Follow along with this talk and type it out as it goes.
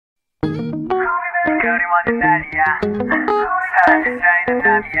별이 많은 날이야 사랑을 쌓이는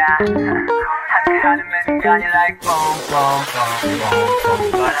밤이야 하는 매순간이 like boom boom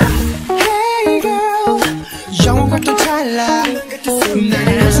boom boom Hey girl 영원 같던 찰나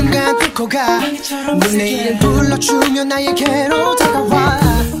나는 순간 뚫고 가 눈에 이름 불러주며 나에게로 다가와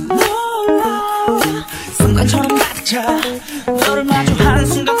순간처럼 닥쳐 너를 마주하는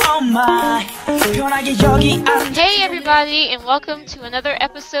순간 oh my 편하게 여기 Hey everybody, and welcome to another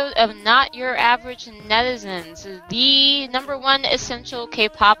episode of Not Your Average Netizens, the #1 essential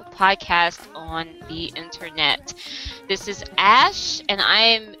K-pop podcast on the internet. This is Ash, and I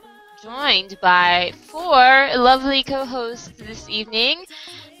am joined by 4 lovely co-hosts this evening.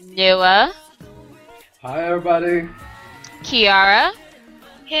 Noah. Hi everybody. Kiara.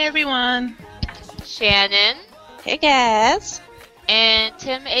 Hey everyone. Shannon. Hey guys. And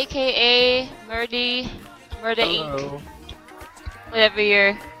Tim, aka Murda Inc. Whatever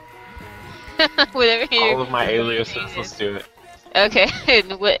your all of my aliases, let's do it. Okay.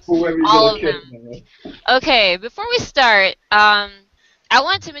 All of them. Okay, before we start, I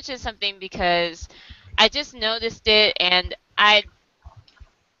wanted to mention something because I just noticed it, and I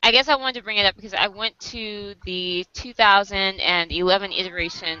guess I wanted to bring it up because I went to the 2011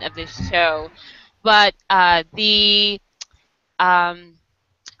 iteration of this show, but the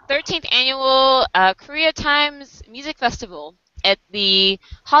 13th annual Korea Times Music Festival at the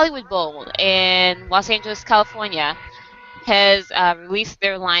Hollywood Bowl in Los Angeles, California, has released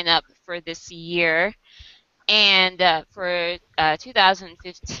their lineup for this year and for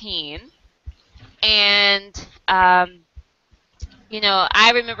 2015. And, you know,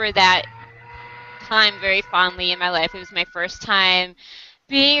 I remember that time very fondly in my life. It was my first time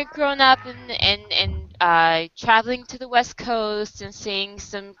being a grown-up and traveling to the West Coast and seeing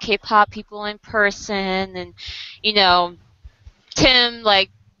some K-pop people in person, and you know, Tim,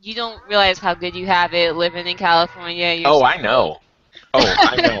 like, you don't realize how good you have it living in California. I know.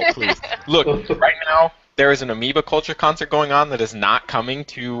 I know, please. Look, right now, there is an Amoeba Culture concert going on that is not coming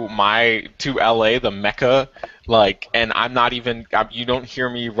to LA, the Mecca, like, and I'm not even, you don't hear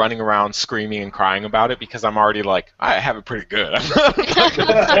me running around screaming and crying about it because I'm already like, I have it pretty good.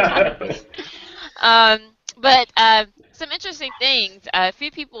 But some interesting things. A few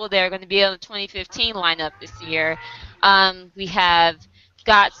people that are going to be on the 2015 lineup this year. We have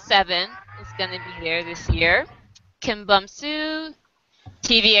GOT7 is going to be there this year. Kim Bum-soo,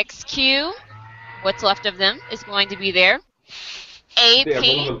 TVXQ, what's left of them, is going to be there.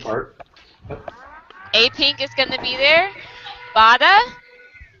 A-Pink. A-Pink is going to be there. Bada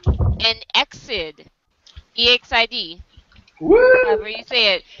and Exid. EXID. However you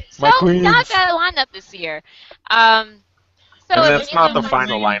say it. So not bad lineup this year. And that's not the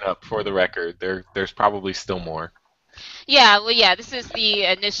final lineup, for the record. There's probably still more. Yeah, well, yeah, this is the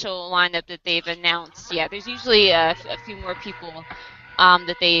initial lineup that they've announced. Yeah, there's usually a few more people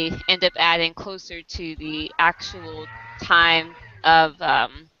that they end up adding closer to the actual time of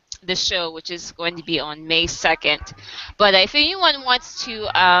the show, which is going to be on May 2nd. But if anyone wants to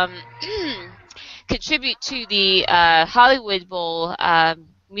contribute to the Hollywood Bowl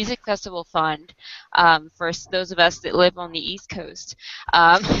Music Festival Fund, for those of us that live on the East Coast,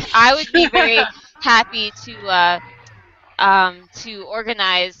 I would be very happy to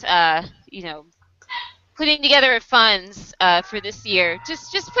organize, you know, putting together funds for this year.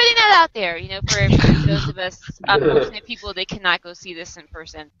 Just putting that out there, you know, for those of us unfortunate people that cannot go see this in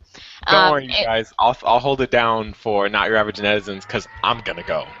person. Don't worry, you guys. I'll hold it down for Not Your Average Netizens because I'm gonna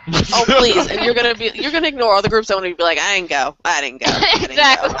go. Oh please! And you're gonna ignore all the groups that want to be like, I didn't go.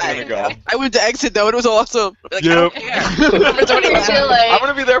 Exactly. I'm gonna go. I went to Exit though. It was awesome. Like, Yep. I don't care. I'm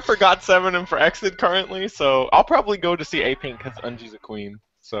gonna be there for GOT7 and for Exit currently, so I'll probably go to see A-Pink because Unji's a queen.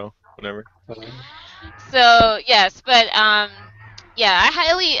 So whatever. So yes, but yeah, I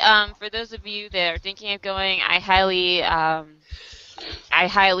highly for those of you that are thinking of going, I highly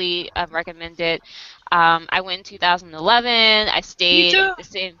recommend it. I went in 2011. I stayed at the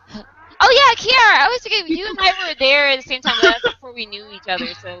same. Oh yeah, Kiara, I was thinking you and I were there at the same time. That's before we knew each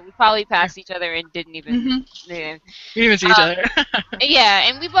other, so we probably passed each other and didn't even. We didn't even see each other. Yeah,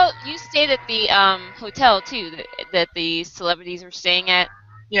 and you stayed at the hotel too that the celebrities were staying at.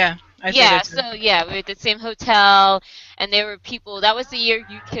 Yeah. So yeah, we were at the same hotel, and there were people. That was the year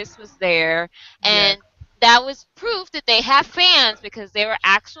U-Kiss was there, and that was proof that they have fans because there were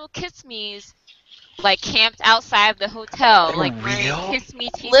actual Kiss Me's, like, camped outside of the hotel, like wearing Kiss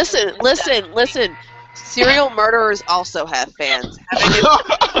Me t-shirts. Listen. Serial murderers also have fans. Having it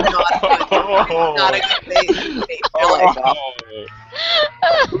not a good thing.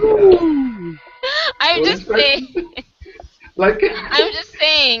 I'm just saying. I'm just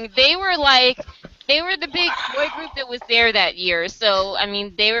saying, they were like they were the big boy group that was there that year. So I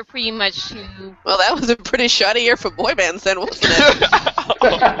mean, they were pretty much who. Well, that was a pretty shoddy year for boy bands then, wasn't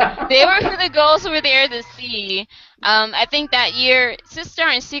it? They were who the girls were there to see. I think that year,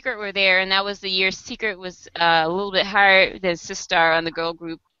 Sistar and Secret were there, and that was the year Secret was a little bit higher than Sistar on the girl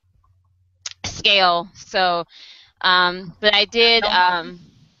group scale. So, but I did.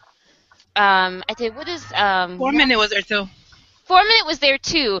 I did. What is 4 Minute was there too. 4 Minute was there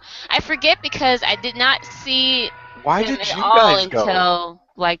too. I forget because I did not see Why them did at you all guys go? until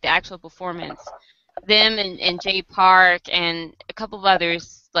like the actual performance. Them and Jay Park and a couple of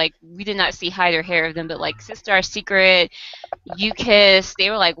others, like we did not see hide or hair of them, but like Sistar Secret, You Kiss, they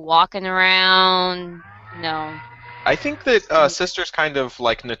were like walking around. No. I think that Sister's kind of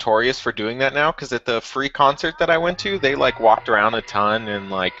like notorious for doing that now, because at the free concert that I went to, they like walked around a ton and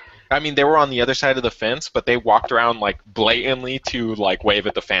like, I mean, they were on the other side of the fence, but they walked around like blatantly to like wave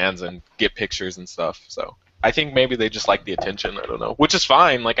at the fans and get pictures and stuff. So I think maybe they just like the attention. I don't know, which is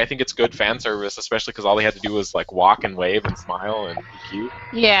fine. Like I think it's good fan service, especially because all they had to do was like walk and wave and smile and be cute.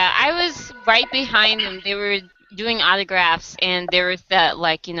 Yeah, I was right behind them. They were doing autographs, and there was that,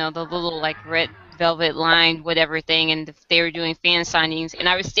 like, you know, the little, like, red velvet line, whatever thing, and they were doing fan signings, and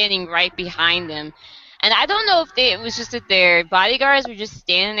I was standing right behind them. And I don't know if it was just that their bodyguards were just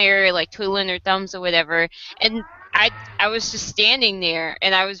standing there, like, twiddling their thumbs or whatever, and I was just standing there,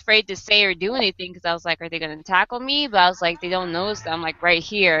 and I was afraid to say or do anything because I was like, are they going to tackle me? But I was like, they don't notice that I'm, like, right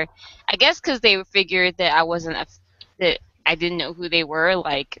here. I guess because they figured that I wasn't that I didn't know who they were.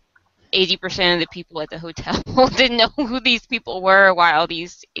 Like 80% of the people at the hotel didn't know who these people were, while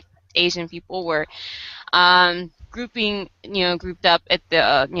these Asian people were grouped up at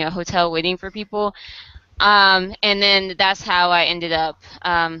the hotel waiting for people. And then that's how I ended up.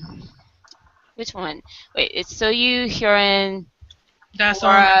 Which one? Wait, it's Soyu, Hyun, That's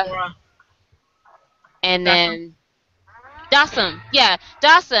Laura, Laura. and Dassum? then Dassum. Yeah,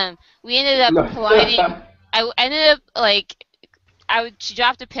 Dassum. We ended up colliding. I ended up like she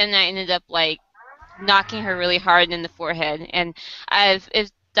dropped a pin, and I ended up like knocking her really hard in the forehead. And if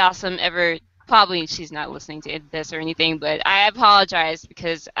Dassum ever, probably she's not listening to this or anything, but I apologize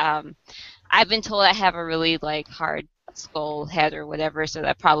because I've been told I have a really like hard skull head or whatever, so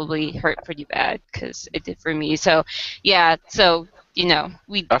that probably hurt pretty bad because it did for me. So yeah, so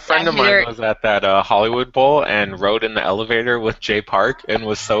A friend of mine was at that Hollywood Bowl and rode in the elevator with Jay Park and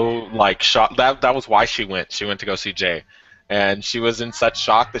was so like shocked. That was why she went. She went to go see Jay. And she was in such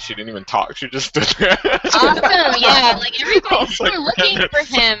shock that she didn't even talk. She just stood there. Awesome, yeah. Like everybody was like, looking man, for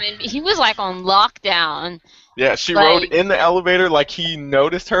him, and he was like on lockdown. Yeah, she Like- rode in the elevator, like he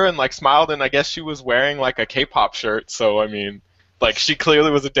noticed her and like smiled, and I guess she was wearing like a K-pop shirt, so I mean, like she clearly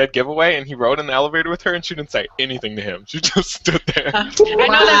was a dead giveaway, and he rode in the elevator with her, and she didn't say anything to him. She just stood there. I know that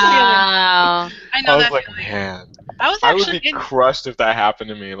Wow. feeling. I know I was that like, feeling. man, I was I would actually be in. crushed if that happened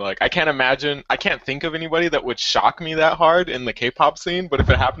to me. Like, I can't think of anybody that would shock me that hard in the K-pop scene, but if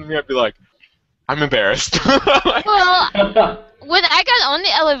it happened to me, I'd be like, I'm embarrassed. Like, Well, when I got on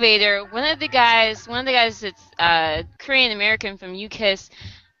the elevator, one of the guys that's Korean American from UKIS,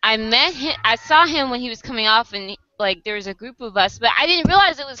 I met him. I saw him when he was coming off, and like there was a group of us, but I didn't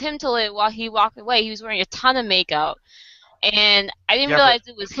realize it was him till while he walked away. He was wearing a ton of makeup, and I didn't yeah, realize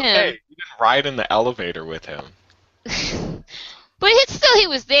but it was it's him. okay. You didn't ride in the elevator with him. But he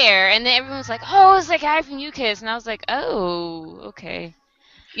was there, and then everyone was like, "Oh, it's that guy from UKIS," and I was like, "Oh, okay."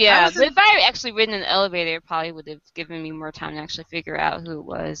 Yeah, was but if I had actually ridden in the elevator, it probably would have given me more time to actually figure out who it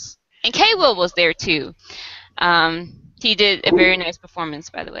was. And K. Will was there too. He did a very nice performance,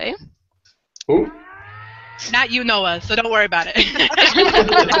 by the way. Who? Not you, Noah, so don't worry about it.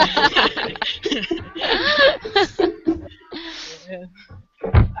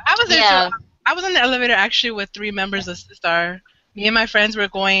 I was there Yeah. too. I was in the elevator actually with 3 members of Star. Me and my friends were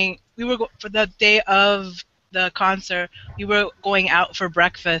going. For the day of the concert. We were going out for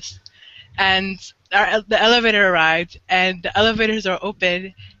breakfast, and the elevator arrived, and the elevators are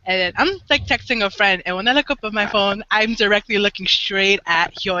open. And I'm like texting a friend, and when I look up on my phone, I'm directly looking straight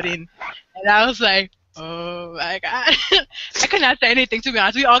at Hyorin, and I was like, "Oh my god!" I could not say anything, to be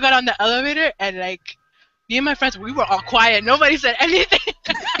honest. We all got on the elevator, and like me and my friends, we were all quiet. Nobody said anything.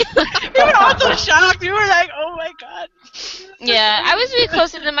 We were all so shocked. We were like, "Oh my god!" Yeah, I was really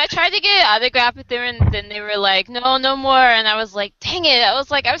close to them. I tried to get an autograph with them, and then they were like, "No, no more." And I was like, "Dang it!" I was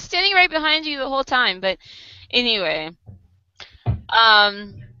standing right behind you the whole time. But anyway,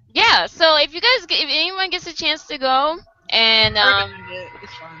 yeah. So if anyone gets a chance to go, And I recommend it.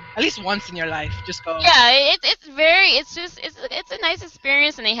 It's fun. At least once in your life, just go. yeah, it's a nice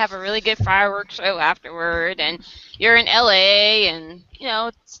experience, and they have a really good fireworks show afterward. And you're in LA, and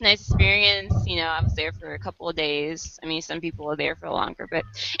it's a nice experience. I was there for a couple of days. I mean, some people are there for longer, but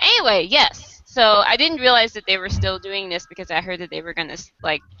anyway, yes. So I didn't realize that they were still doing this because I heard that they were gonna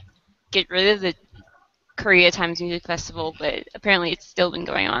like get rid of the Korea Times Music Festival, but apparently it's still been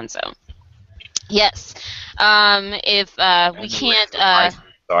going on. So yes, if we can't.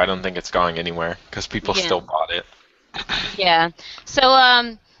 So I don't think it's going anywhere because people Yeah. still bought it. Yeah. So,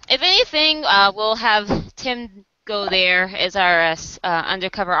 if anything, we'll have Tim go there as our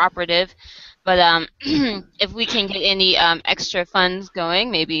undercover operative. But if we can get any extra funds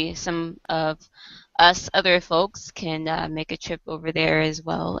going, maybe some of us other folks can make a trip over there as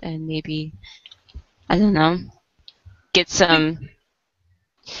well, and maybe I don't know, get some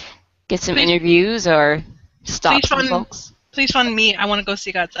Please- interviews or stop some folks. Please fund me. I want to go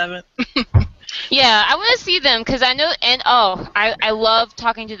see GOT7. Yeah, I want to see them because I know, and I love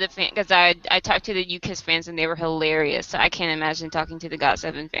talking to the fans because I talked to the UKISS fans and they were hilarious. So I can't imagine talking to the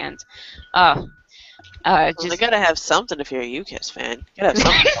GOT7 fans. Well, they Just gotta have something if you're a UKISS fan. You gotta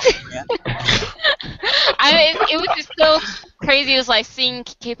have something. I mean, it was just so crazy. It was like seeing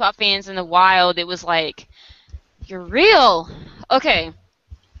K-pop fans in the wild. It was like, you're real. Okay,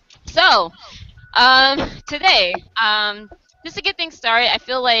 so today, just to get things started, I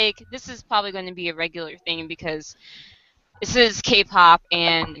feel like this is probably going to be a regular thing because this is K-pop,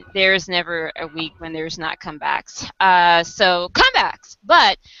 and there's never a week when there's not comebacks. So comebacks,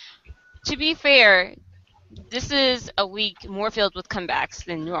 but to be fair, this is a week more filled with comebacks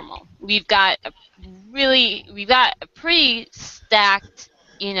than normal. We've got a pretty stacked,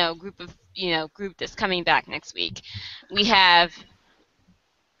 group that's coming back next week. We have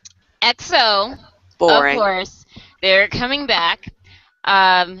EXO, Boring. of course. They're coming back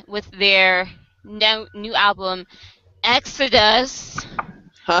with their new album, Exodus.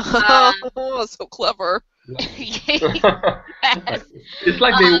 So clever. Yes. It's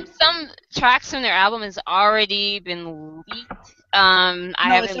like they. Some tracks from their album has already been leaked. I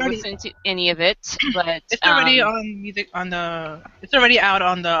haven't listened to any of it, but It's already on music on the. It's already out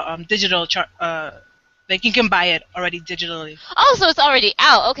on the digital chart. Like you can buy it already digitally. Oh, so it's already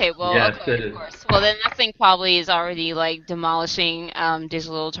out. Okay, well, Yes, okay, it of is. course. Well, then that thing probably is already like demolishing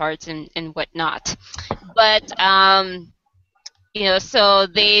digital charts and whatnot. But so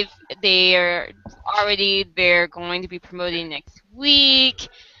they're going to be promoting next week.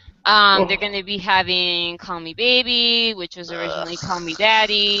 They're going to be having Call Me Baby, which was originally Call Me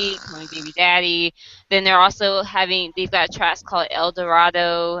Daddy, Call Me Baby Daddy. Then they've got tracks called El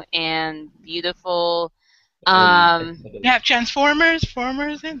Dorado and Beautiful. They have Transformers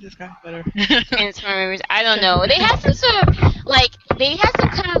in this guy's better. Transformers. I don't know. They had some sort of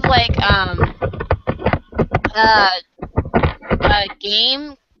kind of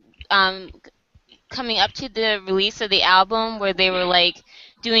game coming up to the release of the album where they were like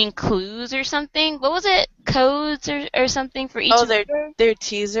doing clues or something. What was it? Codes or something for each. Oh, they're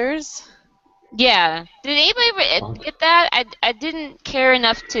teasers. Yeah. Did anybody get that? I didn't care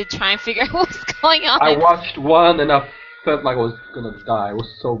enough to try and figure out what was going on. I watched one and I felt like I was gonna die. It was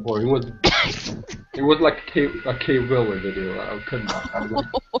so boring. It was like a K Willer video. I couldn't.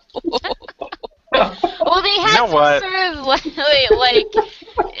 Well, they had some what? sort of like It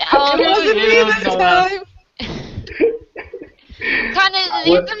wasn't me this time.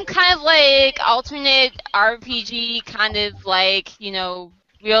 they had some kind of like alternate RPG kind of like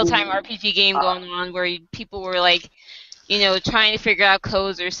real-time RPG game going on where people were like trying to figure out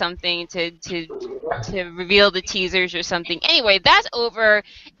codes or something to reveal the teasers or something. Anyway, that's over.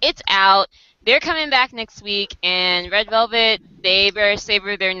 It's out. They're coming back next week, and Red Velvet, they better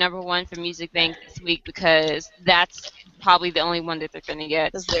savor their #1 for Music Bank this week because that's probably the only one that they're going to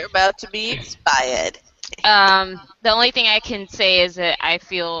get. Because they're about to be expired. The only thing I can say is that I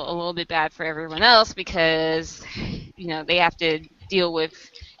feel a little bit bad for everyone else because, they have to deal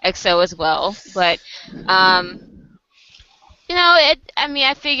with EXO as well. But,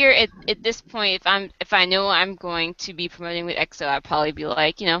 I figure at this point, if I know I'm going to be promoting with EXO, I'd probably be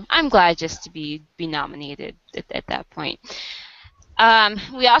like, I'm glad just to be nominated at that point.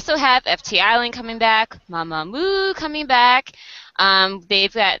 We also have FT Island coming back, Mamamoo coming back.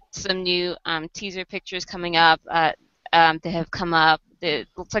 They've got some new teaser pictures coming up that have come up. It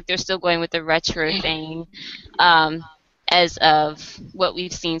looks like they're still going with the retro thing as of what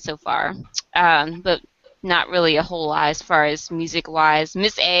we've seen so far. But not really a whole lot as far as music-wise.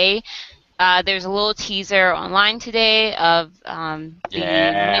 Miss A, there's a little teaser online today of the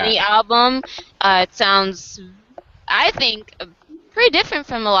mini album. It sounds... I think, pretty different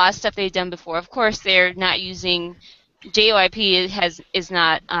from a lot of stuff they've done before. Of course, they're not using JYP is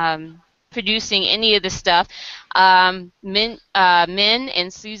not producing any of the stuff. Min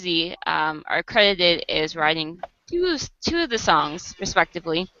and Suzy are credited as writing two of the songs,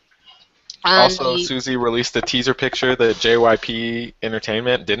 respectively. Also, Suzy released a teaser picture that JYP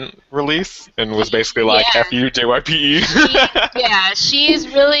Entertainment didn't release, and was basically like, Yeah. "F you, JYP." Yeah, she's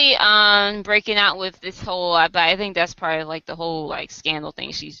really breaking out with this whole. But I think that's part of like the whole like scandal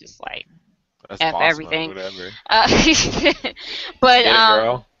thing. She's just like That's F boss mode, everything. whatever. But Get it,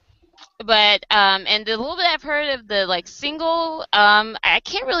 girl. And the little bit I've heard of the like single, I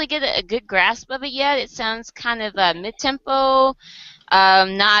can't really get a good grasp of it yet. It sounds kind of mid-tempo,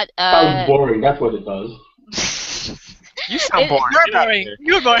 not Sounds boring. That's what it does. You sound boring. You're Get out of boring. here.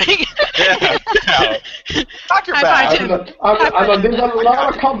 You're boring. Yeah, get out. Talk your High back. five. I know there's a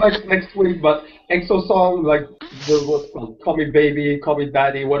lot of comebacks next week, but EXO song like what's called "Call Me Baby," "Call Me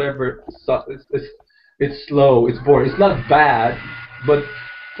Daddy," whatever. So it's slow. It's boring. It's not bad, but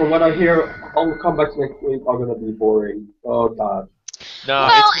from what I hear, all the comebacks next week are gonna be boring. Oh God. No,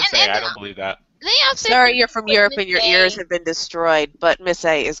 Well, it's Miss A. I don't believe that. They also Sorry, you're from with Europe Miss and your A- ears have been destroyed, but Miss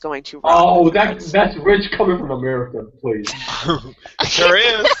A is going to rock. Oh, this that's rich coming from America, please. Sure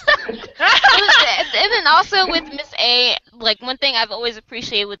is. And then also with Miss A, like one thing I've always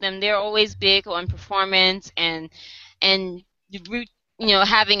appreciated with them, they're always big on performance and having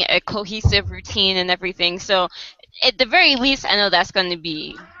a cohesive routine and everything. So at the very least, I know that's going to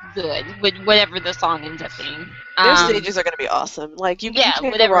be good with whatever the song ends up being. Their stages are going to be awesome. Like you can't go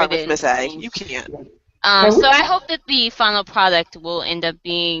whatever wrong it with is. Miss A. You can't. So I hope that the final product will end up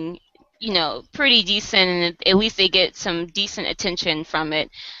being, pretty decent, and at least they get some decent attention from it.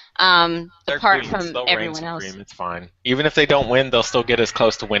 They're Apart queens. from They'll reign everyone else. supreme. It's fine. Even if they don't win, they'll still get as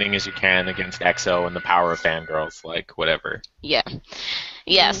close to winning as you can against EXO and the power of fangirls. Like whatever. Yeah.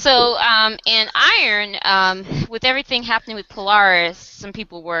 So, and Iron, with everything happening with Polaris, some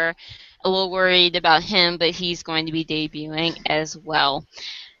people were a little worried about him, but he's going to be debuting as well.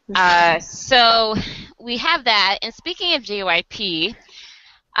 So we have that. And speaking of JYP,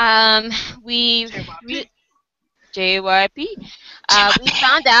 JYP. We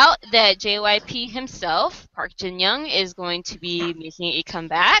found out that JYP himself, Park Jin-young, is going to be making a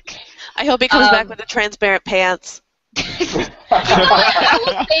comeback. I hope he comes back with the transparent pants. I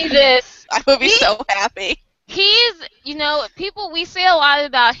will say this. I would be so happy. He's, we say a lot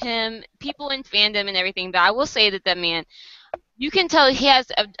about him, people in fandom and everything, but I will say that man, you can tell he has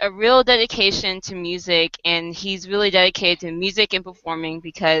a real dedication to music, and he's really dedicated to music and performing,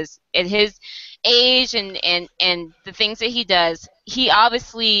 because at his age and the things that he does, he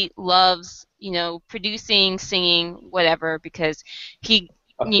obviously loves, producing, singing, whatever, because he'll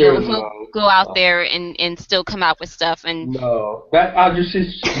go out there and still come out with stuff. And no, that I just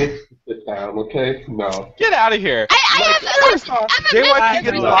sit down, okay? No. Get out of here. JYP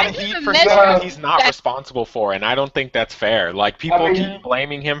gets a lot of heat for stuff he's not responsible for, and I don't think that's fair. Like, people keep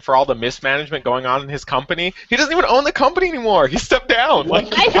blaming him for all the mismanagement going on in his company. He doesn't even own the company anymore. He stepped down. Like,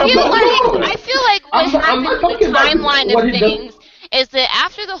 I feel like what happened with the timeline of things is that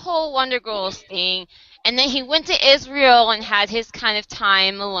after the whole Wonder Girls thing, and then he went to Israel and had his kind of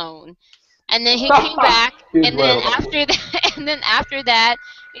time alone, and then he came back, and then after that,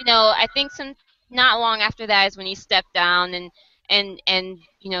 I think not long after that is when he stepped down and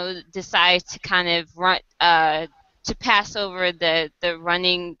decided to kind of run to pass over the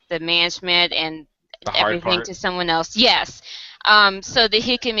running, the management, and the hard everything part to someone else. Yes, so that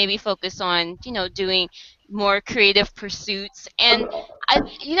he can maybe focus on doing more creative pursuits. And I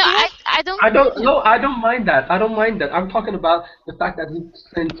don't mind that. I'm talking about the fact that he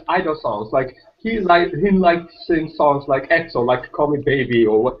sings idol songs. Like he likes sing songs like EXO, like "Call Me Baby"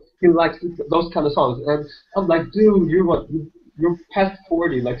 or what. He likes those kind of songs, and I'm like, dude, you're past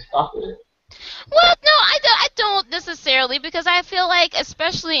 40. Like, stop it. Well, no, I don't necessarily, because I feel like,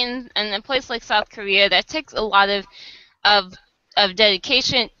 especially in a place like South Korea, that takes a lot of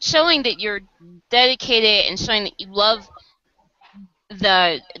dedication, showing that you're dedicated and showing that you love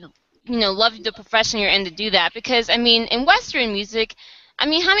the profession you're in to do that. Because in Western music, how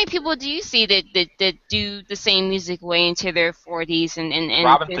many people do you see that do the same music way into their 40s and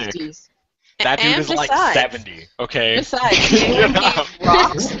 50s? That dude is like 70, okay? Besides, he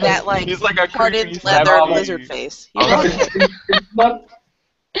rocks that he's like a hardened leather lizard face. It's not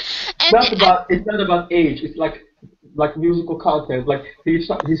about age. It's like musical content. Like he's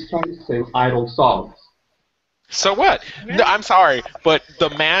trying to sing idol songs. So what? No, I'm sorry, but the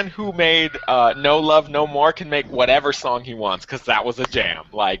man who made No Love No More can make whatever song he wants because that was a jam.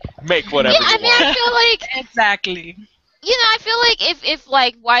 Like, make whatever Yeah, I you mean, I want. feel like Exactly. I feel like if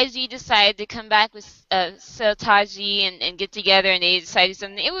like YG decided to come back with Sotaji and get together and they decide to do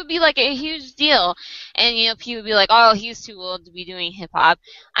something, it would be like a huge deal, and people would be like, oh, he's too old to be doing hip hop.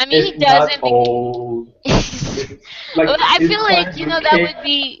 I mean, he It's not doesn't. old. Like I feel it's like trying to that would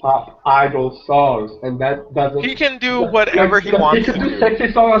be. K-pop idol songs, and that doesn't. He can do Like, whatever he he wants can to do do.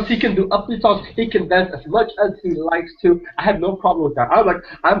 sexy songs. He can do upbeat songs. He can dance as much as he likes to. I have no problem with that.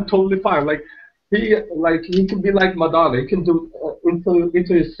 I'm totally fine. He can be like Madonna. He can do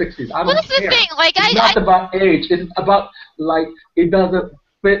into his 60s. I Well, don't that's the care. thing. Like It's not about age. It's about like it doesn't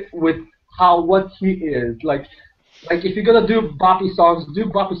fit with what he is. Like if you're gonna do boppy songs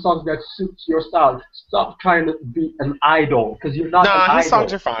that suits your style. Stop trying to be an idol because you're not an Nah, his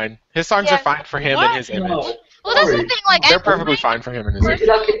songs idol. are fine. His songs are Yeah. fine for him and What? his image. No, Well, that's the sorry. thing. Like, They're I perfectly fine for him and his image.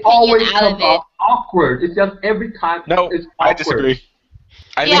 personal It opinion always out of comes it. off awkward. It's just every time No, it's I awkward. disagree.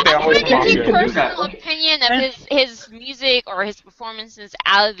 I Yeah, think they I always think come off You his can good. do that. personal opinion of his music or his performances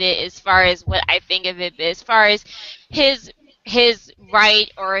out of it, as far as what I think of it, but as far as his right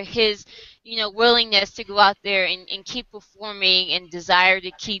or his willingness to go out there and keep performing and desire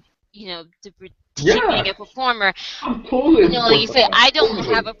to keep to keep being Yeah, a performer. I'm totally in Like support you of said, that. I don't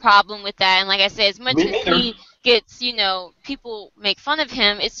have Totally. a problem with that. And like I said, as much Me as neither. he gets, people make fun of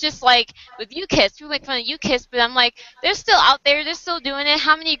him, it's just like with UKISS. People make fun of UKISS, but I'm like, they're still out there. They're still doing it.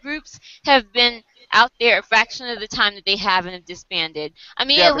 How many groups have been out there a fraction of the time that they have and have disbanded? I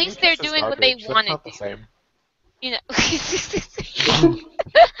mean, Yeah, at but least they're UKISS is doing what they garbage. want That's to not the do. same.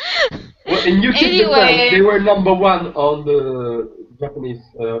 Well, in UK defense, they Anyway, were number one on the Japanese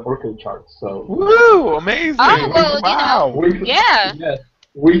orchid chart. So Woo! Amazing! oh well, Wow! weekly, yeah. yes,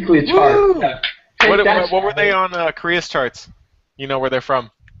 weekly chart. Woo! Yeah. Take that, What were they on Korea's charts? You know where they're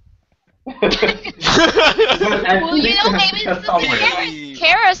from. But at Well, least they have maybe success this is somewhere. the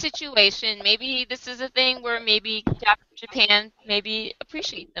Kara situation. Maybe this is a thing where maybe Japan maybe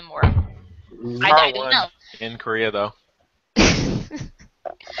appreciate them more. I Part don't one know. in Korea though.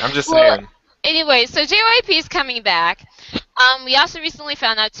 I'm just Well, saying. anyway, so JYP is coming back. We also recently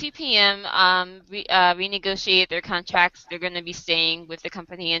found out 2PM renegotiated their contracts. They're going to be staying with the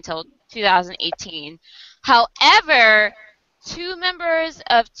company until 2018. However, two members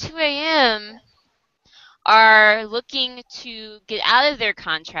of 2AM are looking to get out of their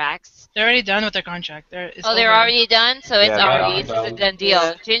contracts. They're already done with their contract. It's Oh, they're over. already done, so it's Yeah, they're already done. it's a done deal.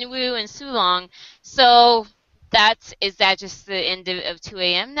 Yeah. Jinwoo and Sulong. So is that just the end of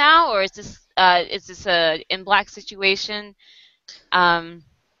 2AM now, or is this a in black situation?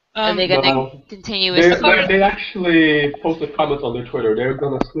 Are they gonna No, continue with support? they actually posted comments on their Twitter. They're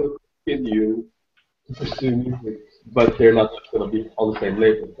gonna still continue to pursue music, but they're not gonna be on the same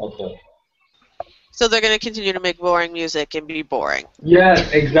label. That's it. So they're going to continue to make boring music and be boring.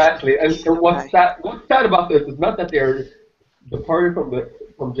 Yes, exactly. And Okay. what's sad about this is not that they're departing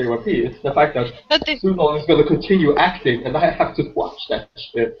from JYP. It's the fact that But they, Sudon is going to continue acting, and I have to watch that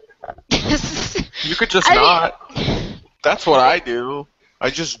shit. You could just I not. mean, That's what I do. I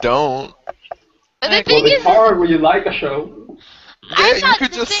just don't. but the Well, thing Well, it's is, hard when you like a show. Yeah, you not-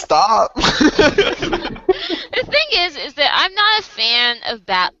 could the just thing- stop. the thing is that I'm not a fan of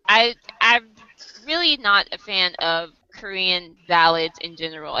I'm really not a fan of Korean ballads in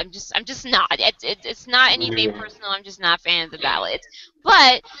general. I'm just not. It's not anything personal. I'm just not a fan of the ballads.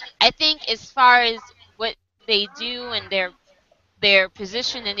 But I think as far as what they do and their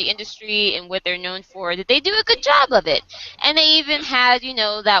position in the industry and what they're known for, that they do a good job of it. And they even had,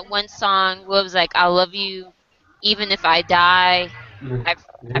 that one song what was like, "I love you even if I die." I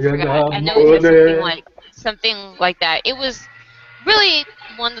forgot. I know it had something like that. It was really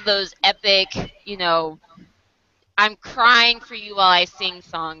one of those epic, I'm crying for you while I sing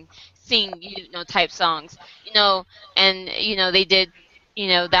type songs, and they did,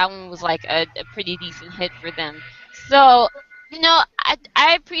 that one was like a pretty decent hit for them. So,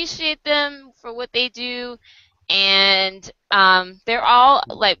 I appreciate them for what they do, and they're all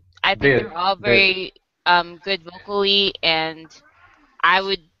like, I think they're all very good vocally, and I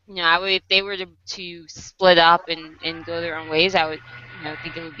would if they were to split up and go their own ways, I would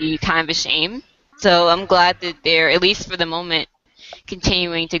think it would be kind of a shame. So I'm glad that they're, at least for the moment,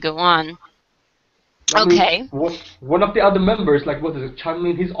 continuing to go on. I mean, Okay. one of the other members, like what is it,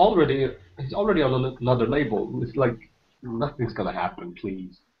 Chanmin? He's already on another label. It's like nothing's gonna happen,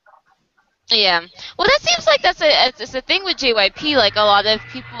 please. Yeah. Well, that seems like it's a thing with JYP. Like a lot of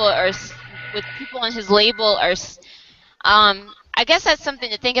people with people on his label are. I I guess that's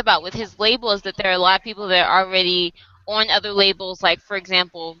something to think about with his label, is that there are a lot of people that are already on other labels. Like, for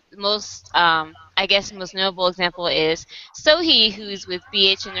example, I guess the most notable example is Sohee, who's with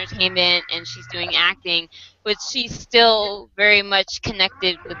BH Entertainment, and she's doing acting, but she's still very much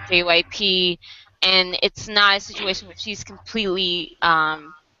connected with JYP, and it's not a situation where she's completely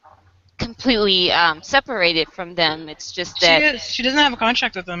separated from them. It's just She that, is. She doesn't have a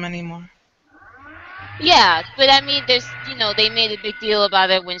contract with them anymore. yeah, but I mean, they made a big deal about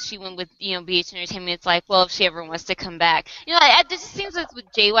it when she went with, BH Entertainment. It's like, well, if she ever wants to come back, it just seems like with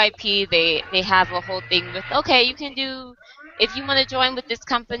JYP, they have a whole thing with, okay, you can do, if you want to join with this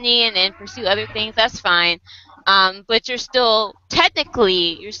company and pursue other things, that's fine. But you're still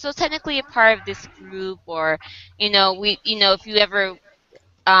technically a part of this group, or, if you ever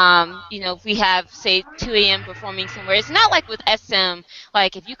if we have, say, 2 a.m. performing somewhere, it's not like with SM,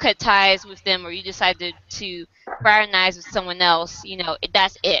 like if you cut ties with them or you decided to fraternize with someone else,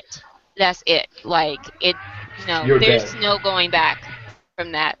 that's it. That's it. Like, You're there's dead. no going back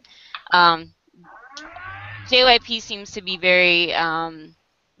from that. Um, JYP seems to be very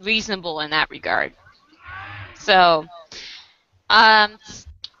reasonable in that regard. So, so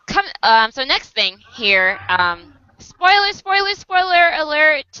next thing here, spoiler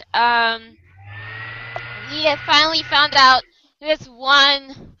alert. We have finally found out who has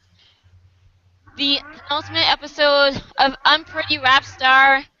won the penultimate episode of Unpretty Rap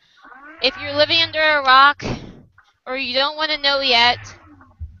Star. If you're living under a rock or you don't want to know yet,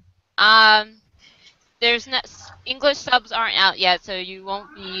 there's not English subs aren't out yet, so you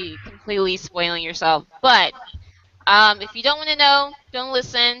won't be completely spoiling yourself. But if you don't want to know, don't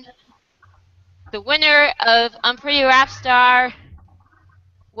listen. The winner of Unpretty Rap Star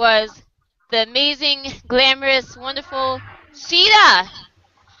was the amazing, glamorous, wonderful Sheeta.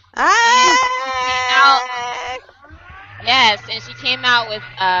 Ah! Yes, and she came out with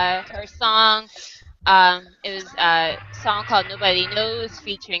her song. It was a song called Nobody Knows,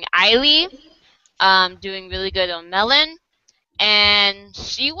 featuring Eiley, doing really good on Melon, and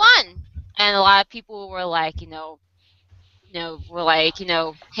she won. And a lot of people were like,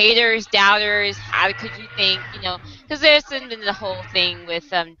 haters, doubters. How could you think, because there's been the whole thing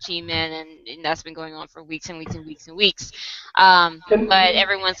with G-Men, and that's been going on for weeks and weeks and weeks and weeks. But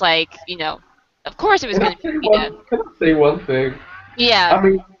everyone's like, of course it was going to be Sheeta. Can I say one thing? Yeah. I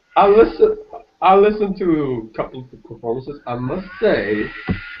mean, I listen to a couple of performances. I must say,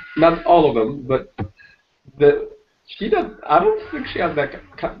 not all of them, but I don't think she has that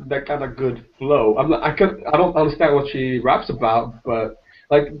kind of good flow. I don't understand what she raps about, but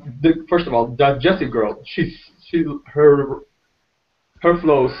like first of all, that Jessie girl, her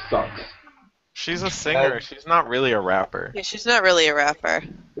flow sucks. She's a singer. She's not really a rapper. Yeah, she's not really a rapper.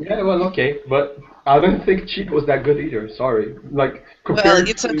 Yeah, well, okay, but I don't think Cheetah was that good either. Sorry, like Well, compared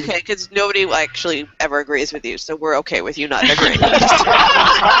it's to okay, because nobody actually ever agrees with you, so we're okay with you not agreeing.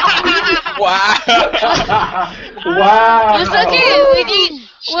 Wow. wow. It's okay.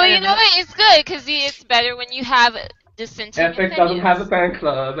 Well, you know what? It's good because it's better when you have dissenting FX doesn't have a fan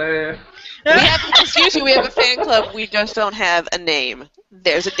club. Excuse me, we have a fan club, we just don't have a name.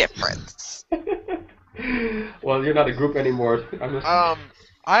 There's a difference. Well, you're not a group anymore.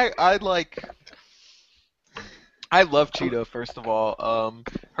 I love Cheetah, first of all. Oh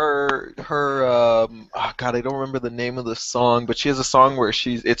God, I don't remember the name of the song, but she has a song where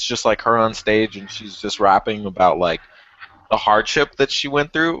it's just like her on stage and she's just rapping about like the hardship that she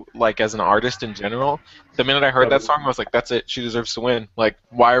went through, like as an artist in general. The minute I heard that song, I was like, that's it, she deserves to win. Like,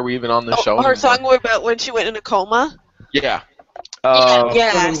 why are we even on this show Her anymore? song was about when she went in a coma? Yeah.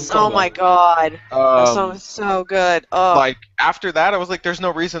 Yes, oh my god. That song is so good. Oh. Like, after that, I was like, there's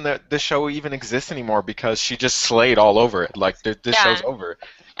no reason that this show even exists anymore because she just slayed all over it. Like, this show's over.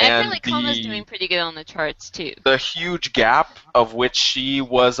 And I feel like Koma's doing pretty good on the charts, too. The huge gap of which she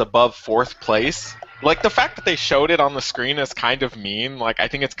was above 4th place. Like, the fact that they showed it on the screen is kind of mean. Like, I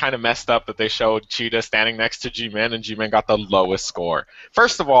think it's kind of messed up that they showed Cheetah standing next to G-Man and G-Man got the lowest score.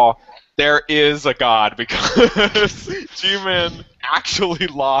 First of all, there is a god because G-Man actually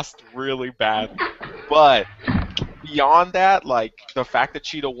lost really bad. But beyond that, like, the fact that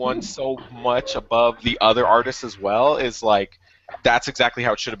Cheetah won so much above the other artists as well is like, that's exactly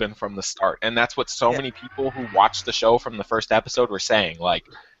how it should have been from the start. And that's what so many people who watched the show from the first episode were saying. Like,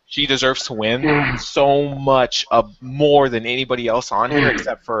 she deserves to win so much more than anybody else on here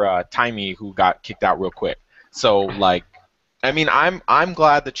except for Timey, who got kicked out real quick. So, like, I mean, I'm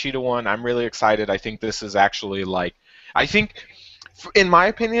glad that Cheetah won. I'm really excited. I think this is actually, like, I think, in my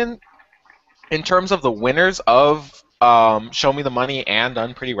opinion, in terms of the winners of Show Me the Money and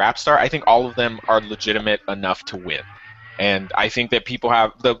Unpretty Rap Star, I think all of them are legitimate enough to win. And I think that people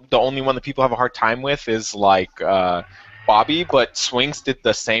have the only one that people have a hard time with is like Bobby, but Swings did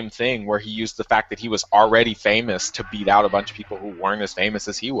the same thing where he used the fact that he was already famous to beat out a bunch of people who weren't as famous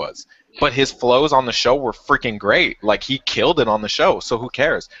as he was. But his flows on the show were freaking great. Like he killed it on the show, so who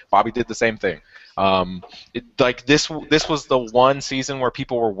cares? Bobby did the same thing. Like this was the one season where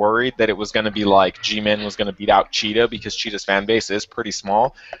people were worried that it was going to be like G-Man was going to beat out Cheetah because Cheetah's fan base is pretty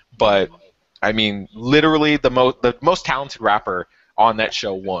small. But I mean, literally the most talented rapper on that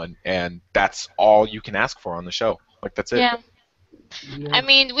show won, and that's all you can ask for on the show. Like that's it. Yeah. I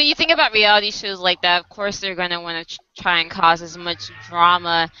mean, when you think about reality shows like that, of course they're going to want to try and cause as much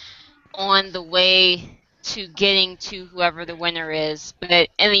drama on the way to getting to whoever the winner is. But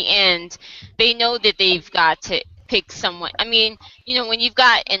in the end, they know that they've got to pick someone. I mean, when you've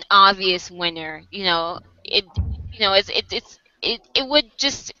got an obvious winner, it would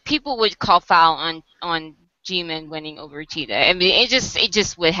just people would call foul on G-Man winning over Cheetah. I mean, it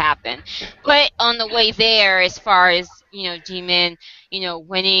just would happen. But on the way there, as far as G-Man,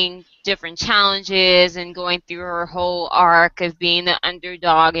 winning different challenges and going through her whole arc of being the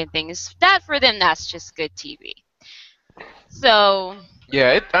underdog and things, that for them, that's just good TV. So.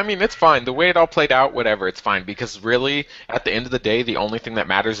 Yeah, I mean, it's fine. The way it all played out, whatever, it's fine. Because really, at the end of the day, the only thing that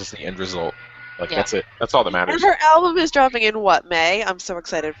matters is the end result. Like, that's it. That's all that matters. And her album is dropping in, May? I'm so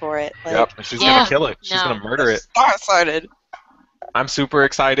excited for it. Yep, and she's going to kill it. She's going to murder it. So excited. I'm super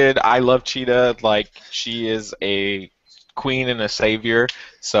excited. I love Cheetah. Like, she is a queen and a savior.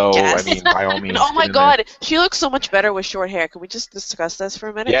 So, yes. I mean, by all means. And oh my god, she looks so much better with short hair. Can we just discuss this for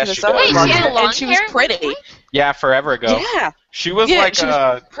a minute? Yeah, she does. Wait, she had long and she was pretty. Yeah, forever ago. Yeah. She was she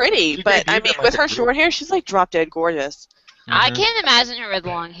was pretty, but I mean, with her short hair, she's like drop dead gorgeous. Mm-hmm. I can't imagine her with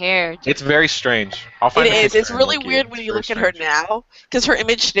long hair. It's very strange. I'll find it is. It's really weird when you look at her now, because her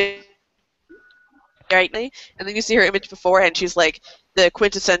image rightly, and then you see her image before, and she's like the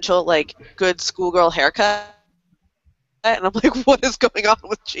quintessential like good schoolgirl haircut, and I'm like, what is going on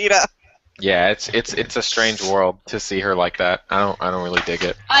with Cheetah? Yeah, it's a strange world to see her like that. I don't really dig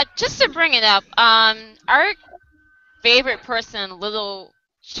it. Just to bring it up, our favorite person, Little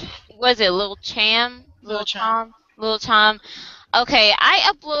Cham? Little Cham. Okay,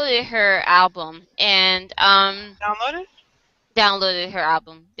 I uploaded her album and downloaded her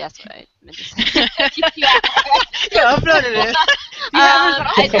album. That's what I meant to say. You uploaded it.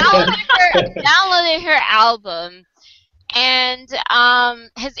 I downloaded her album, and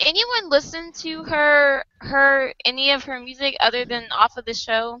has anyone listened to any of her music other than off of the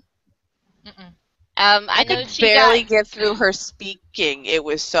show? Mm-mm. I know could barely get through her speaking. It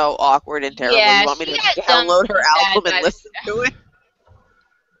was so awkward and terrible. Yeah, you want me to download her album and listen to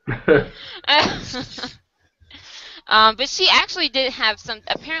it? But she actually did have some.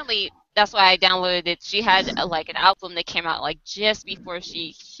 Apparently, that's why I downloaded it. She had an album that came out just before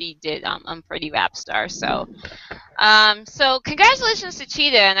she did Pretty Rap Star. So congratulations to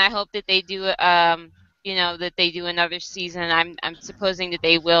Cheetah, and I hope that they do that they do another season. I'm supposing that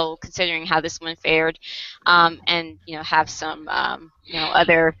they will, considering how this one fared, and have some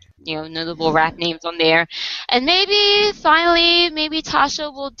other notable rap names on there, and finally maybe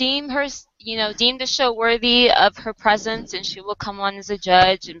Tasha will deem the show worthy of her presence, and she will come on as a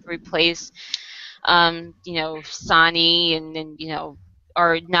judge and replace Sonny, and then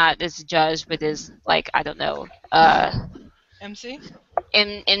or not as a judge, but as I don't know, MC?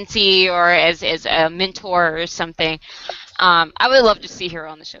 MC or as a mentor or something. I would love to see her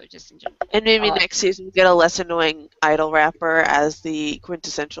on the show, just in general. And maybe next season we get a less annoying idol rapper as the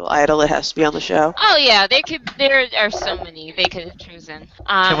quintessential idol that has to be on the show. Oh yeah, there are so many they could have chosen.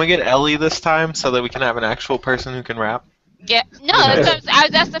 Can we get Ellie this time so that we can have an actual person who can rap? Yeah, no,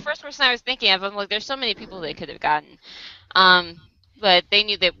 that's the first person I was thinking of. I'm like, there's so many people they could have gotten, but they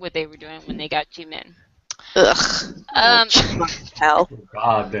knew what they were doing when they got G-Men. Ugh. Hell. Oh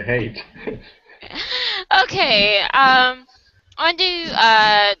God, the hate. Okay. On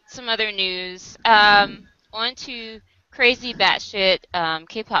to some other news. On to crazy batshit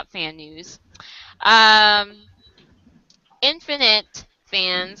K-pop fan news. Infinite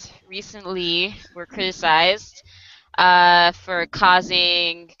fans recently were criticized for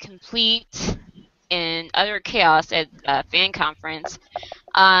causing complete and utter chaos at a fan conference.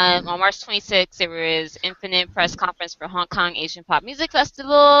 On March 26th, there was Infinite press conference for Hong Kong Asian Pop Music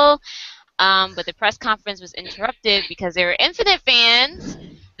Festival, but the press conference was interrupted because there were Infinite fans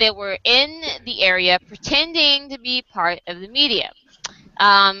that were in the area pretending to be part of the media.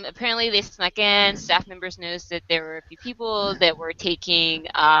 Apparently, they snuck in. Staff members noticed that there were a few people that were taking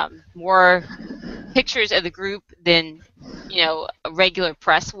more pictures of the group than a regular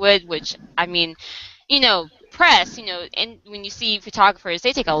press would, which, I mean, press, and when you see photographers,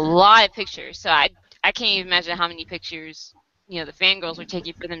 they take a lot of pictures. So I can't even imagine how many pictures the fangirls were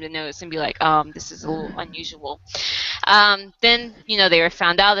taking for them to notice and be like, this is a little unusual. Then they were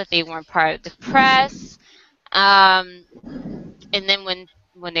found out that they weren't part of the press. And then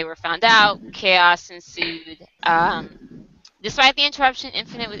when they were found out, chaos ensued. Despite the interruption,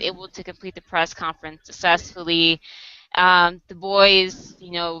 Infinite was able to complete the press conference successfully. The boys,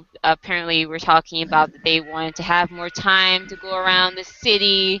 apparently were talking about that they wanted to have more time to go around the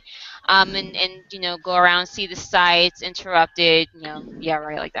city, and go around, see the sights. Interrupted, yeah,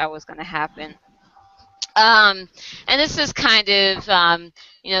 right, like that was going to happen. And this is kind of,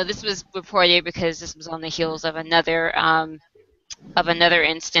 this was reported because this was on the heels of another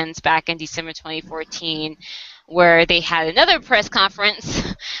instance back in December 2014, where they had another press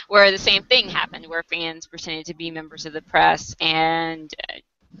conference where the same thing happened, where fans pretended to be members of the press, and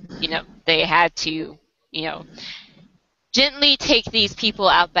they had to gently take these people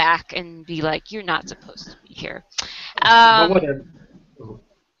out back and be like, you're not supposed to be here. But whatever. Oh,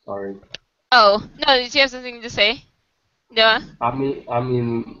 sorry. Oh no, did you have something to say? Noah? I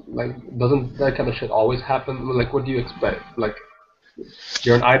mean, like, doesn't that kind of shit always happen? Like, what do you expect? Like,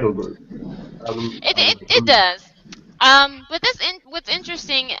 you're an idol group. It does. But what's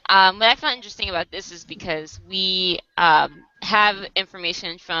interesting, what I found interesting about this is because we have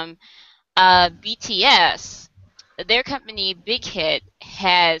information from BTS. Their company, Big Hit,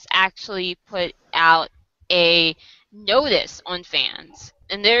 has actually put out a notice on fans,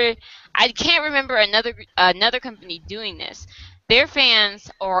 and I can't remember another company doing this. Their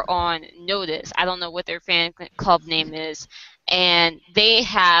fans are on notice. I don't know what their fan club name is, and they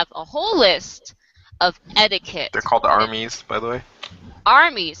have a whole list of etiquette. They're called armies, by the way.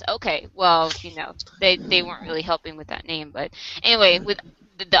 Armies. Okay, well, they weren't really helping with that name, but anyway, with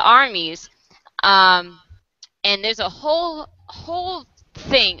the armies, and there's a whole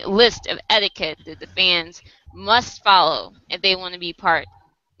list of etiquette that the fans must follow if they want to be part,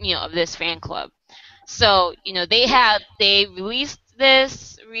 of this fan club. So, they released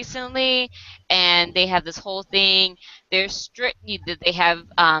this recently, and they have this whole thing. They're strict. They have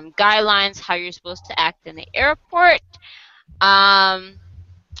guidelines how you're supposed to act in the airport. How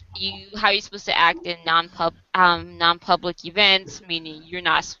you're supposed to act in non-public events, meaning you're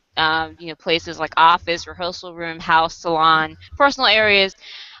not places like office, rehearsal room, house, salon, personal areas.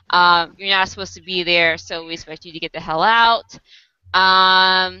 You're not supposed to be there, so we expect you to get the hell out.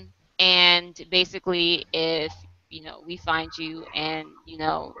 And basically, if we find you and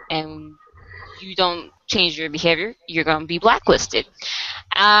and you don't change your behavior, you're going to be blacklisted.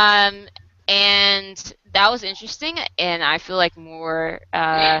 And that was interesting, and I feel like more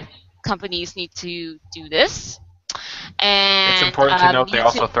companies need to do this. And It's important to note they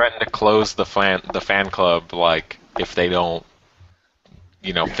also threaten to close the fan club, like, if they don't,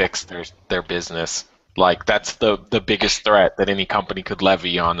 fix their business. Like, that's the biggest threat that any company could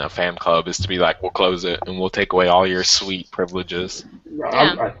levy on a fan club, is to be like, we'll close it and we'll take away all your sweet privileges.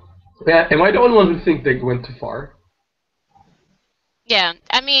 Yeah. Am I the only one who think they went too far? Yeah,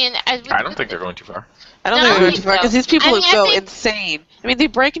 I mean, I don't think they're going too far. I don't think they're going too far, because these people go insane. I mean, they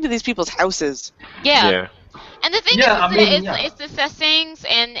break into these people's houses. Yeah. And the thing is, it's the settings,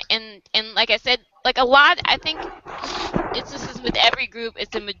 and like I said, like a lot, I think it's just as with every group, it's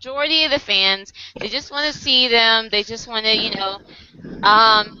the majority of the fans. They just want to see them. They just want to,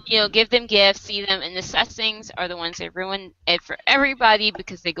 give them gifts, see them, and the settings are the ones that ruin it for everybody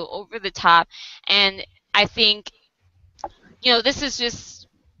because they go over the top. And I think, this is just,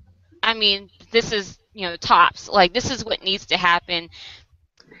 this is, tops. Like, this is what needs to happen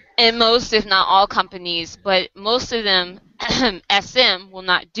in most, if not all, companies, but most of them, SM, will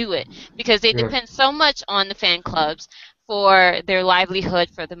not do it because they depend so much on the fan clubs for their livelihood,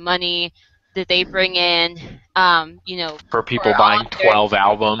 for the money that they bring in, for people buying 12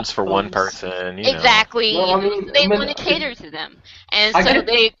 albums for one person. Exactly. They want to cater to them, and so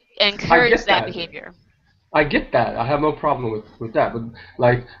they encourage that behavior. I get that. I have no problem with that. But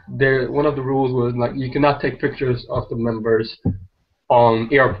like, one of the rules was like you cannot take pictures of the members on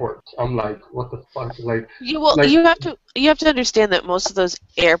airports. I'm like, what the fuck? Like, you have to understand that most of those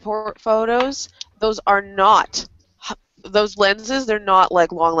airport photos, those are not those lenses. They're not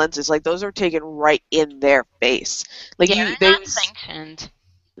like long lenses. Like, those are taken right in their face. Like, they're not sanctioned.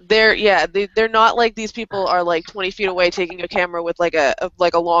 They're not like these people are like 20 feet away taking a camera with like a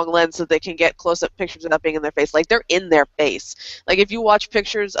long lens so they can get close-up pictures without being in their face. Like, they're in their face. Like, if you watch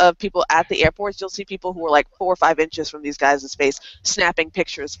pictures of people at the airports, you'll see people who are like 4 or 5 inches from these guys' face snapping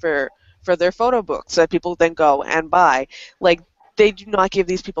pictures for their photo books that people then go and buy. Like, they do not give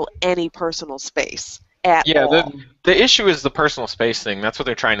these people any personal space. at Yeah, all. the issue is the personal space thing. That's what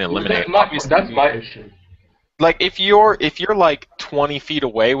they're trying to eliminate. That's my issue. Like if you're like 20 feet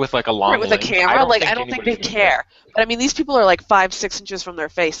away with like a Right, long with a lens, I camera, don't like think I don't think anybody's they'd gonna care. care. But I mean, these people are like 5, 6 inches from their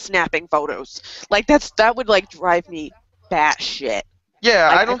face, snapping photos. Like that would like drive me batshit. Yeah,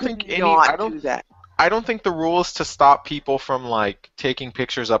 Like I I don't could think not do that. I don't think the rule is to stop people from like taking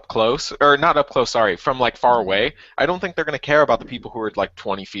pictures up close, or not up close, sorry, from like far away. I don't think they're going to care about the people who are like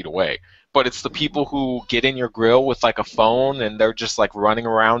 20 feet away. But it's the people who get in your grill with like a phone and they're just like running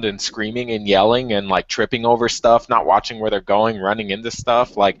around and screaming and yelling and like tripping over stuff, not watching where they're going, running into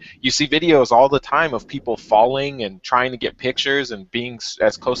stuff. Like you see videos all the time of people falling and trying to get pictures and being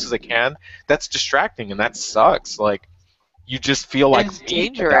as close as they can. That's distracting and that sucks. Like you just feel like It's feet at that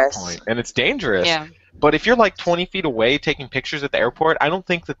dangerous. point, and it's dangerous. Yeah. But if you're like 20 feet away taking pictures at the airport, I don't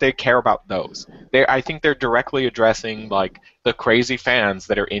think that they care about those. I think they're directly addressing like the crazy fans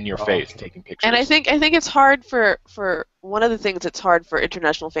that are in your face taking pictures. And I think it's hard for one of the things it's hard for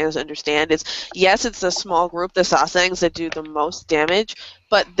international fans to understand is yes, it's a small group, the Sasaengs, that do the most damage,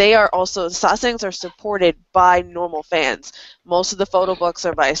 but they are also Sasaengs are supported by normal fans. Most of the photo books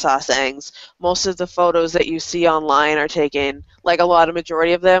are by Sasaengs. Most of the photos that you see online are taken, like a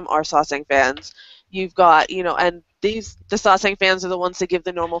majority of them are Sasaeng fans. You've got, and the Sasaeng fans are the ones that give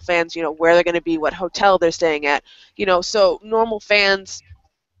the normal fans, where they're going to be, what hotel they're staying at, so normal fans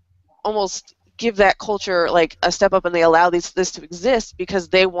almost give that culture like a step up and they allow this to exist because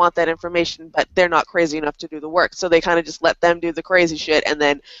they want that information, but they're not crazy enough to do the work. So they kind of just let them do the crazy shit and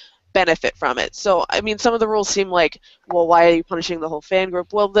then benefit from it. So I mean, some of the rules seem like, well, why are you punishing the whole fan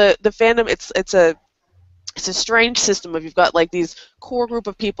group? Well, the fandom, it's a strange system of you've got like these core group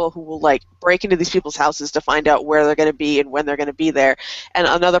of people who will like break into these people's houses to find out where they're going to be and when they're going to be there, and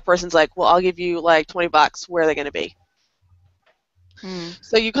another person's like, well, I'll give you like $20, where are they going to be?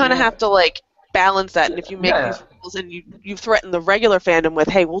 So you kind of have to like balance that, and if you make these rules and you threaten the regular fandom with,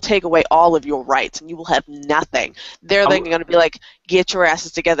 hey, we'll take away all of your rights and you will have nothing, they're then going to be like, get your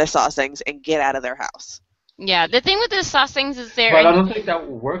asses together, Sasaengs, and get out of their house. Yeah, the thing with the Sasaengs is they're... But I don't think that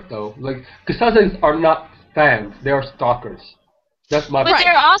will work though. Like, because Sasaengs are not fans; they are stalkers. That's my. But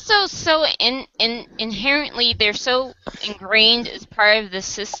they're also so inherently they're so ingrained as part of the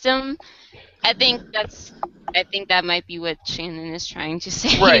system. I think that might be what Shannon is trying to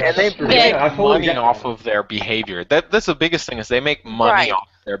say. Right, and they make I totally money get off that. of their behavior. That's the biggest thing is they make money off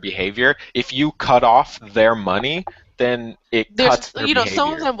their behavior. If you cut off their money, then it cuts their behavior.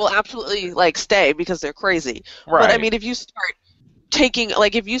 Some of them will absolutely like stay because they're crazy. Right. But I mean, if you start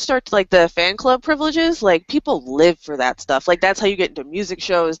like the fan club privileges, like people live for that stuff. Like that's how you get into music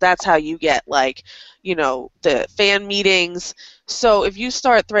shows. That's how you get like, the fan meetings. So if you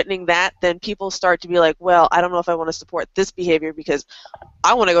start threatening that, then people start to be like, well, I don't know if I want to support this behavior because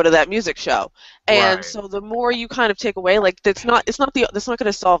I want to go to that music show. And so the more you kind of take away, like that's not going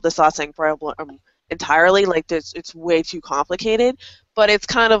to solve the Sasaeng problem entirely. Like it's way too complicated, but it's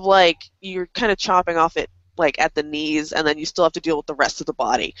kind of like you're kind of chopping off it like at the knees, and then you still have to deal with the rest of the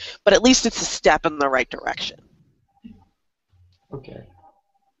body. But at least it's a step in the right direction. Okay.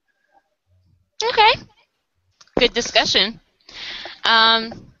 Okay. Good discussion.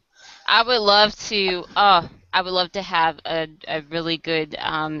 I would love to have a really good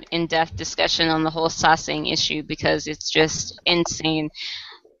in-depth discussion on the whole Sasaeng issue because it's just insane.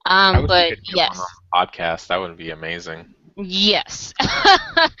 But yes, on a podcast that would be amazing. Yes,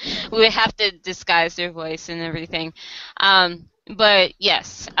 we would have to disguise their voice and everything. But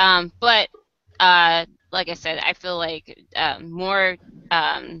yes, but like I said, I feel like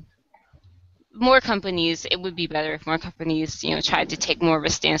more companies, it would be better if more companies, tried to take more of a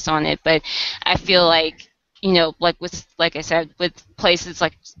stance on it. But I feel like, like I said, with places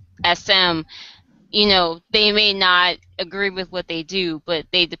like SM, they may not agree with what they do, but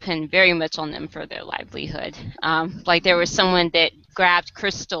they depend very much on them for their livelihood. Like there was someone that grabbed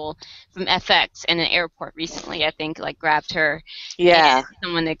Crystal from FX in an airport recently, I think, like grabbed her. Yeah.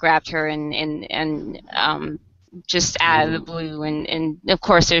 Someone that grabbed her and just out of the blue, and of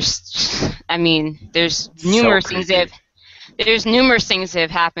course there's numerous things that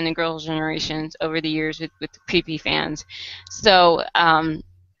have happened in Girls' Generations over the years with creepy fans. So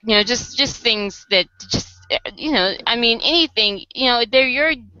just things that anything, they're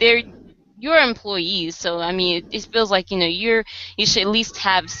your employees, so it feels like you should at least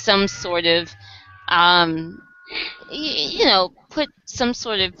have some sort of put some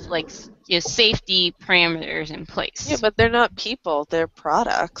sort of like safety parameters in place. Yeah, but they're not people; they're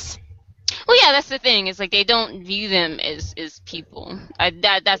products. Well, yeah, that's the thing. It's like they don't view them as people.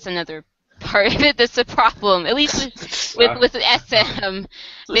 That's another part of it that's a problem. At least with SM,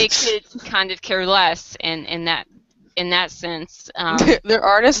 they could kind of care less in that sense. Their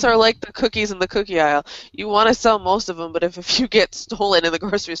artists are like the cookies in the cookie aisle. You want to sell most of them, but if a few get stolen in the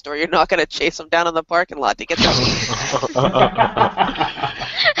grocery store, you're not going to chase them down in the parking lot to get them.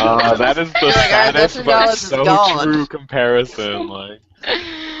 That is the saddest but so true comparison. Like,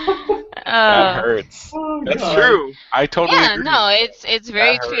 that hurts. That's true. I totally agree. No, it's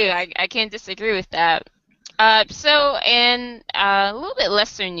very true. I can't disagree with that. So, in a little bit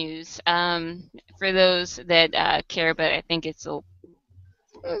lesser news, for those that care, but I think it's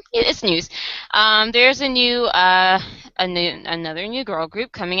news. There's another new girl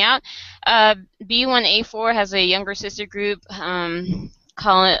group coming out. B1A4 has a younger sister group,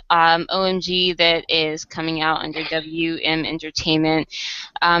 call it OMG, that is coming out under WM Entertainment.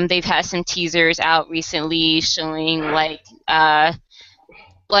 They've had some teasers out recently showing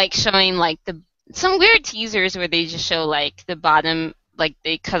some weird teasers where they just show like the bottom, like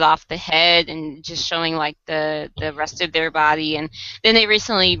they cut off the head and just showing like the rest of their body, and then they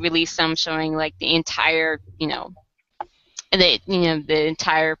recently released some showing like the entire the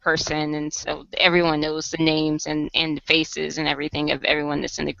entire person, and so everyone knows the names and the faces and everything of everyone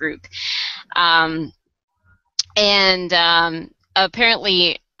that's in the group.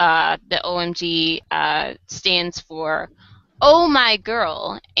 Apparently the OMG stands for Oh My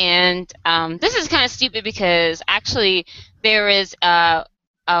Girl, and this is kind of stupid because actually there is a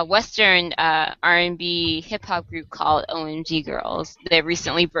Western R&B hip-hop group called OMG Girls that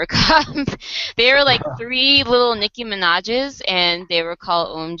recently broke up. They were like three little Nicki Minaj's, and they were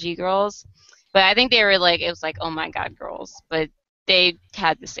called OMG Girls. But I think they were like, it was like Oh My God Girls, but they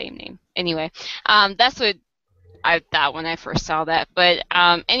had the same name. Anyway, that's what I thought when I first saw that. But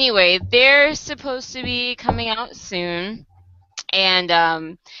anyway, they're supposed to be coming out soon.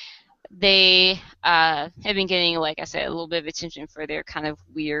 And they have been getting, like I said, a little bit of attention for their kind of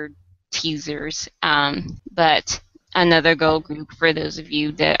weird teasers. But another girl group for those of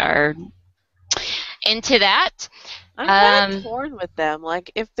you that are into that. I'm kind of torn with them.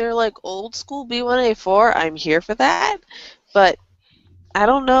 Like, if they're like old school B1A4, I'm here for that. But I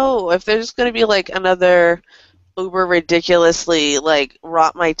don't know if there's going to be like another uber ridiculously like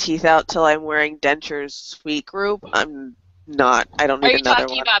rot my teeth out till I'm wearing dentures sweet group. I'm not. I don't need another one. Are you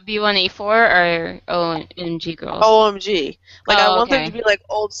talking about B1A4 or OMG Girls? OMG. Like, I want them to be like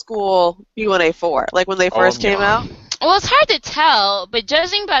old school B1A4, like when they first came out. Well, it's hard to tell, but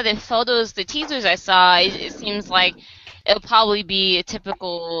judging by the photos, the teasers I saw, it seems like it'll probably be a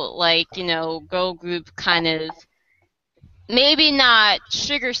typical, like, girl group kind of, maybe not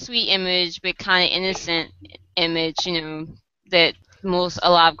sugar sweet image, but kind of innocent image, that a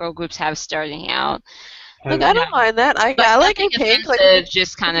lot of girl groups have starting out. Like, I don't mind that. I like a pink. Like,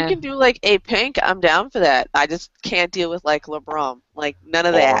 just kind of. You can do like a pink. I'm down for that. I just can't deal with like LeBron. Like, none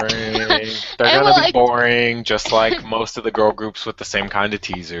of that. They're gonna be boring, just like most of the girl groups with the same kind of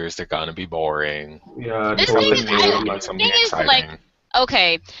teasers. They're gonna be boring. Yeah, something new, something exciting.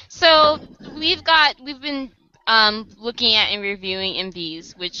 Okay, so we've been looking at and reviewing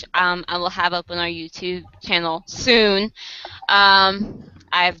MVs, which I will have up on our YouTube channel soon. I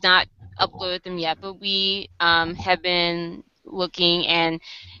have not uploaded them yet, but we have been looking and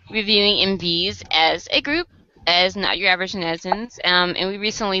reviewing MVs as a group, as Not Your Average Netizens, and we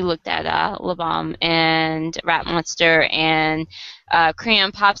recently looked at La Bombe and Rap Monster and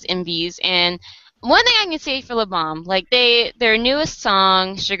Korean Pop's MVs. And one thing I can say for La Bombe, like their newest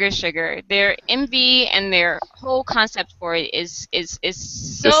song, Sugar Sugar, their MV and their whole concept for it is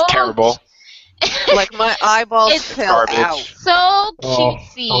so just terrible. Like, my eyeballs fell out. So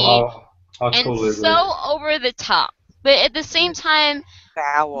cutesy and totally so over the top. But at the same time,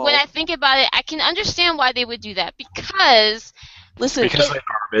 Foul. when I think about it, I can understand why they would do that, because listen, because they're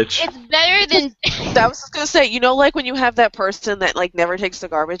garbage. It's better than. I was just gonna say, like when you have that person that like never takes the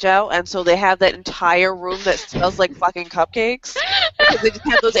garbage out, and so they have that entire room that smells like fucking cupcakes because they just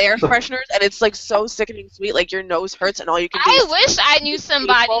have those air fresheners, and it's like so sickening sweet, like your nose hurts, and all you can do. I wish I knew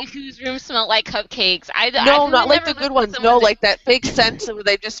somebody whose room smelled like cupcakes. No, not like the good ones. No, like that fake scent where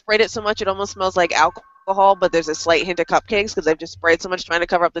they just sprayed it so much it almost smells like alcohol, but there's a slight hint of cupcakes because they've just sprayed so much trying to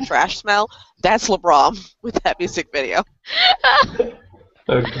cover up the trash smell. That's LeBron with that music video.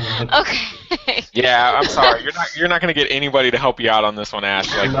 Oh, God. Okay. Yeah, I'm sorry. You're not gonna get anybody to help you out on this one, Ash.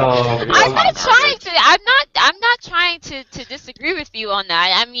 Like, No. I'm not trying to. I'm not trying to disagree with you on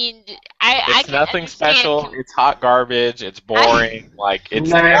that. I mean, I it's can nothing understand. special. It's hot garbage. It's boring. Like,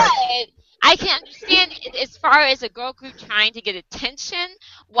 it's. I can understand as far as a girl group trying to get attention,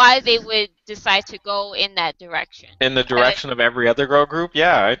 why they would decide to go in that direction. In the direction of every other girl group,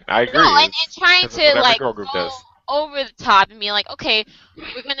 yeah, I agree. No, and It's trying 'cause it's what to every like girl group go does. over the top and be like, okay,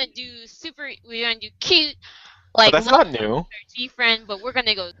 we're gonna do cute, But like that's love not new. G-friend, but we're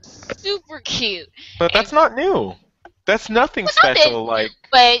gonna go super cute. But that's And not new. That's nothing special. Like,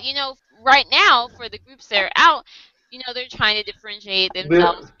 but right now for the groups that are out, they're trying to differentiate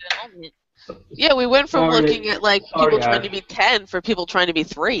themselves for the moment. Yeah, we went from Sorry. looking at like Sorry, people trying Ash. to be 10 for people trying to be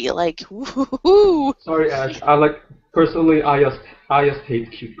 3. Like, woohoo! Sorry, Ash. Personally, I just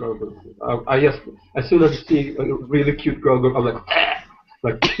hate cute girl groups. As soon as I see a really cute girl group, I'm like,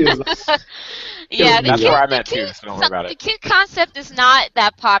 like cute. Yeah, that's cute, where I'm at too, so don't worry about the it. cute concept is not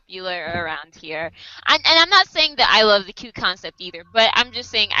that popular around here. And I'm not saying that I love the cute concept either, but I'm just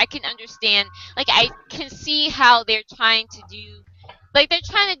saying I can understand, like, I can see how they're trying to do, like,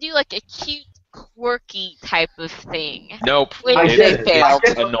 like a cute, quirky type of thing. Nope. I They get it. failed. I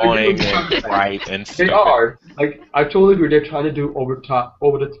get Annoying the and concept. bright and They stupid. are. Like, I totally agree. They're trying to do over the top,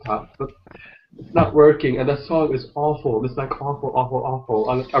 but it's not working. And that song is awful. It's like awful, awful, awful.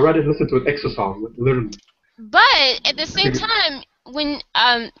 I rather listen to an EXO song, like, literally. But at the same time, when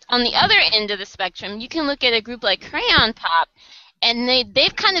on the other end of the spectrum, you can look at a group like Crayon Pop, and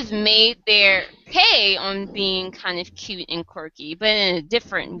they've kind of made their pay on being kind of cute and quirky, but in a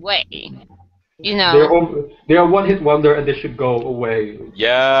different way. They're a one-hit wonder, and they should go away.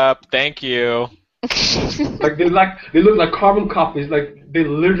 Yep. Thank you. Like they look like carbon copies. Like they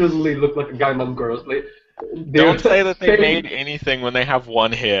literally look like Gangnam Girls. Like Don't say that they made anything when they have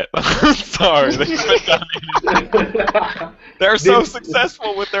one hit. Sorry, they haven't done anything. They're so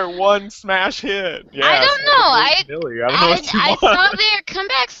successful with their one smash hit. Yeah, I don't know. Millie. I don't know what you I want. saw their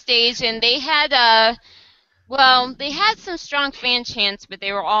comeback stage, and they had they had some strong fan chants, but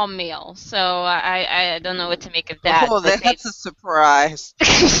they were all male, so I don't know what to make of that. Oh, that's a surprise.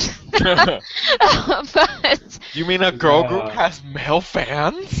 But You mean a girl group has male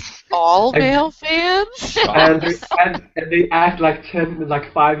fans? All male fans? and they act like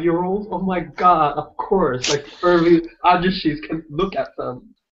 5-year-olds. Oh my god! Of course, like early ajushis can look at them.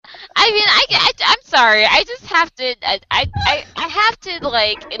 I mean, I'm sorry. I just have to. I have to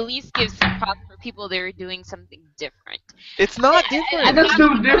like at least give some props for people that are doing something different. It's not different. That's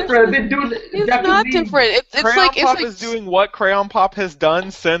so different. They do it. It's not different. It's Crayon like Pop is doing what Crayon Pop has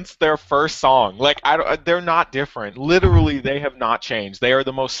done since their first song. Like they're not different. Literally, they have not changed. They are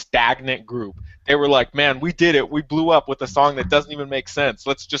the most stagnant group. They were like, man, we did it. We blew up with a song that doesn't even make sense.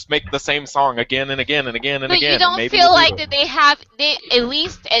 Let's just make the same song again and again and again and But again. you don't Maybe feel we'll like do it. that they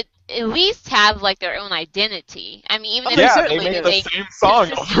at least have like their own identity. I mean, even if they it's Yeah, certainly they something make do. the they same song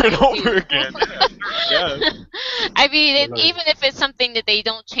consistently over and over do. again. Yeah. I mean, even if it's something that they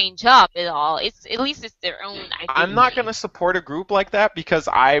don't change up at all, at least it's their own identity. I'm not gonna support a group like that because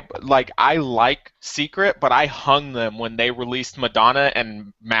I like Secret, but I hung them when they released Madonna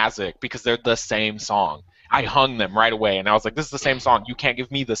and Magic because they're the same song. I hung them right away, and I was like, "This is the same song. You can't give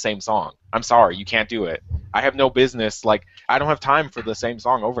me the same song. I'm sorry, you can't do it. I have no business. Like, I don't have time for the same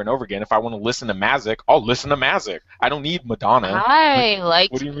song over and over again. If I want to listen to Magic, I'll listen to Magic. I don't need Madonna. I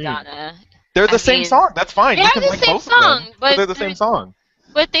liked what do you mean? Madonna. They're the I same mean, song. That's fine. they You are can the like same both of them, song, but they're the same song.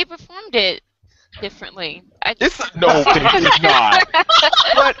 But they performed it differently. No, they did not.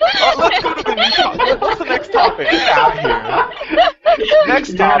 Let's go to the new topic. What's the next topic? Get out of here.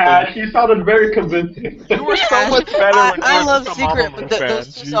 Next topic. Yeah, she sounded very convincing. You were so much better when I you love were a Secret, Mamamoo but fan.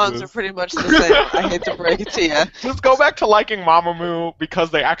 those two songs Jesus. are pretty much the same. I hate to break it to you. Just go back to liking Mamamoo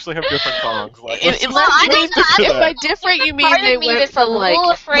because they actually have different songs. Like, let's Unless I you mean, don't know. if by different you mean Part of they me went that's a from like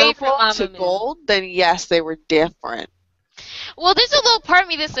little afraid for purple to Mamamoo. gold, then yes, they were different. Well, there's a little part of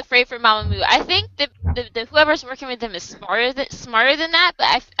me that's afraid for Mamamoo. I think the whoever's working with them is smarter than that,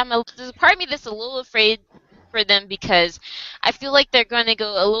 but there's a part of me that's a little afraid for them because I feel like they're going to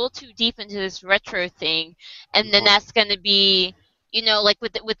go a little too deep into this retro thing, and then that's going to be, like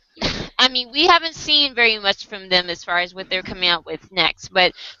with I mean, we haven't seen very much from them as far as what they're coming out with next,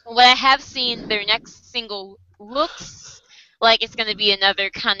 but from what I have seen, their next single looks like it's going to be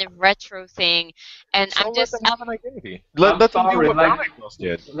another kind of retro thing, and So I'm let just them have an identity. Let them do sorry, what like- Sonic Girls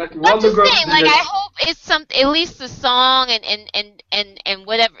did. Like I'm Wonder just Girls saying, did like, it. I hope it's at least the song and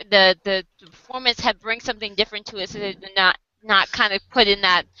whatever the performance brings something different to it, so that they're not kind of put in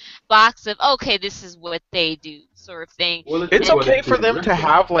that box of, okay, this is what they do sort of thing. Well, It's what okay it for is, them to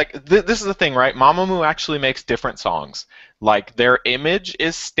have like this is the thing, right? Mamamoo actually makes different songs. Like their image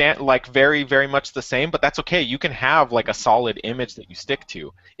is like very very much the same, but that's okay. You can have like a solid image that you stick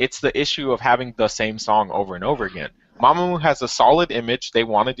to. It's the issue of having the same song over and over again. Mamamoo has a solid image. They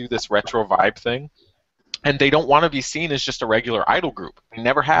want to do this retro vibe thing, and they don't want to be seen as just a regular idol group. They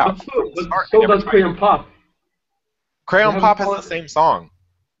never have. But so does Crayon Pop. Crayon Pop has the same song.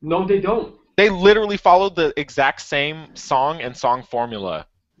 No, they don't. They literally followed the exact same song and song formula.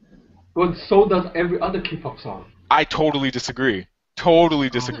 But so does every other K-pop song. I totally disagree. Totally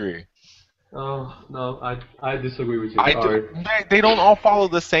disagree. Oh no, I disagree with you. They don't all follow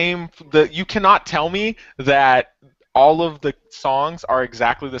the same. You cannot tell me that all of the songs are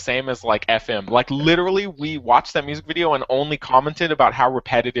exactly the same as like FM. Like literally, we watched that music video and only commented about how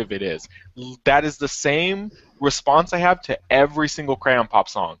repetitive it is. That is the same response I have to every single Crayon Pop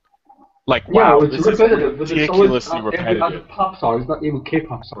song. Like, wow, yeah, it's this repetitive, is ridiculously every repetitive. other pop song, it's not even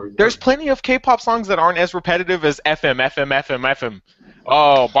K-pop songs. There's plenty of K-pop songs that aren't as repetitive as FM, FM, FM, FM.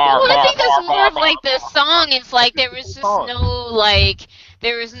 Oh, bar, well, bar, I think bar, that's more bar, of like the song. It's like there was just no like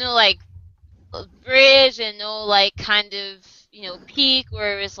bridge and no like kind of peak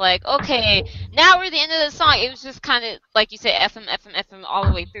where it was like, okay, now we're at the end of the song. It was just kind of like you said, FM, FM, FM all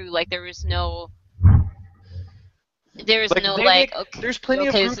the way through. Like there was no okay. There's plenty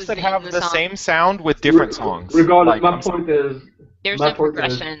of this groups is that the end have of the song. same sound with different songs. Regardless, Like, my point is There's no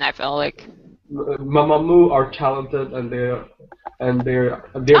progression. I feel like Mamamoo are talented and they're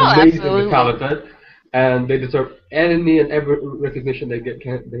amazingly absolutely. talented, and they deserve any and every recognition they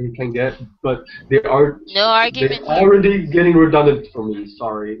can get. But they're already getting redundant for me.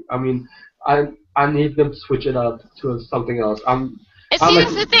 Sorry, I mean I need them to switch it up to something else.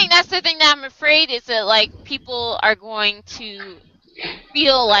 That's the thing. That's the thing that I'm afraid is that like people are going to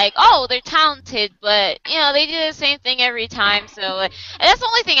feel like, oh, they're talented, but they do the same thing every time. So and that's the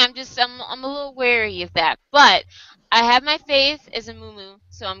only thing. I'm a little wary of that. But I have my faith as a Mumu,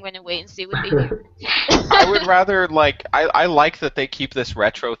 so I'm going to wait and see what they do. I would rather I like that they keep this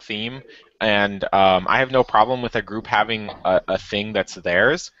retro theme, and I have no problem with a group having a thing that's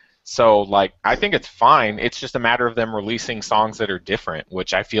theirs. So, I think it's fine. It's just a matter of them releasing songs that are different,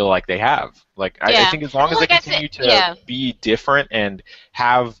 which I feel like they have. I think as long as they continue to be different and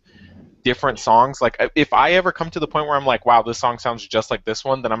have different songs, if I ever come to the point where I'm like, wow, this song sounds just like this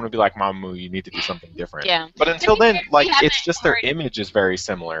one, then I'm going to be like, Mamamoo, you need to do something different. Yeah. But until then, it's just their image is very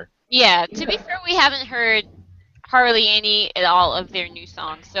similar. Yeah, to be fair, we haven't heard hardly any at all of their new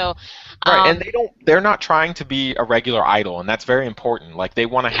songs. So right, and they're not trying to be a regular idol, and that's very important. They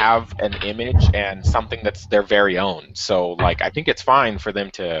want to have an image and something that's their very own. So I think it's fine for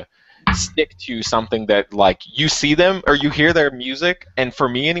them to stick to something that you see them or you hear their music, and for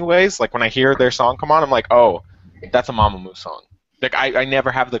me anyways, when I hear their song come on, I'm like, oh, that's a Mamamoo song. I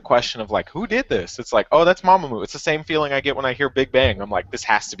never have the question of who did this? It's like, oh, that's Mamamoo. It's the same feeling I get when I hear Big Bang. I'm like, this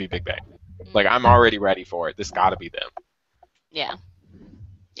has to be Big Bang. I'm already ready for it. This gotta be them. Yeah.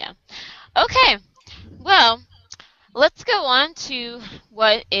 Yeah. Okay. Well, let's go on to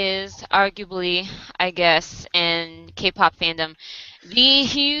what is arguably, I guess, in K-pop fandom, the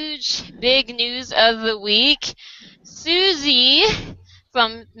huge big news of the week. Suzy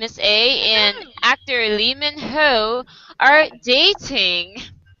from Miss A and actor Lee Min-ho are dating.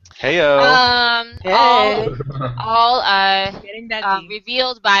 Heyo. All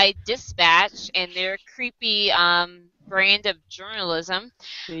revealed by Dispatch and their creepy brand of journalism,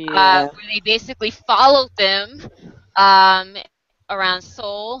 where they basically followed them around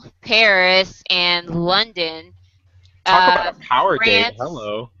Seoul, Paris, and London. Talk about a power date. France,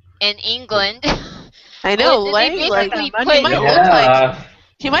 Hello. and England. I know,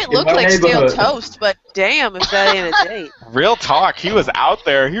 he might look like stale toast, but damn, if that ain't a date. Real talk, he was out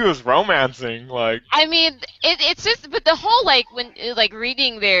there. He was romancing, I mean, it's just, but the whole when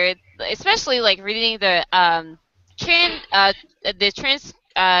reading their, especially reading the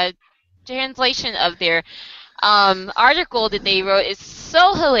translation of their article that they wrote is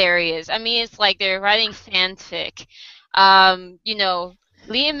so hilarious. I mean, it's like they're writing fanfic.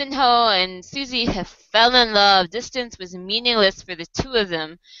 Lee Min-ho and Suzy have fell in love. Distance was meaningless for the two of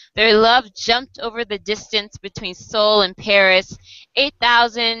them. Their love jumped over the distance between Seoul and Paris,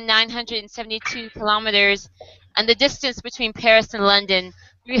 8,972 kilometers, and the distance between Paris and London,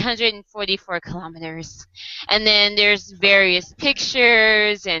 344 kilometers. And then there's various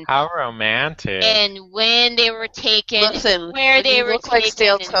pictures and how romantic. And when they were taken, listen, where they were look taken, like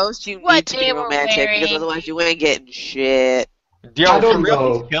stale toast, you need to be romantic because otherwise you ain't getting shit. Yo, for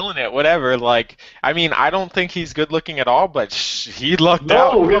real, he's killing it. Whatever. I mean, I don't think he's good looking at all, but he lucked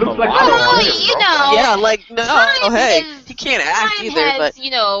out. No, he looks like yeah, no, hey, he can't act either. Has, but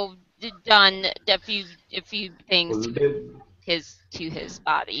done a few things to his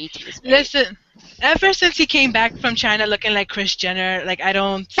body, to his face. Listen, ever since he came back from China looking like Kris Jenner, like I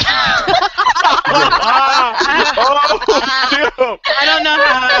don't, I don't know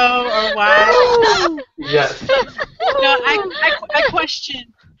how or why. Yes. No,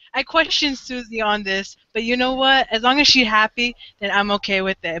 I question Susie on this, but you know what? As long as she's happy, then I'm okay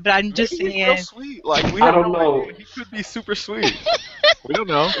with it. But I'm just Maybe he's saying. real sweet. Like we I have don't no know. idea. He could be super sweet. We don't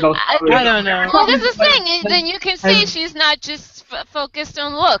know. No, I don't know. Well, that's the thing. Then you can see she's not just focused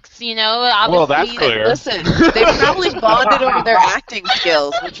on looks. You know, obviously. Well, that's clear. Listen, they probably bonded over their acting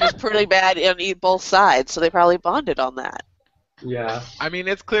skills, which was pretty bad on both sides. So they probably bonded on that. Yeah. I mean,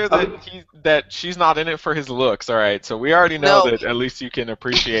 it's clear that she's not in it for his looks. All right, so we already know that at least you can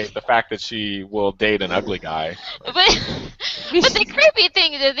appreciate the fact that she will date an ugly guy. But the creepy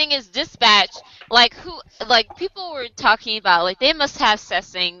thing, the thing is, Dispatch, like people were talking about, like they must have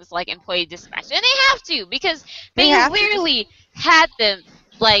settings like employee dispatch, and they have to because they literally had them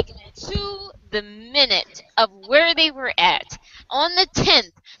like to the minute of where they were at. On the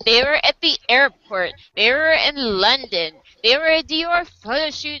 10th, they were at the airport. They were in London. They were at Dior photo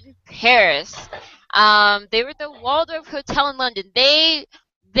shoot in Paris. They were at the Waldorf Hotel in London. They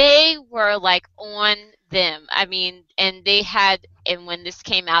were like on them. I mean, and when this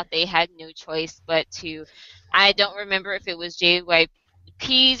came out, they had no choice but to. I don't remember if it was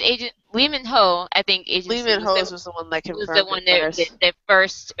JYP's agent Lehman Ho. I think agency Lehman Ho was the one that confirmed was the one it that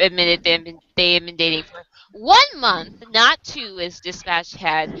first admitted they had been dating for 1 month, not 2, as Dispatch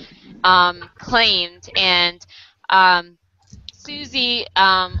had claimed, and Susie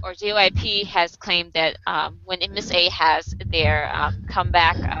or JYP has claimed that when Miss A has their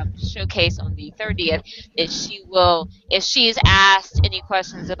comeback showcase on the 30th, that she will, if she is asked any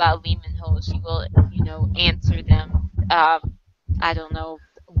questions about Lehman Ho, she will, answer them. I don't know.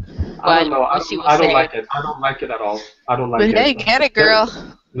 I don't know. I don't like it. I don't like it at all. I don't like it. Hey, get it, girl.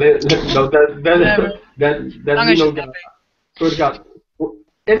 No, so God,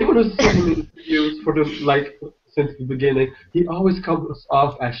 anyone who's seen the reviews for since the beginning, he always comes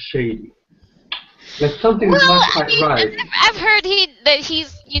off as shady. Like something is not quite right. I've heard he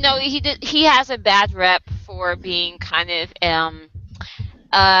has a bad rep for being kind of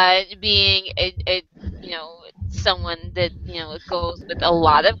being a someone that goes with a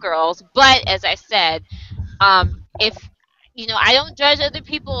lot of girls. But as I said, if I don't judge other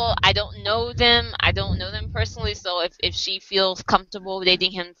people. I don't know them. I don't know them personally. So if she feels comfortable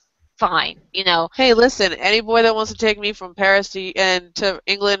dating him, fine. Hey, listen. Any boy that wants to take me from Paris to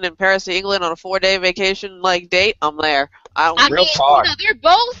England and Paris to England on a 4-day vacation date, I'm there. I mean, they're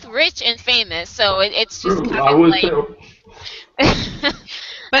both rich and famous, so it's just kind of like.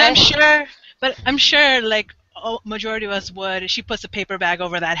 But I'm sure, like. Majority of us would. She puts a paper bag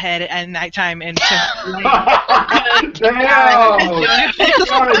over that head at nighttime and Damn!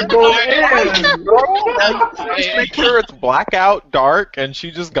 Just make sure it's blackout, dark, and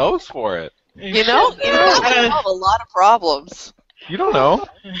she just goes for it. I have a lot of problems. You don't know.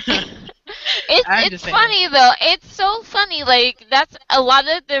 It's funny though. It's so funny. Like that's a lot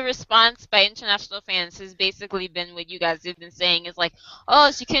of the response by international fans has basically been what you guys have been saying is like,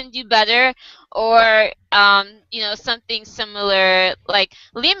 oh, she couldn't do better, or something similar. Like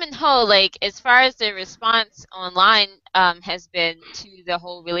Lehman Ho, like as far as the response online has been to the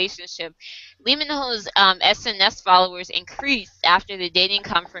whole relationship, Lehman Ho's SNS followers increased after the dating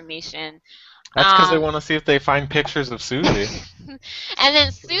confirmation. That's because they want to see if they find pictures of Susie. And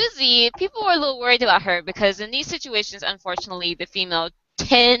then Susie, people were a little worried about her because in these situations, unfortunately, the female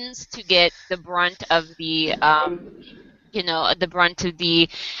tends to get the brunt of the,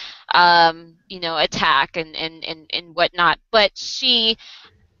 attack and whatnot. But she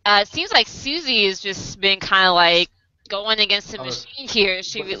seems like Susie has just been kind of like going against the machine here.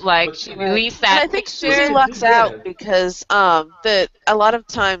 She released that. And I think Susie lucks out because a lot of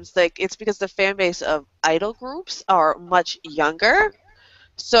times it's because the fan base of idol groups are much younger.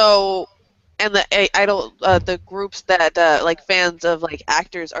 So, and the groups that like fans of like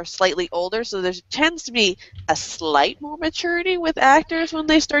actors are slightly older. So there tends to be a slight more maturity with actors when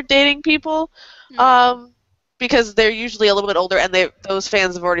they start dating people. Because they're usually a little bit older, and those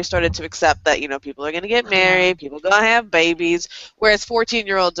fans have already started to accept that people are going to get married, people are going to have babies, whereas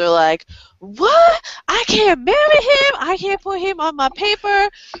 14-year-olds are like, what? I can't marry him. I can't put him on my paper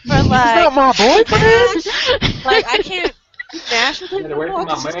for like. He's not my boyfriend. Like I can't match with him anymore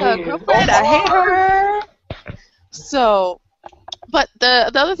because she's got a girlfriend. I hate her. So, But the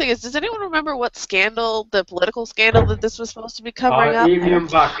other thing is, does anyone remember what scandal, the political scandal that this was supposed to be covering up?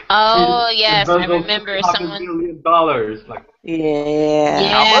 Emium Buck. Oh He yes, I embezzled remember $200 someone. million. Like, Yeah.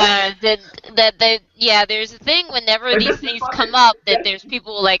 How much? Yeah, yeah. There's a thing whenever and these this is things funny. come up that Yeah, there's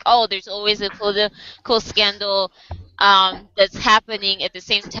people like, oh, there's always a political scandal, that's happening at the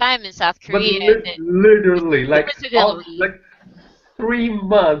same time in South but Korea. That literally, coincidentally, like 3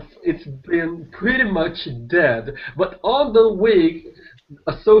 months, it's been pretty much dead. But on the week,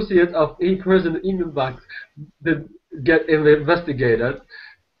 associates of a President Emium Buck did get investigated.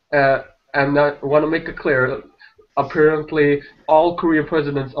 Uh, and I want to make it clear, apparently all Korean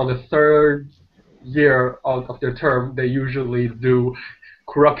presidents on the third year of their term, they usually do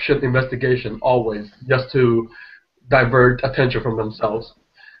corruption investigation, always, just to divert attention from themselves.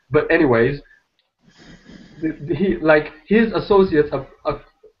 But anyways, his associates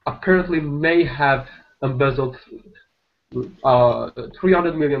apparently may have embezzled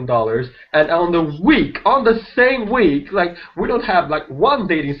 $300 million, and on the same week, like, we don't have like one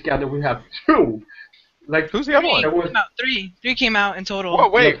dating scandal, we have two. Like, Who's the other Three one? there was came out. Three came out in total. Whoa,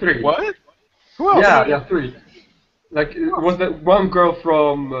 wait, three. what? Who else? Yeah, three. Like, it was that one girl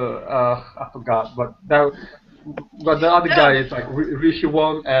from I forgot, but the other guy is like Rishi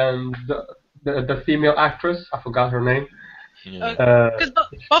Won, and the female actress, I forgot her name. Yeah. Because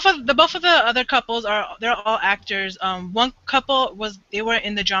both of the other couples they're all actors. One couple they were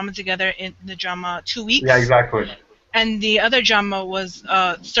in the drama together in the drama 2 weeks. Yeah, exactly. And the other drama was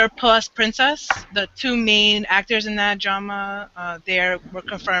Surplus Princess. The two main actors in that drama, were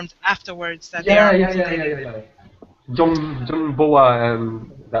confirmed afterwards that they are. Yeah. John Boa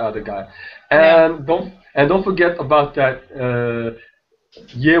and the other guy, and don't forget about that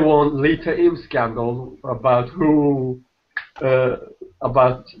Yewon Lee Tae-im scandal about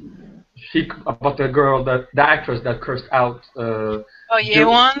about the girl, the actress that cursed out. Oh,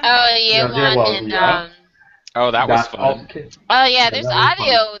 Yewon. oh yeah, Jaewon, one and yeah. Oh, that was fun. oh yeah, there's that was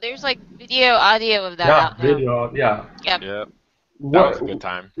audio. There's like audio of that Yeah, out now. video. Yeah. Yep. Yep. That What was a good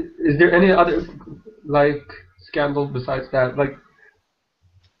time. is there any other like scandal besides that? Like,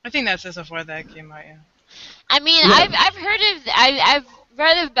 I think that's just before that came out. Yeah. I mean, Yeah. I've heard of I've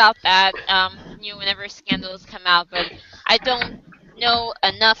read about that. Whenever scandals come out, but I don't know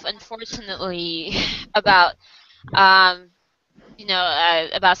enough, unfortunately, about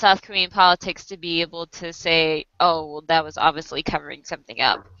about South Korean politics to be able to say, oh, well, that was obviously covering something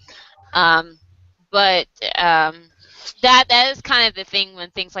up. But that is kind of the thing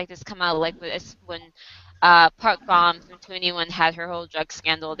when things like this come out, like when Park Bom from 2NE1 had her whole drug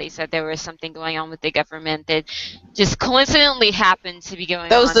scandal. They said there was something going on with the government that just coincidentally happened to be going on.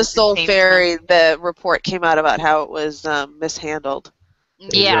 That was the at Seoul same Ferry. time. The report came out about how it was mishandled.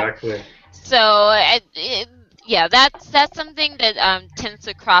 Yeah. Exactly. So that's something that tends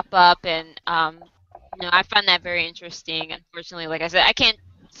to crop up, and I find that very interesting. Unfortunately, like I said, I can't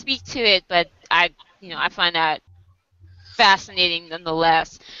speak to it, but I find that fascinating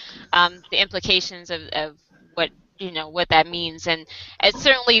nonetheless. The implications of what that means, and it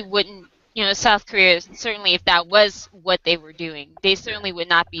certainly wouldn't. South Korea, certainly, if that was what they were doing, they certainly would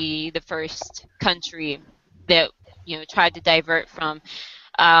not be the first country that tried to divert from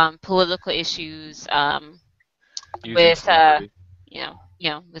political issues Using with celebrity.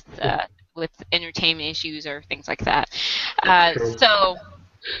 with entertainment issues or things like that. True.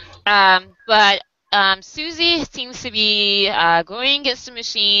 But Suzy seems to be going against the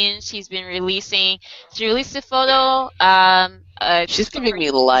machine. She released a photo. She's giving me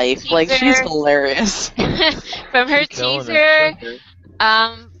life. Like, she's teaser. Hilarious. From her She's killing teaser. it.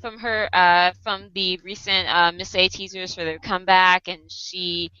 From the recent Miss A teasers for their comeback, and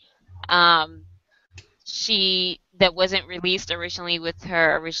she that wasn't released originally with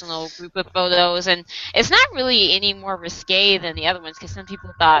her original group of photos, and it's not really any more risque than the other ones, because some people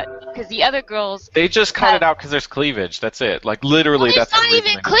thought, because the other girls, They just cut it out because there's cleavage. That's it. Like, literally, well, that's there's the not reason even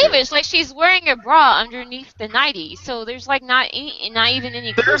they did it. cleavage. Like, she's wearing a bra underneath the nightie, so there's like not even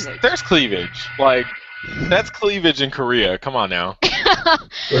any cleavage. There's cleavage. Like, that's cleavage in Korea. Come on now. I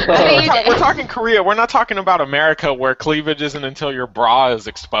mean, We're talking Korea. We're not talking about America, where cleavage isn't until your bra is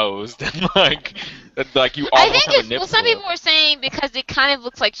exposed and like you I almost think have a nipple. some people were saying because it kind of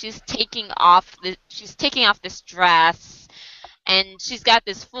looks like she's taking off this dress, and she's got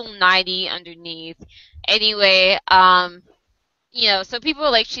this full nightie underneath. Anyway, so people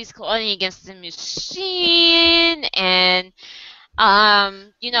are like, she's going against the machine, and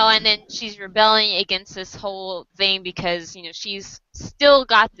and then she's rebelling against this whole thing because she's still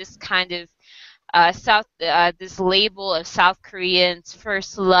got this kind of this label of South Koreans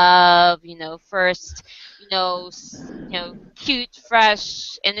first love, first, cute,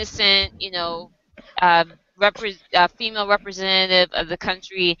 fresh, innocent, female representative of the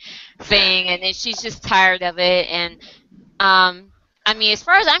country thing, and then she's just tired of it. And I mean, as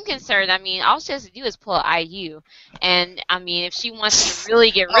far as I'm concerned, I mean, all she has to do is pull IU, and I mean, if she wants to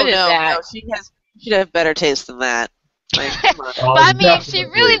really get Oh rid of no, that. no, she'd have better taste than that. Like, come on. But I mean, if she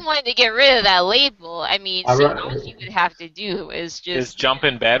Definitely. really wanted to get rid of that label, I mean, I all re- she would have to do is Is just. jump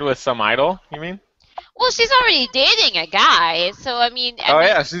in bed with some idol? You mean? Well, she's already dating a guy, so I mean. Oh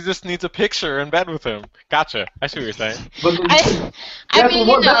yeah, she just needs a picture in bed with him. Gotcha. I see what you're saying. but I mean,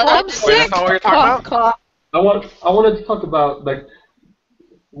 what- that's I'm what- sick. that's not what you're talking about? I wanted to talk about like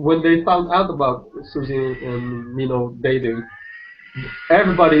when they found out about Susie and Nino dating,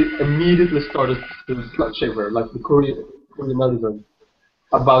 everybody immediately started to slut shame her, like the Korean netizen,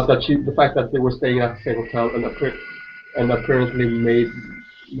 about the fact that they were staying at the same hotel and apparently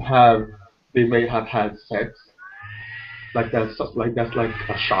they may have had sex. That's like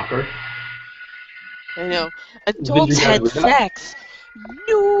a shocker. I know. Did Adults you guys had read that? sex.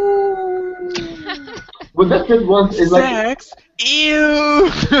 No. Well, that's just once. It's like Sex. Ew.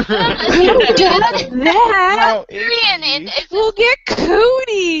 that. Korean, and it's We'll get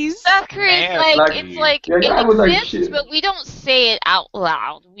cooties. South Korea's Man, like, like- it's like Yeah, it I was like, exists, shit. but we don't say it out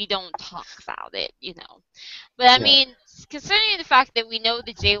loud. We don't talk about it, But I Yeah. mean, considering the fact that we know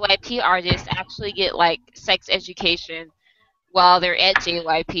the JYP artists actually get like sex education while they're at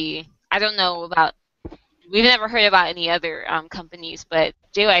JYP, I don't know about. We've never heard about any other companies, but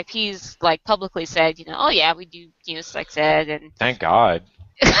JYP's like publicly said, oh yeah, we do sex ed and. Thank God.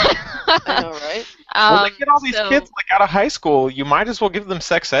 I know, right? Well, they get all these so- kids like out of high school. You might as well give them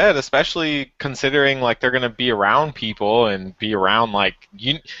sex ed, especially considering like they're gonna be around people and be around like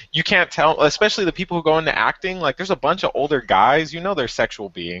you can't tell, especially the people who go into acting. Like there's a bunch of older guys, they're sexual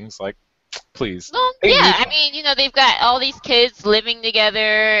beings. Like, please. Well, yeah, I mean, they've got all these kids living together,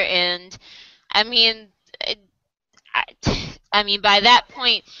 and I mean, I mean, by that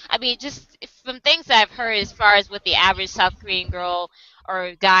point, I mean, just from things that I've heard as far as what the average South Korean girl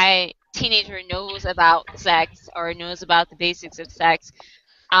or guy, teenager knows about sex or knows about the basics of sex,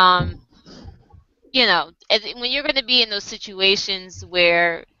 when you're going to be in those situations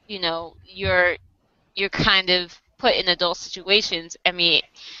where, you're kind of put in adult situations, I mean,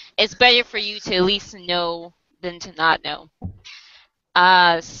 it's better for you to at least know than to not know.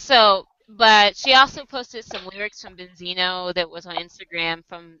 But she also posted some lyrics from Benzino that was on Instagram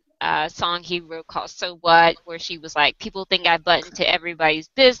from a song he wrote called So What, where she was like, people think I butt into everybody's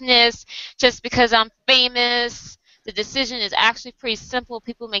business just because I'm famous. The decision is actually pretty simple.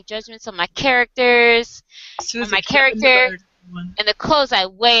 People make judgments on my characters, Susie, my get in the character, bird one. and the clothes I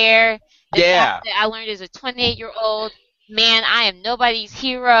wear. The Yeah. fact that I learned as a 28-year-old, man, I am nobody's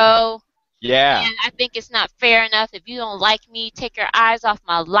hero. Yeah. And I think it's not fair enough. If you don't like me, take your eyes off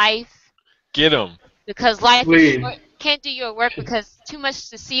my life. Get them. Because life Please. is short. Can't do your work because too much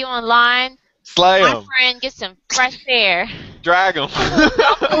to see online. Slay My them. friend, get some fresh air. Drag them.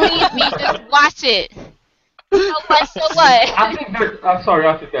 Believe me, just watch it. So what? So what? I'm sorry,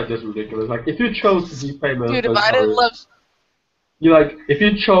 I think that's just ridiculous. Like, if you chose to be famous, Dude, I'm if I didn't sorry. love. If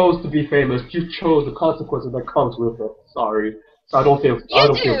you chose to be famous, you chose the consequences that comes with it. Sorry. So I don't feel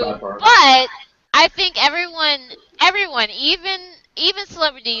You feel do, bad for her. but I think everyone, even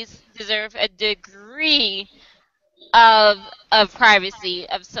celebrities deserve a degree of privacy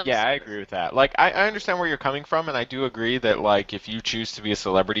of some Yeah, I sort. agree with that. Like, I understand where you're coming from, and I do agree that, like, if you choose to be a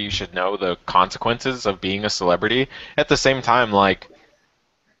celebrity, you should know the consequences of being a celebrity. At the same time, like,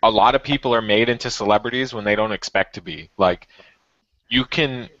 a lot of people are made into celebrities when they don't expect to be. Like, you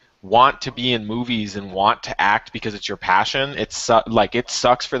can want to be in movies and want to act because it's your passion. It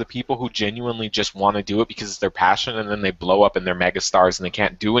sucks for the people who genuinely just want to do it because it's their passion, and then they blow up and they're megastars and they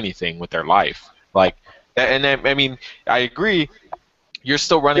can't do anything with their life. Like, and I mean, I agree. You're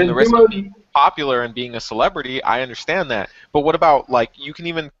still running the risk of being popular and being a celebrity. I understand that. But what about, like, you can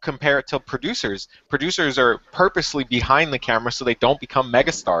even compare it to producers. Producers are purposely behind the camera so they don't become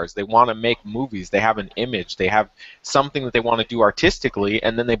megastars. They want to make movies. They have an image. They have something that they want to do artistically,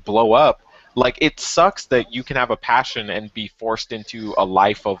 and then they blow up. Like, it sucks that you can have a passion and be forced into a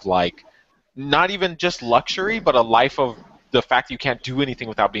life of, like, not even just luxury, but a life of the fact you can't do anything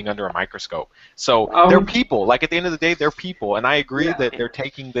without being under a microscope. So they're people. Like, at the end of the day, they're people. And I agree that they're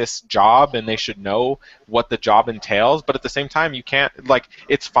taking this job and they should know what the job entails. But at the same time, you can't, like,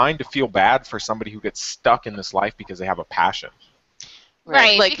 it's fine to feel bad for somebody who gets stuck in this life because they have a passion.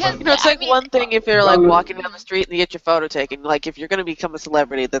 Right, Like, because you know, it's I like mean, one thing if you're like walking down the street and you get your photo taken. Like, if you're gonna become a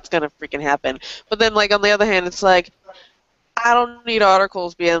celebrity, that's gonna freaking happen. But then, like, on the other hand, it's like, I don't need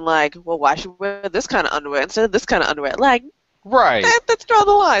articles being like, well, why should we wear this kind of underwear instead of this kind of underwear? Like, Right. that's draw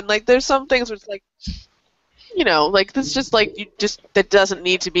the line. Like, there's some things where it's like, you know, like, this just, like, that doesn't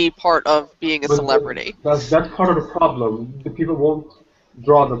need to be part of being a But celebrity. that's part of the problem. The people won't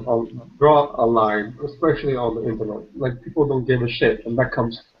draw a line, especially on the internet. Like people don't give a shit, and that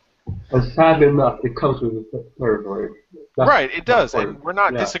comes. And sadly enough, it comes with the territory. That's Right, it my does, point. and we're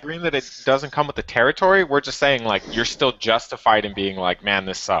not Yeah. disagreeing that it doesn't come with the territory. We're just saying like you're still justified in being like, man,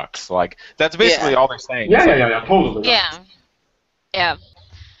 this sucks. Like that's basically Yeah. all they're saying. Yeah, It's yeah, like, yeah, yeah, totally. yeah, yeah,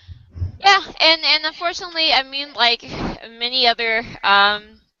 yeah, and unfortunately, I mean, like many other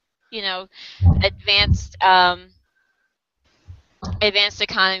you know, advanced advanced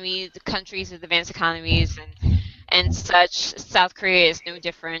economies, countries with advanced economies and such. South Korea is no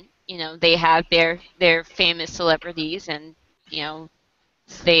different. You know, they have their famous celebrities, and you know,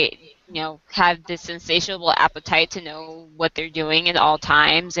 they have this insatiable appetite to know what they're doing at all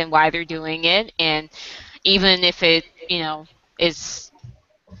times and why they're doing it, and even if it is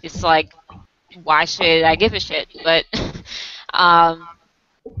it's like, why should I give a shit? But um,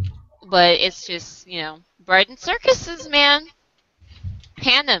 but it's just bread and circuses, man.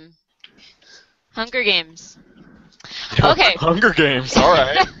 Panem, Hunger Games. Okay. Hunger Games. All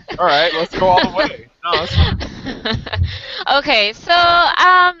right, let's go all the way. No, that's fine. Okay, so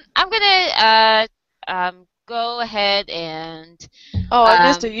I'm gonna go ahead and Oh, I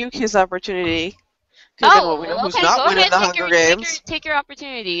missed a Yuki's opportunity. Because then, well, we know who's okay, not go winning ahead the and Hunger Games. take your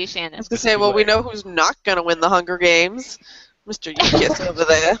opportunity, Shannon. I was going to say, well, we know who's not going to win the Hunger Games. Mr. Yukis over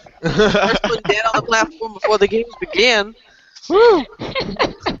there. First one dead on the platform before the games began. Woo!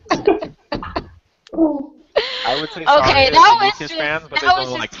 I would say Okay, sorry to that the was Yukis just fans, but that there's was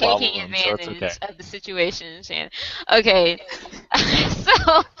only just like 12 taking of them, so it's advantage okay. of the situation, Shannon. Okay,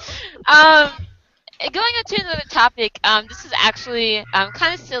 so going on to another topic. This is actually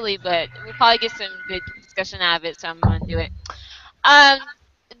kind of silly, but we'll probably get some good discussion out of it, so I'm gonna do it. Um,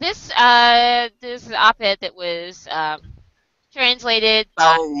 this op-ed that was translated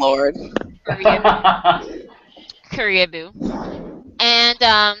by Oh, Lord. Koreaboo.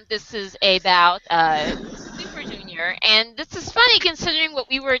 And this is about Super Junior. And this is funny considering what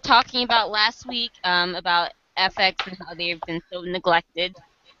we were talking about last week about FX and how they've been so neglected.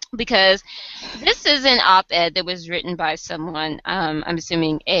 Because this is an op-ed that was written by someone, I'm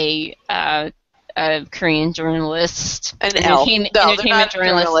assuming a Korean journalist. An elf. No, they're not a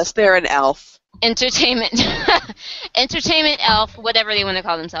journalist. They're an elf. Entertainment elf, whatever they want to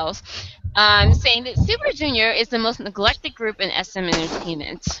call themselves, saying that Super Junior is the most neglected group in SM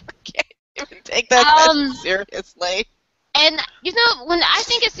Entertainment. Can't even take that seriously. And when I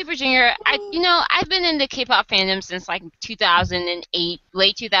think of Super Junior, I've been in the K-pop fandom since like 2008,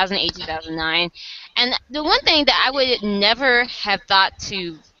 late 2008, 2009, and the one thing that I would never have thought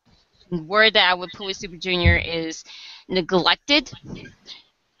to word that I would put with Super Junior is neglected.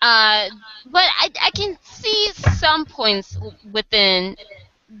 But I can see some points within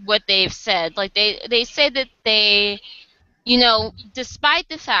what they've said. Like they said that they, despite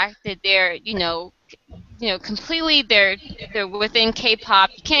the fact that they're, completely they're within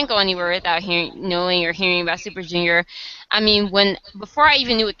K-pop. You can't go anywhere without knowing or hearing about Super Junior. I mean, before I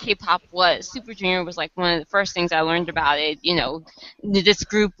even knew what K-pop was, Super Junior was like one of the first things I learned about it. This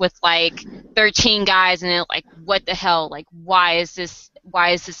group with like 13 guys, and like, what the hell? Like, why is this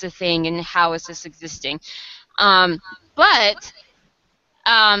a thing, and how is this existing? But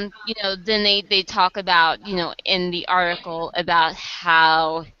then they talk about, in the article about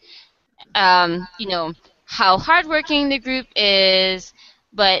how how hardworking the group is,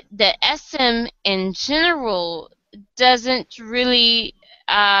 but that SM in general doesn't really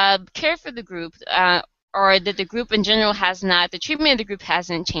care for the group, or that the group in general the treatment of the group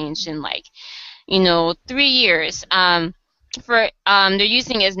hasn't changed in 3 years. They're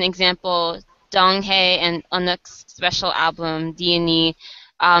using as an example Donghae and Unuk's special album D&E,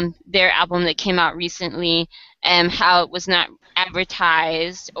 their album that came out recently, and how it was not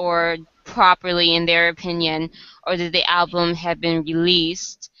advertised or properly in their opinion, or that the album had been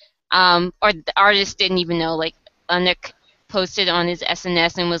released, or the artist didn't even know. Like, Unuk posted on his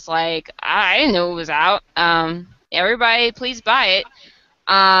SNS and was like, I didn't know it was out. Everybody please buy it.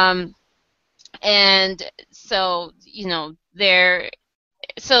 And so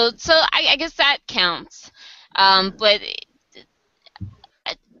I guess that counts. But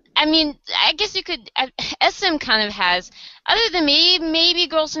I mean, I guess you could. SM kind of has, other than maybe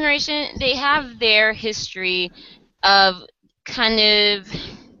Girls' Generation, they have their history of kind of,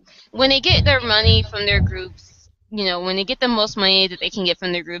 when they get their money from their groups, when they get the most money that they can get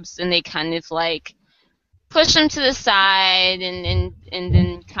from their groups, then they kind of like push them to the side and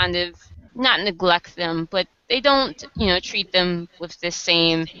then kind of not neglect them, but they don't, treat them with the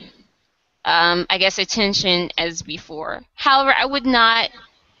same, I guess, attention as before. However, I would never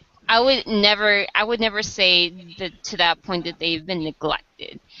say that to that point that they've been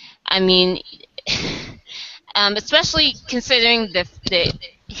neglected. I mean, especially considering the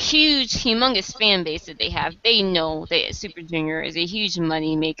huge, humongous fan base that they have. They know that Super Junior is a huge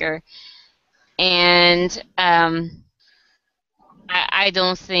money maker, and I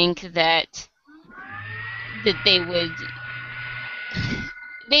don't think that they would.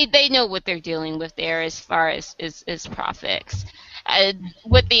 They know what they're dealing with there as far as profits.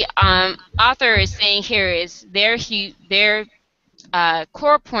 What the author is saying here is their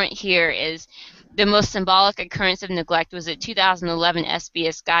core point here is the most symbolic occurrence of neglect was at 2011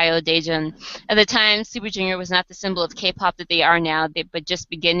 SBS Gaio Daejun. At the time, Super Junior was not the symbol of K-pop that they are now, but just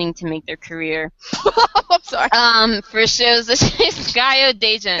beginning to make their career. I'm sorry. For shows such as Gaio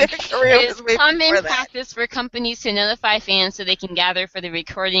Daejun, Their career it is was way common before that. practice for companies to notify fans so they can gather for the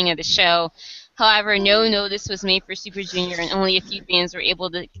recording of the show. However, no notice was made for Super Junior, and only a few fans were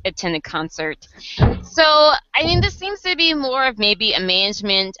able to attend the concert. So I think this seems to be more of maybe a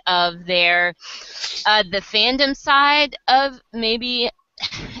management of their the fandom side of maybe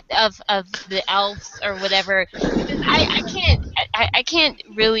of the elves or whatever. I can't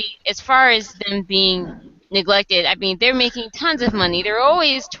really, as far as them being neglected. I mean, they're making tons of money. They're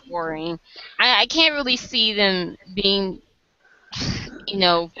always touring. I can't really see them being, you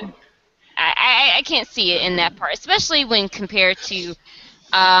know, I can't see it in that part, especially when compared to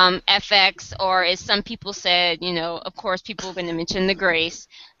FX, or as some people said, of course, people are going to mention the Grace,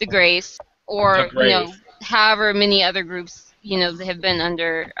 or The Grace. however many other groups, that have been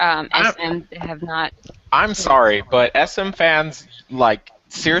under SM that have not. I'm sorry, but SM fans, like,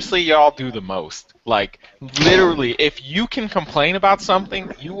 seriously, y'all do the most. Like, literally, if you can complain about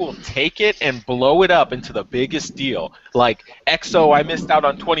something, you will take it and blow it up into the biggest deal. Like, EXO, I missed out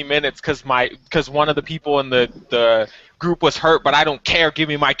on 20 minutes because one of the people in the group was hurt, but I don't care, give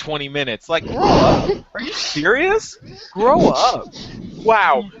me my 20 minutes. Like, grow up. Are you serious? Grow up.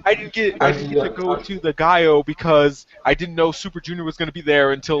 Wow, I didn't get to go to the Gaio because I didn't know Super Junior was going to be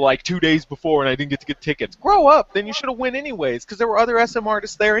there until like 2 days before, and I didn't get to get tickets. Grow up, then you should have won anyways, because there were other SM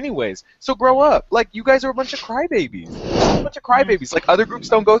artists there anyways. So grow up. Like, you guys are a bunch of crybabies. A bunch of crybabies. Like, other groups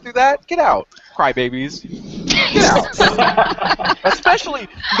don't go through that. Get out, crybabies. Get out. Especially,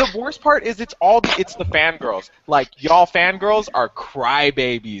 the worst part is it's the fangirls. Like, y'all fangirls are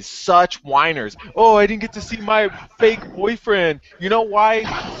crybabies, such whiners. Oh, I didn't get to see my fake boyfriend. You know why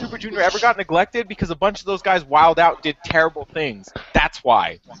Super Junior ever got neglected? Because a bunch of those guys wild out, did terrible things. That's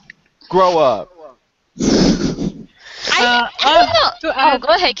why. Grow up. I don't know. Oh, go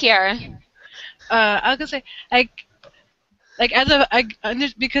ahead, Kiara. I was gonna say,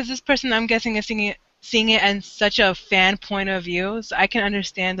 because this person, I'm guessing, is seeing it in such a fan point of view, so I can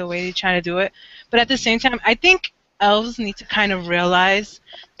understand the way they try to do it. But at the same time, I think elves need to kind of realize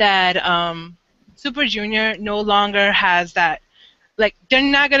that Super Junior no longer has that. Like, they're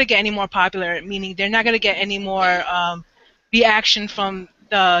not gonna get any more popular, meaning they're not gonna get any more reaction from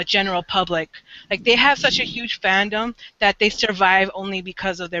the general public. Like, they have such a huge fandom that they survive only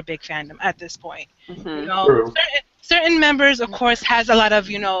because of their big fandom at this point. True. Certain members, of course, has a lot of,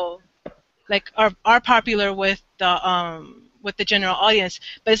 like, are popular with the general audience,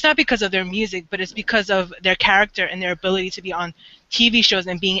 but it's not because of their music, but it's because of their character and their ability to be on TV shows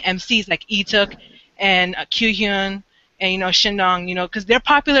and being MCs, like Ituk and Kyuhyun and Shindong, because they're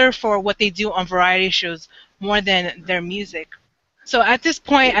popular for what they do on variety shows more than their music. So at this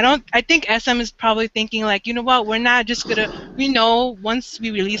point, I think SM is probably thinking, like, you know what, we're not just we know once we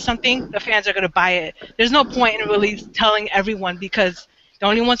release something, the fans are gonna buy it. There's no point in telling everyone, because the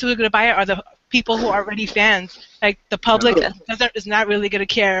only ones who are gonna buy it are the people who are already fans. Like, the public is not really gonna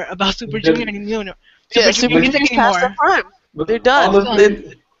care about Super Junior anymore. Super Junior's past their prime. They're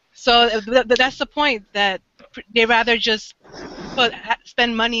done. So that's the point, that they rather just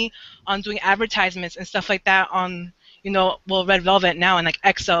spend money on doing advertisements and stuff like that on, Red Velvet now and like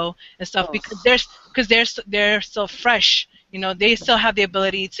EXO and stuff, because they're so fresh. They still have the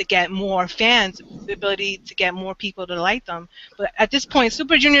ability to get more fans, the ability to get more people to like them. But at this point,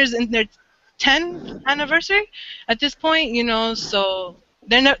 Super Junior is in their 10th anniversary at this point, so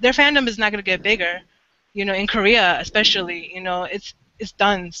their fandom is not going to get bigger, in Korea especially, it's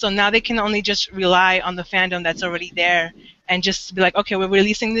done. So now they can only just rely on the fandom that's already there and just be like, okay, we're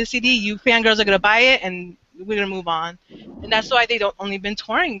releasing this CD, you fangirls are going to buy it, and we're gonna move on, and that's why they don't only been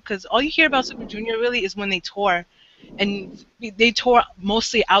touring, because all you hear about Super Junior really is when they tour, and they tour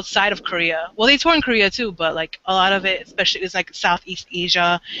mostly outside of Korea. Well, they tour in Korea too, but like a lot of it, especially, is like Southeast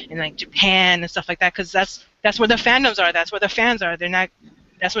Asia and like Japan and stuff like that, because that's where the fandoms are. That's where the fans are. They're not.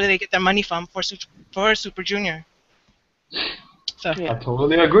 That's where they get their money from for Super Junior. So. Yeah. I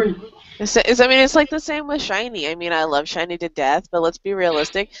totally agree. I mean, it's like the same with Shiny. I mean, I love Shiny to death, but let's be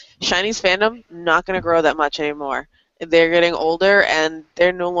realistic. Shiny's fandom not going to grow that much anymore. They're getting older, and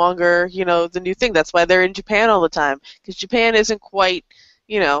they're no longer, the new thing. That's why they're in Japan all the time, because Japan isn't quite,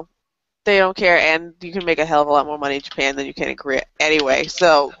 they don't care, and you can make a hell of a lot more money in Japan than you can in Korea anyway.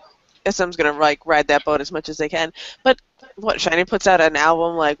 So SM's going to ride that boat as much as they can. But what, Shiny puts out an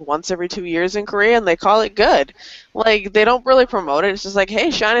album like once every 2 years in Korea, and they call it good. Like, they don't really promote it. It's just like, hey,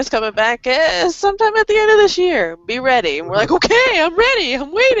 Shiny's coming back sometime at the end of this year. Be ready. And we're like, okay, I'm ready.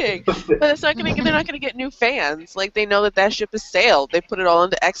 I'm waiting. But they're not gonna get new fans. Like, they know that ship has sailed. They put it all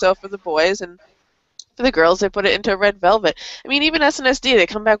into EXO for the boys, and for the girls, they put it into Red Velvet. I mean, even SNSD, they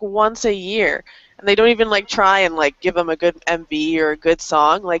come back once a year. And they don't even try and give them a good MV or a good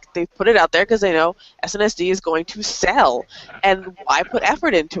song. Like, they put it out there because they know SNSD is going to sell, and why put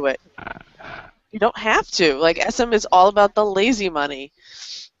effort into it? You don't have to. Like, SM is all about the lazy money.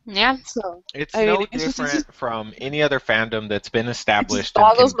 Yeah. So It's I no mean, different from any other fandom that's been It established. just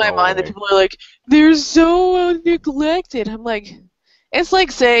boggles my mind that people are like, they're so neglected. I'm like, it's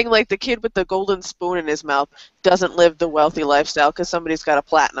like saying the kid with the golden spoon in his mouth doesn't live the wealthy lifestyle because somebody's got a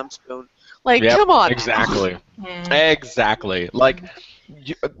platinum spoon. Like, Yep, come on. exactly. Exactly. Like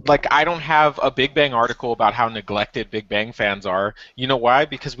I don't have a Big Bang article about how neglected Big Bang fans are. You know why?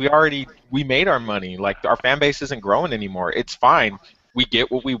 Because we made our money. Like, our fan base isn't growing anymore. It's fine. We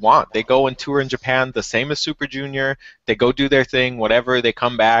get what we want. They go and tour in Japan, the same as Super Junior. They go do their thing, whatever. They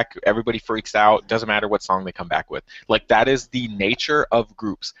come back. Everybody freaks out. Doesn't matter what song they come back with. Like, that is the nature of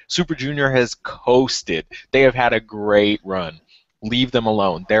groups. Super Junior has coasted. They have had a great run. Leave them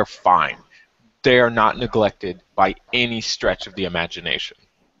alone. They're fine. They are not neglected by any stretch of the imagination.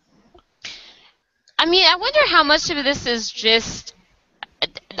 I mean, I wonder how much of this is just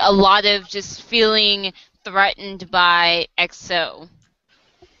a lot of just feeling threatened by EXO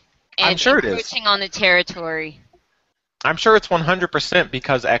and I'm sure it is. encroaching on the territory. I'm sure it's 100%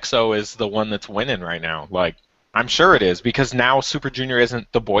 because EXO is the one that's winning right now. Like, I'm sure it is, because now Super Junior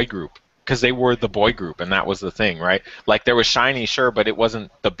isn't the boy group. Because they were the boy group, and that was the thing, right? Like, there was Shiny, sure, but it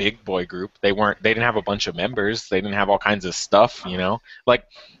wasn't the big boy group. They didn't have a bunch of members. They didn't have all kinds of stuff, Like,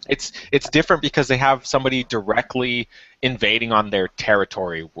 it's different because they have somebody directly invading on their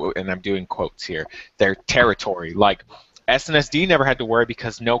territory, and I'm doing quotes here. Their territory, like. SNSD never had to worry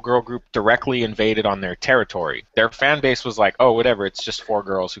because no girl group directly invaded on their territory. Their fan base was like, oh, whatever, it's just 4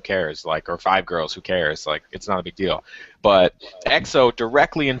 girls, who cares? Like, or 5 girls, who cares? Like, it's not a big deal. But EXO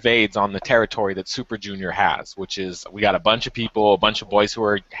directly invades on the territory that Super Junior has, which is, we got a bunch of people, a bunch of boys who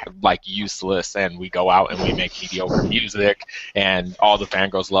are useless, and we go out and we make mediocre music, and all the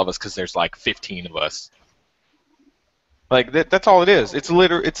fangirls love us because there's 15 of us. Like, that's all it is. It's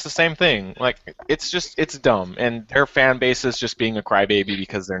the same thing. Like, it's dumb, and their fan base is just being a crybaby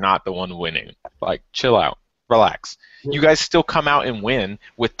because they're not the one winning. Like, chill out, relax. You guys still come out and win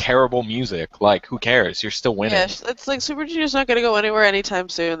with terrible music. Like, who cares? You're still winning. Yeah, it's like Super Junior's not going to go anywhere anytime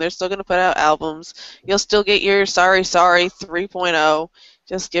soon. They're still going to put out albums. You'll still get your Sorry Sorry 3.0.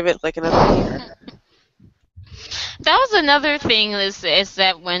 Just give it another year. That was another thing is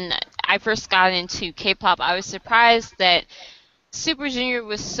that when I first got into K-pop, I was surprised that Super Junior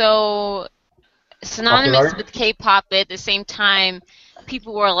was so synonymous Popular? with K-pop, but at the same time,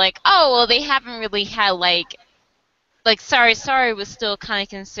 people were like, oh, well, they haven't really had like Sorry Sorry was still kind of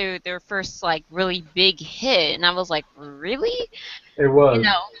considered their first really big hit, and I was like, really? It was.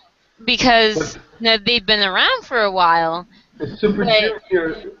 Because they've been around for a while. Super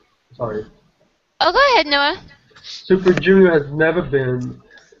Junior. Sorry. Oh, go ahead, Noah. Super Junior has never been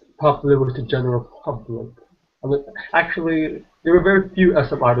popular with the general public. I mean, actually, there were very few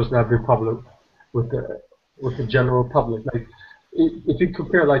SM idols that have been popular with the general public. Like, if you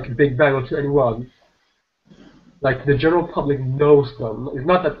compare Big Bang or to anyone, the general public knows them. It's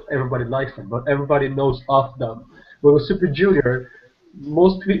not that everybody likes them, but everybody knows of them. But with Super Junior,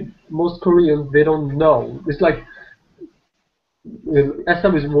 most Koreans, they don't know. It's like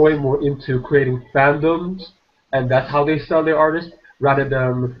SM is more and more into creating fandoms, and that's how they sell their artists, rather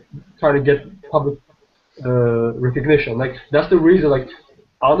than trying to get public recognition. That's the reason.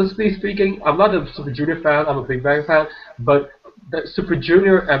 Honestly speaking, I'm not a Super Junior fan. I'm a Big Bang fan, but Super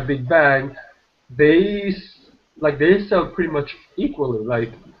Junior and Big Bang, they sell pretty much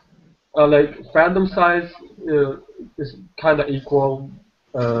equally. Fandom size, is kind of equal.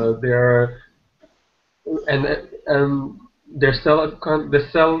 They're and and they sell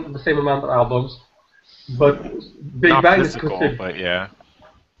the same amount of albums, but Big Not Bang is physical, considered. but yeah.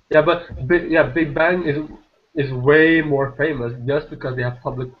 Yeah, but Big Bang is way more famous just because they have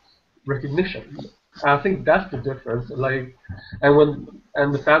public recognition. I think that's the difference. Like,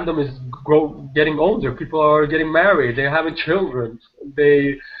 and the fandom is getting older. People are getting married. They're having children.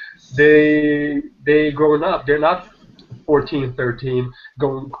 They they growing up. They're not 14, 13,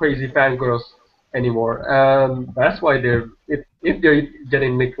 going crazy fangirls anymore. And that's why if they're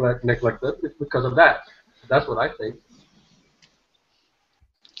getting neglected, it's because of that. That's what I think.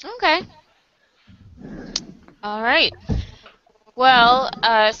 Okay. All right. Well,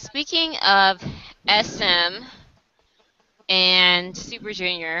 speaking of SM and Super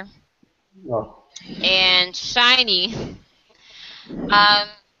Junior Oh. and Shiny, um,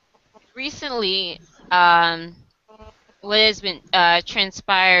 recently, um, what has been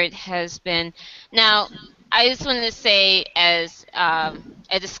transpired has been now. I just want to say as a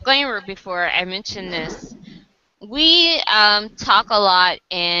disclaimer before I mention this, we talk a lot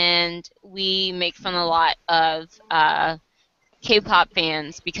and we make fun a lot of K-pop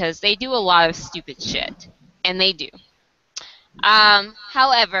fans because they do a lot of stupid shit, and they do.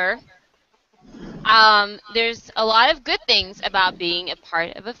 However, there's a lot of good things about being a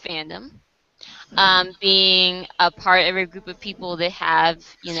part of a fandom, being a part of a group of people that have,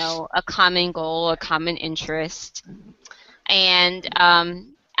 you know, a common goal, a common interest. And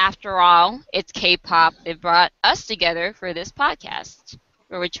after all, it's K-pop that brought us together for this podcast,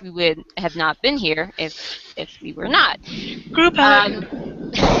 for which we would have not been here if we were not. Group hug.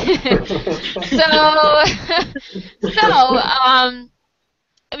 So, so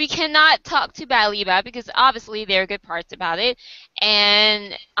we cannot talk too badly about it because obviously there are good parts about it,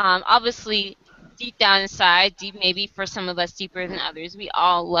 and obviously deep down inside, deep maybe for some of us deeper than others, we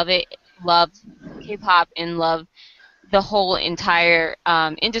all love it, love K-pop, and love the whole entire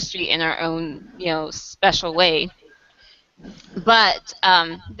industry in our own, you know, special way. But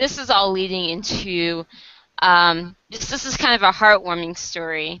this is all leading into this is kind of a heartwarming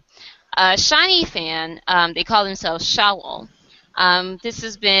story. A Shiny fan, they call themselves Shawl. This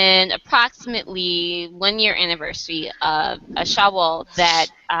has been approximately 1 year anniversary of a Shawl that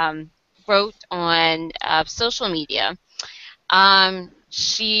wrote on social media.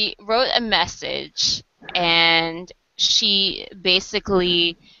 She wrote a message and she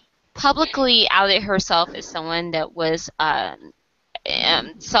basically publicly outed herself as someone that was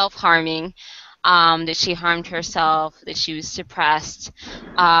self-harming, that she harmed herself, that she was depressed,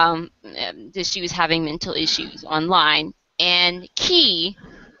 that she was having mental issues online. And Key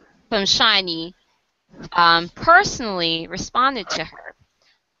from Shiny personally responded to her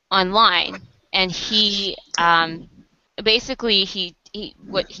online, and he basically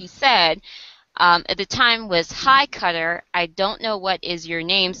what he said at the time was, "Hi, Cutter. I don't know what is your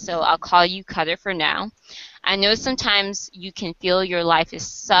name, so I'll call you Cutter for now. I know sometimes you can feel your life is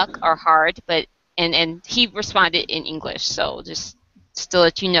suck or hard, but..." And he responded in English, so just to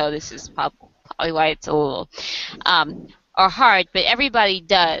let you know, this is probably why it's a little or hard, but everybody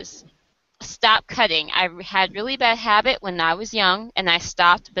does. Stop cutting. I had really bad habit when I was young, and I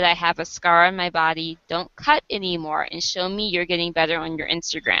stopped, but I have a scar on my body. Don't cut anymore, and show me you're getting better on your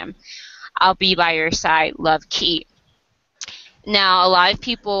Instagram. I'll be by your side. Love, Key. Now, a lot of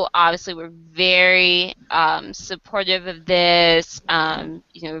people obviously were very supportive of this,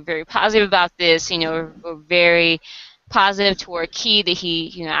 you know, very positive about this, you know, were very positive toward Key that he,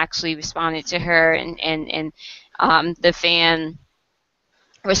 you know, actually responded to her, and the fan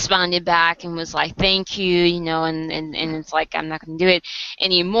responded back and was like, "Thank you," you know, and it's like, "I'm not going to do it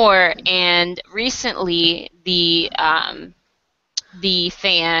anymore." And recently, the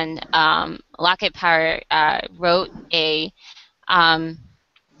fan, Locket Power, wrote a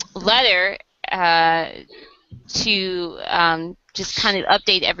letter to just kind of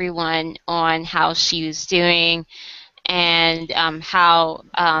update everyone on how she was doing, and how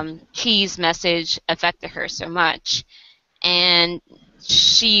Key's message affected her so much. And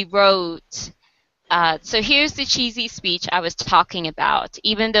she wrote, so here's the cheesy speech I was talking about.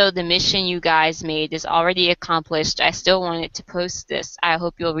 Even though the mission you guys made is already accomplished, I still wanted to post this. I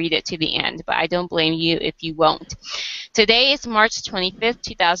hope you'll read it to the end, but I don't blame you if you won't. Today is March 25th,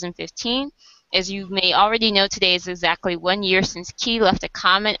 2015. As you may already know, today is exactly 1 year since Key left a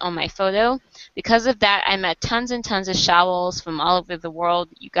comment on my photo. Because of that, I met tons and tons of showels from all over the world,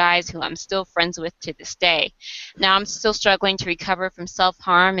 you guys who I'm still friends with to this day. Now I'm still struggling to recover from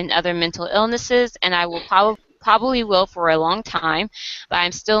self-harm and other mental illnesses, and I will probably probably will for a long time, but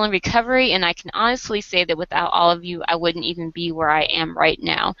I'm still in recovery, and I can honestly say that without all of you, I wouldn't even be where I am right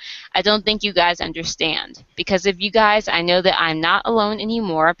now. I don't think you guys understand. Because of you guys, I know that I'm not alone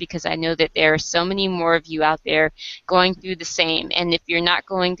anymore, because I know that there are so many more of you out there going through the same. And if you're not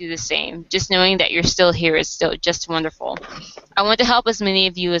going through the same, just knowing that you're still here is still just wonderful. I want to help as many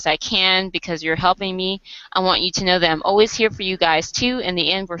of you as I can because you're helping me. I want you to know that I'm always here for you guys too. In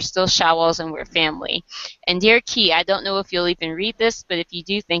the end, we're still Shawwalls and we're family. And dear Key, I don't know if you'll even read this, but if you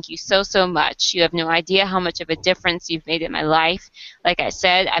do, thank you so, so much. You have no idea how much of a difference you've made in my life. Like I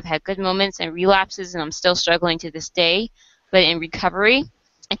said, I've had good moments and relapses, and I'm still struggling to this day, but in recovery.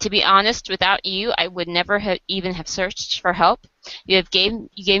 And to be honest, without you, I would never even have searched for help. You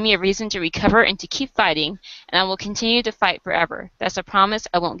gave me a reason to recover and to keep fighting, and I will continue to fight forever. That's a promise.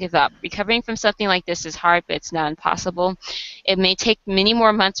 I won't give up. Recovering from something like this is hard, but it's not impossible. It may take many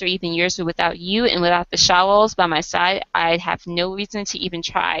more months or even years, but without you and without the Shawwalls by my side, I'd have no reason to even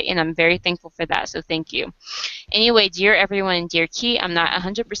try, and I'm very thankful for that, so thank you. Anyway, dear everyone and dear Key, I'm not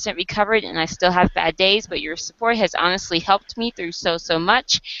 100% recovered and I still have bad days, but your support has honestly helped me through so, so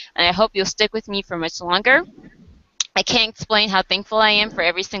much, and I hope you'll stick with me for much longer. I can't explain how thankful I am for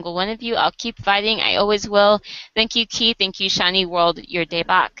every single one of you. I'll keep fighting. I always will. Thank you, Key. Thank you, Shiny World. Your day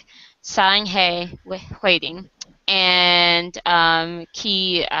back. Sang He waiting. And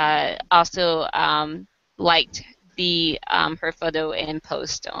Key also liked the her photo and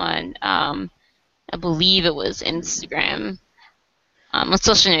post on I believe it was Instagram. On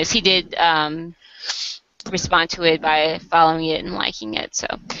social news, he did respond to it by following it and liking it. So,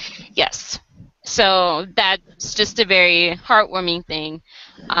 yes. So that's just a very heartwarming thing,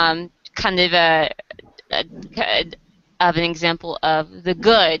 kind of of an example of the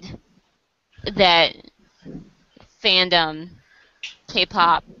good that fandom,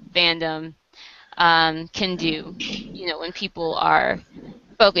 K-pop fandom, can do. You know, when people are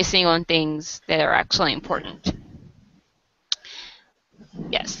focusing on things that are actually important.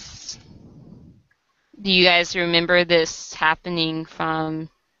 Yes. Do you guys remember this happening from?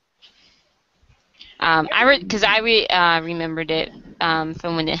 Because I remembered it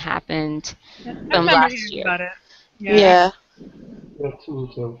from when it happened I from remember last hearing year. about it. Yeah. That's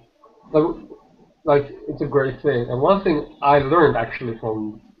me too. Like, it's a great thing. And one thing I learned actually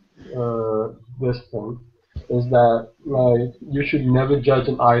from this thing is that like you should never judge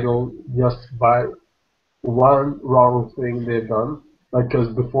an idol just by one wrong thing they've done. Like, because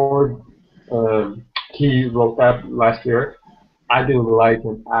before he wrote that last year, I didn't like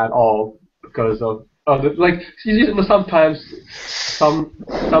him at all because of other like you know, sometimes some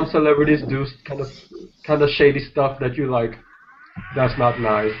celebrities do kind of shady stuff that you like. That's not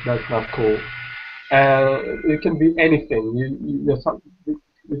nice. That's not cool. And it can be anything. There's it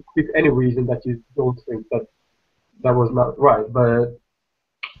could be any reason that you don't think that that was not right, but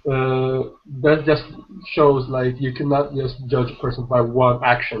that just shows like you cannot just judge a person by one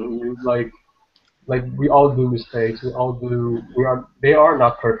action. You like we all do mistakes. We all do. We are. They are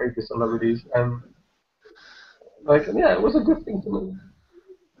not perfect. The celebrities, and like yeah, it was a good thing to.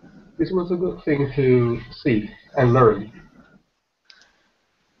 This was a good thing to see and learn.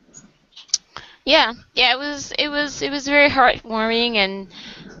 Yeah, it was very heartwarming, and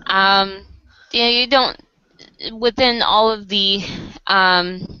um, you don't within all of the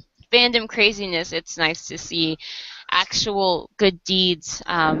fandom craziness, it's nice to see actual good deeds,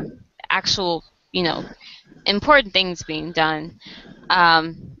 actual important things being done.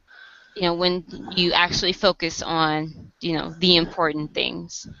 Um, when you actually focus on the important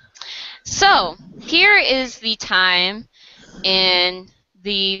things. So here is the time in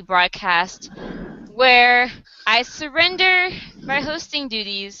the broadcast where I surrender my hosting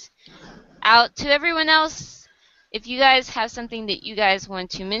duties out to everyone else. If you guys have something that you guys want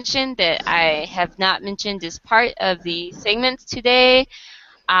to mention that I have not mentioned as part of the segments today,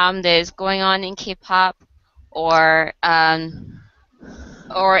 that is going on in K-pop or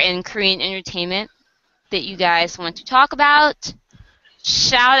in Korean entertainment that you guys want to talk about,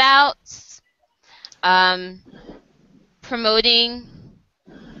 shout outs, promoting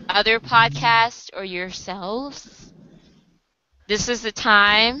other podcasts or yourselves, this is the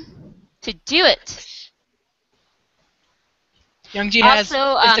time to do it. Youngji has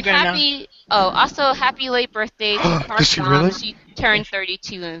Also, Instagram now. happy late birthday to Park Does she Bom. really? She turned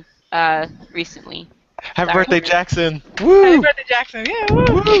 32 recently. Happy Sorry. birthday, Jackson! Happy Woo! birthday, Jackson. Yeah,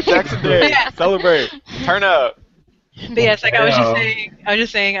 woo. Woo! Jackson Day! Celebrate! Turn up! But yes, like I was Yeah.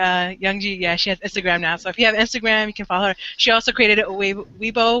 just saying, Youngji, yeah, she has Instagram now. So if you have Instagram, you can follow her. She also created a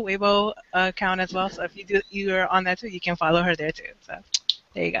Weibo account as well. So if you are on that too, you can follow her there too. So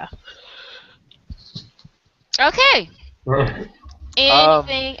there you go. Okay.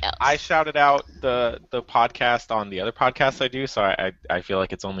 Anything else? I shouted out the podcast on the other podcasts I do, so I feel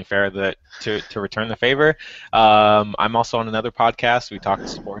like it's only fair that to return the favor. I'm also on another podcast. We talk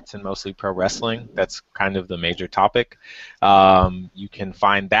sports and mostly pro wrestling. That's kind of the major topic. You can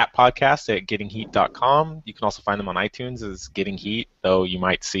find that podcast at gettingheat.com. You can also find them on iTunes as Getting Heat, though you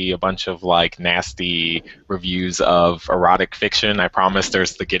might see a bunch of like nasty reviews of erotic fiction. I promise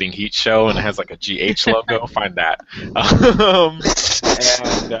there's the Getting Heat show and it has like a GH logo. Find that.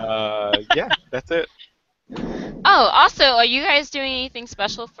 Yeah, that's it. Oh, also, are you guys doing anything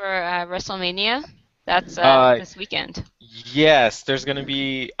special for WrestleMania? That's this weekend. Yes, there's going to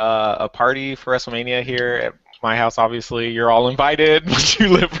be a party for WrestleMania here at my house. Obviously, you're all invited, but you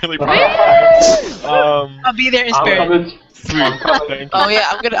live really far. I'll be there in spirit. Sweet. Thank you. Oh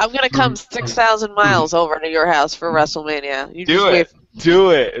yeah, I'm gonna come 6,000 miles over to your house for WrestleMania. You just wait.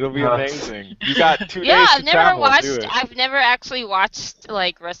 Do it. It'll be amazing. You got 2 days to travel. I've never actually watched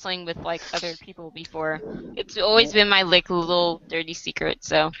like wrestling with like other people before. It's always been my like little dirty secret.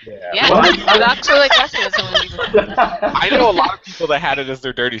 So yeah, I've actually like wrestling with someone before. I know a lot of people that had it as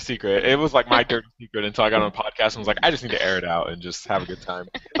their dirty secret. It was like my dirty secret until I got on a podcast and was like, I just need to air it out and just have a good time.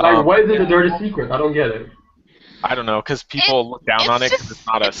 Like, why is it a dirty secret? I don't get it. I don't know, because people look down on it because it's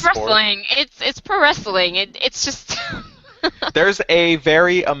not a sport. Wrestling. It's pro wrestling. It's just. There's a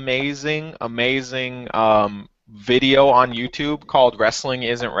very amazing video on YouTube called Wrestling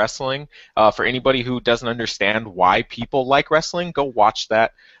Isn't Wrestling. For anybody who doesn't understand why people like wrestling, go watch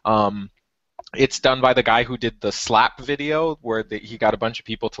that. It's done by the guy who did the slap video, where he got a bunch of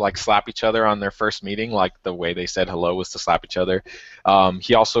people to like slap each other on their first meeting, like the way they said hello was to slap each other.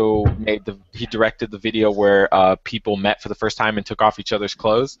 He also he directed the video where people met for the first time and took off each other's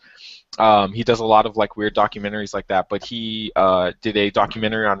clothes. He does a lot of like weird documentaries like that, but he did a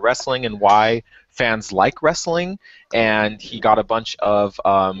documentary on wrestling and why fans like wrestling, and he got a bunch of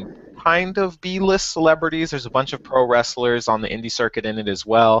kind of B-list celebrities. There's a bunch of pro wrestlers on the indie circuit in it as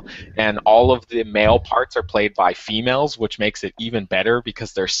well, and all of the male parts are played by females, which makes it even better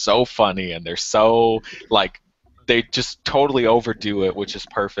because they're so funny and they're so like they just totally overdo it, which is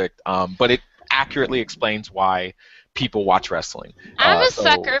perfect. But it accurately explains why people watch wrestling. I'm a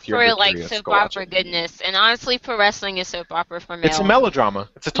sucker for like soap opera goodness, and honestly, pro wrestling is soap opera for male. It's a melodrama.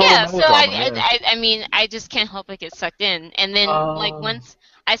 It's a total melodrama. I mean, I just can't help but get sucked in. And then like once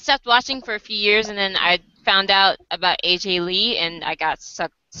I stopped watching for a few years, and then I found out about AJ Lee, and I got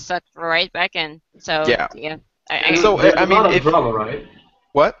sucked right back in. So yeah. There's a lot of drama, right?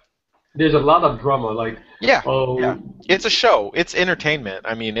 What? There's a lot of drama, like yeah. It's a show. It's entertainment.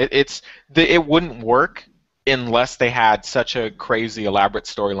 I mean, it wouldn't work unless they had such a crazy elaborate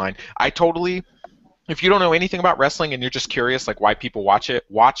storyline. If you don't know anything about wrestling and you're just curious like why people watch it,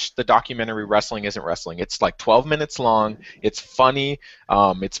 watch the documentary Wrestling Isn't Wrestling. It's like 12 minutes long. It's funny.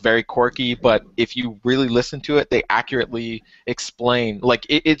 It's very quirky, but if you really listen to it, they accurately explain. Like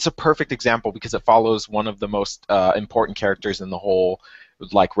it's a perfect example because it follows one of the most important characters in the whole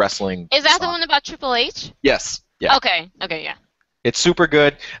like wrestling. Is that the one about Triple H? Yes. Yeah. Okay, yeah. It's super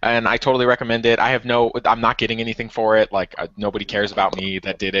good, and I totally recommend it. I'm not getting anything for it. Like nobody cares about me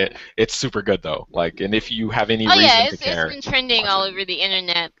that did it. It's super good though. Like, and if you have any reason to care, it's been trending all over the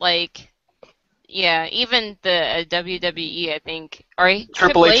internet. Like, yeah, even the WWE, I think, or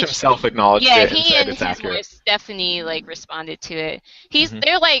Triple H himself acknowledged it. Yeah, he and his wife Stephanie like responded to it.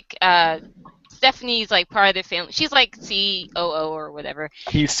 They're like Stephanie's like part of their family. She's like COO or whatever.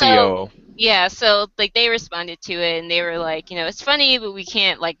 He's COO. Yeah, so like they responded to it and they were like, it's funny, but we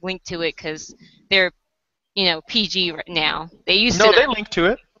can't like link to it because they're, PG right now. They linked to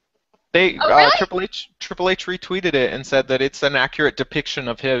it. Really? Triple H retweeted it and said that it's an accurate depiction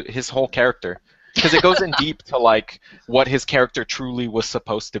of his whole character. Because it goes in deep to like what his character truly was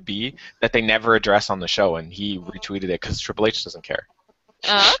supposed to be that they never address on the show, and he retweeted it because Triple H doesn't care.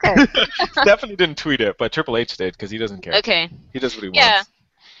 Oh, okay. Definitely didn't tweet it, but Triple H did because he doesn't care. Okay. He does what he wants.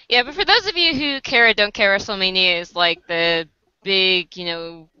 Yeah, but for those of you who care or don't care, WrestleMania is like the big,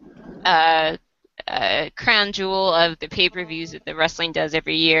 crown jewel of the pay-per-views that the wrestling does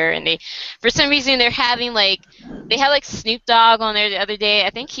every year. And for some reason, they had like Snoop Dogg on there the other day. I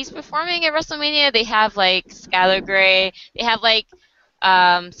think he's performing at WrestleMania. They have like Skylar Grey. They have like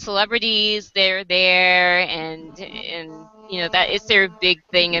celebrities. They're there, and that it's their big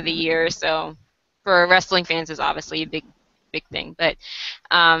thing of the year. So for wrestling fans, it's obviously a big thing, but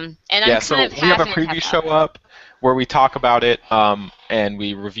and so we have a preview show up where we talk about it and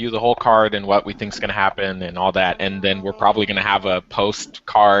we review the whole card and what we think is going to happen and all that, and then we're probably going to have a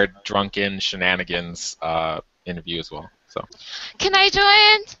post-card drunken shenanigans interview as well. So can I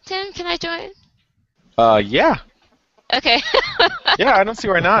join, Tim? Can I join? Yeah. Okay. Yeah, I don't see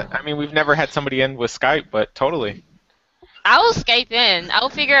why not. I mean, we've never had somebody in with Skype, but totally. I will Skype in. I'll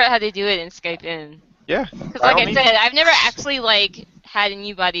figure out how to do it and Skype in. Yeah. Because, by like all I means. said, I've never actually had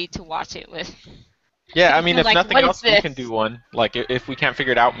anybody to watch it with. Yeah, I mean, if Like, nothing what is else, we this? can do one. Like, if we can't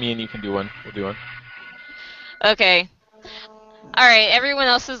figure it out, me and you can do one. We'll do one. Okay. All right. Everyone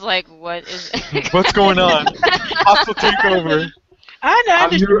else is like, what is? What's going on? Hostile takeover. I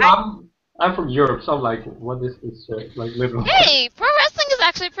know. I'm from Europe, so I'm like, what is this shit? Like, literally. Hey, pro wrestling is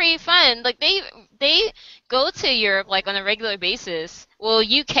actually pretty fun. Like they go to Europe like on a regular basis. Well,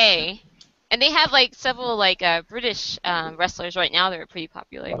 UK, and they have like several like British wrestlers right now that are pretty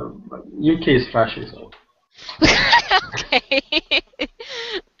popular. UK is trashy, so. Okay.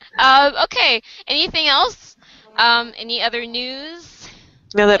 Okay. Anything else? Any other news?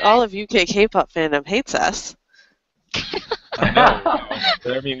 Now that all of UK K-pop fandom hates us. I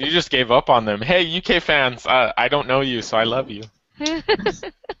know. I mean, you just gave up on them. Hey, UK fans, I don't know you, so I love you.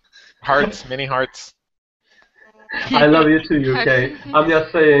 Hearts, many hearts. I love you too, UK. I'm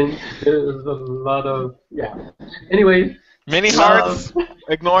just saying, there's a lot of, yeah. Anyways. Many hearts.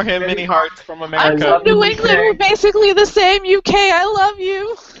 Ignore him, many hearts from I'm America. from New England. We're basically the same. UK, I love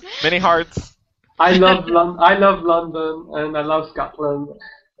you. Many hearts. I love London, and I love Scotland,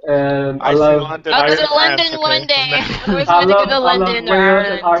 and I see love. London. I'll I go to see London France, one okay. day. I always I want to love, go to I love London or Wales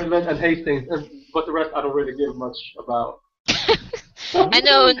and Ireland. Ireland and Hastings, but the rest I don't really give much about. I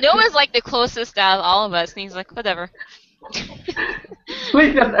know Noah's like the closest out of all of us, and he's like, whatever.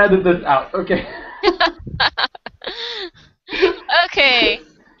 Please just edit this out, okay? Okay.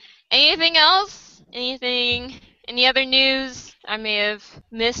 Anything else? Any other news I may have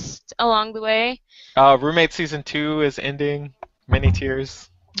missed along the way? Roommate season 2 is ending. Many tears.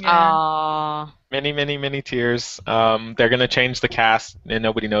 Aww. Many, many, many tears. They're gonna change the cast, and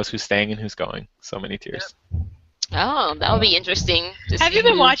nobody knows who's staying and who's going. So many tears. Oh, that would be interesting. Have you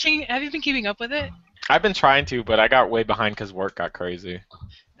been watching? Have you been keeping up with it? I've been trying to, but I got way behind because work got crazy.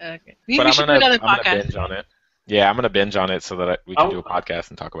 Okay. But We should do another I'm gonna podcast. binge on it. Yeah, I'm gonna binge on it so that we can do a podcast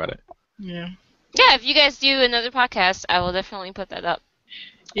and talk about it. Yeah. Yeah, if you guys do another podcast, I will definitely put that up.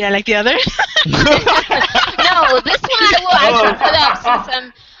 Yeah, like the other. No, this one I will actually put up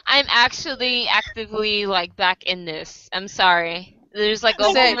since I'm actually actively like back in this. I'm sorry. There's like a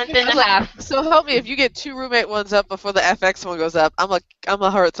whole Same. month and I'm a like, half. So help me, if you get 2 roommate ones up before the FX one goes up, I'm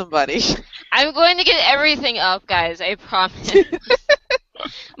gonna hurt somebody. I'm going to get everything up, guys. I promise.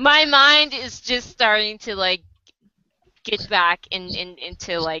 My mind is just starting to like get back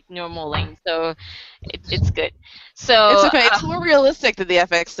into like normal lane, so it's good. So It's okay. It's more realistic that the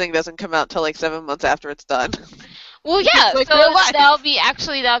FX thing doesn't come out till like 7 months after it's done. well, yeah. like So real life. that'll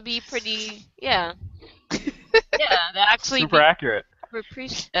be pretty. Yeah. Yeah, that actually Super accurate.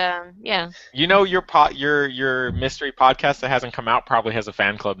 yeah. You know your mystery podcast that hasn't come out probably has a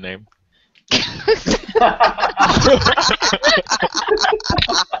fan club name.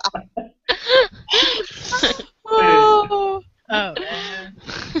 Oh. Oh.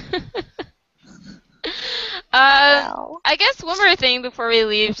 I guess one more thing before we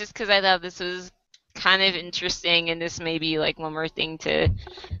leave, just because I thought this was kind of interesting, and this may be like one more thing to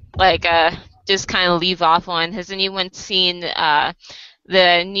like just kind of leave off on. Has anyone seen the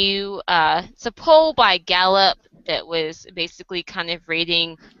new? It's a poll by Gallup that was basically kind of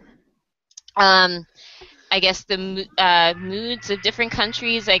rating, I guess the moods of different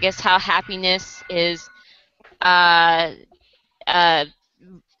countries. I guess how happiness is.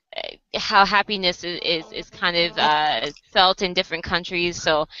 How happiness is kind of felt in different countries.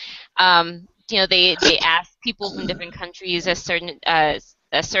 So, they ask people from different countries a certain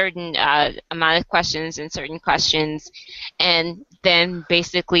amount of questions and certain questions, and then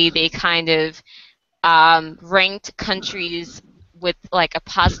basically they kind of ranked countries with like a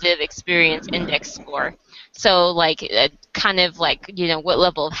positive experience index score. So like kind of like what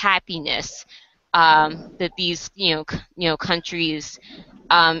level of happiness that these countries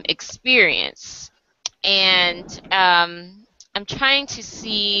experience. And I'm trying to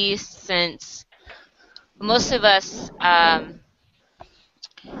see, since most of us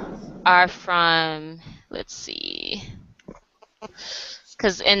are from, let's see,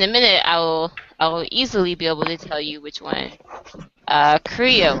 because in a minute I will easily be able to tell you which one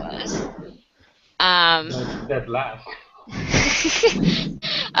Korea was. That last.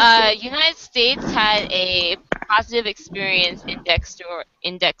 United States had a positive experience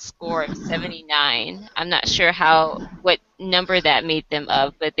index score of 79. I'm not sure what number that made them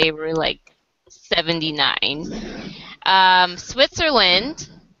of, but they were like 79. Switzerland,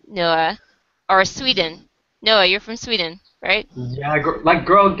 Noah, or Sweden. Noah, you're from Sweden, right? Yeah,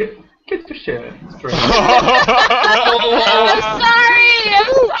 girl, Kids to share. Straight. I'm sorry. I'm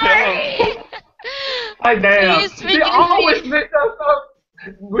sorry. I damn. Please They forgive always me. mix us up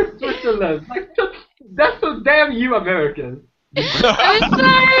with Switzerland. Like, that's so damn you Americans. I'm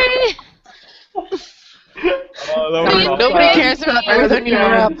sorry. Please Nobody forgive cares about me. Northern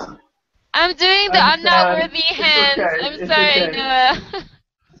Europe. I'm doing the I I'm not understand. worthy It's hands. okay. I'm It's sorry, okay. Noah.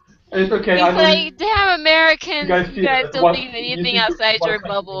 It's okay. He's I know like, damn you Americans, guys you feel guys it. don't think of anything You outside one your country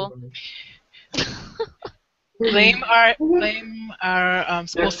bubble. Blame our school Yeah,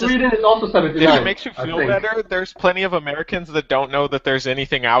 system. Sweden is also If 79. it makes you I feel think. better, there's plenty of Americans that don't know that there's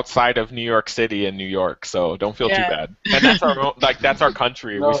anything outside of New York City and New York, so don't feel too Yeah. bad. And that's our own, like that's our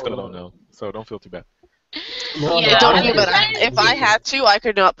country. No, we still no. don't know, so don't feel too bad. No, Yeah, Don't I've you, been but trying to if I had to, I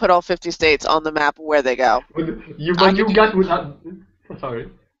could not put all 50 states on the map where they go. But you could guys would not. Sorry.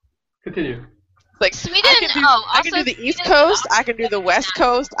 Continue. Like Sweden. I can do, Oh, I can also do the East Sweden Coast, I also can do the really West nice.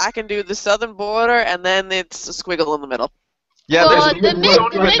 Coast, I can do the southern border, and then it's a squiggle in the middle. Yeah, Well, there's the Midwest. mid, We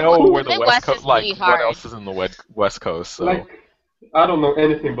don't the even mid, know where the Midwest West Coast, is like really what hard. else is in the West Coast. So Like, I don't know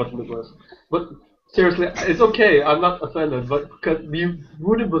anything about the Midwest. But seriously, it's okay. I'm not offended. But because you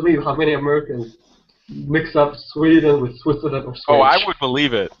wouldn't believe how many Americans mix up Sweden with Switzerland or oh, I Swedish. would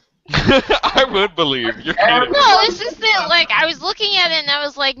believe it. I would believe. You're kidding. No, it's just that like I was looking at it and I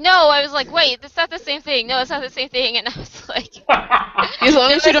was like, no, I was like, wait, that's not the same thing. No, it's not the same thing, and I was like, As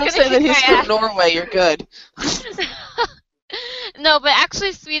long as you It's don't gonna say that kick he's my from ass. Norway, you're good. No, but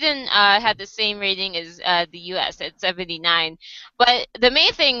actually Sweden had the same rating as the U.S. at 79. But the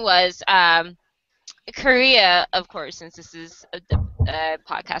main thing was Korea, of course, since this is a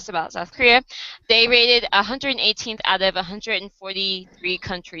podcast about South Korea, they rated 118th out of 143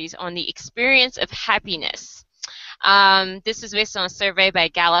 countries on the experience of happiness. This is based on a survey by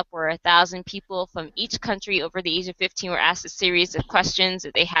Gallup where 1,000 people from each country over the age of 15 were asked a series of questions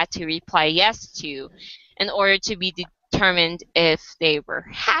that they had to reply yes to in order to be determined if they were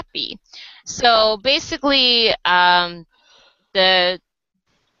happy. So basically, the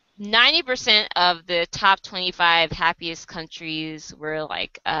 90% of the top 25 happiest countries were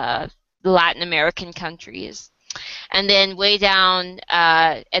like Latin American countries. And then way down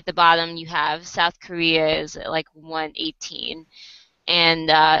at the bottom, you have South Korea is at like 118. And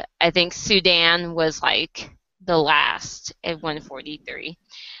I think Sudan was like the last at 143.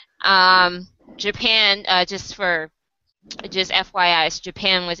 Japan, just FYI,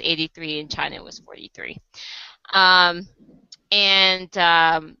 Japan was 83 and China was 43.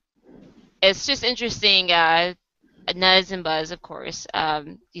 It's just interesting. Nuz and Buzz, of course,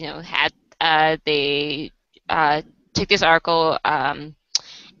 had they took this article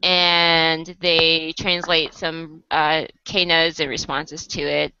and they translate some KNUs and responses to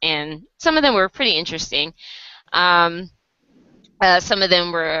it, and some of them were pretty interesting. Some of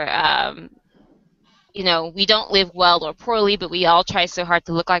them were, we don't live well or poorly, but we all try so hard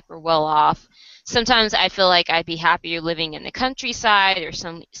to look like we're well off. Sometimes I feel like I'd be happier living in the countryside or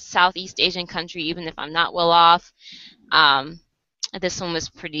some Southeast Asian country, even if I'm not well off. This one was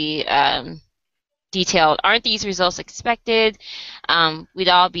pretty detailed. Aren't these results expected? We'd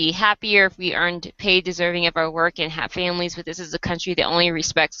all be happier if we earned pay deserving of our work and have families, but this is a country that only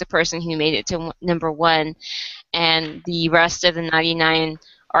respects the person who made it to number one, and the rest of the 99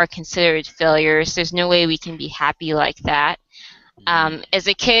 are considered failures. There's no way we can be happy like that. As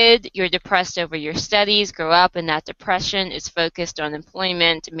a kid, you're depressed over your studies, grow up, and that depression is focused on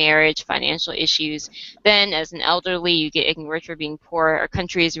employment, marriage, financial issues. Then, as an elderly, you get ignored for being poor. Our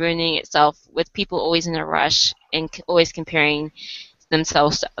country is ruining itself with people always in a rush and always comparing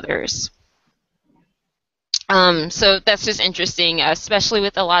themselves to others. So that's just interesting, especially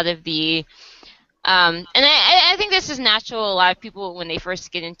with a lot of the and I think this is natural. A lot of people, when they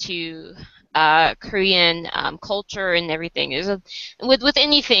first get into Korean culture and everything, with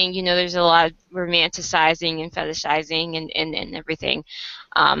anything, there's a lot of romanticizing and fetishizing and everything,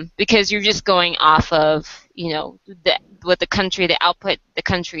 because you're just going off of what the output the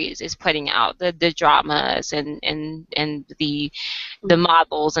country is putting out, the dramas and the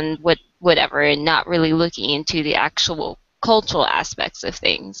models and whatever, and not really looking into the actual cultural aspects of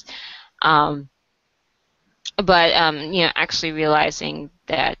things. But actually realizing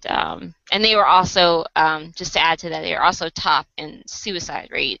that, and they were also, just to add to that, they were also top in suicide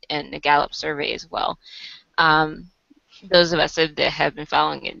rate in the Gallup survey as well. Those of us that have been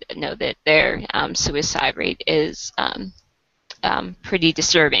following it know that their suicide rate is pretty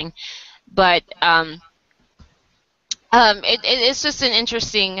disturbing. But it's just an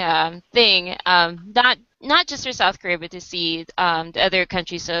interesting thing, not just for South Korea, but to see the other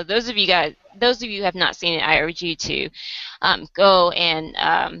countries. So those of you who have not seen it, I urge you to go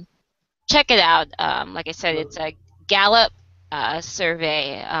and check it out. Like I said, it's a Gallup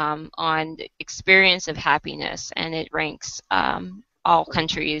survey on the experience of happiness, and it ranks all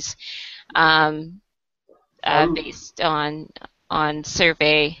countries um, based on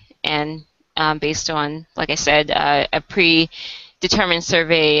survey and based on, like I said, a predetermined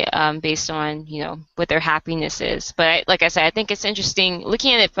survey based on what their happiness is. But like I said, I think it's interesting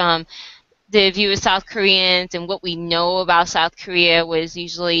looking at it from the view of South Koreans, and what we know about South Korea was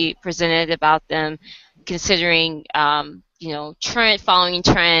usually presented about them considering following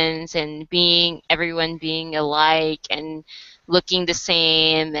trends and everyone being alike and looking the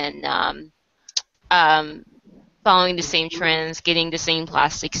same, and um, following the same trends, getting the same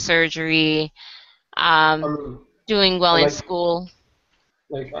plastic surgery, I um, mean, doing well in like school.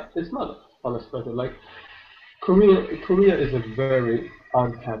 it's not unexpected. Like Korea is a very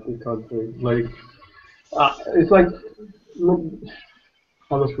unhappy country. Like it's like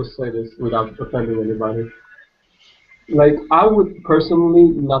how am I supposed to say this without offending anybody? Like I would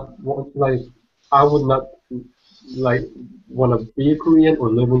personally not want I would not like want to be a Korean or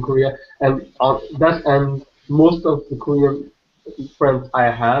live in Korea, and and most of the Korean friends I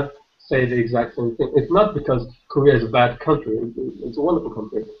have say the exact same thing. It's not because Korea is a bad country; it's a wonderful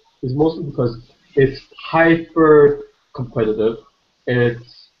country. It's mostly because it's hyper competitive.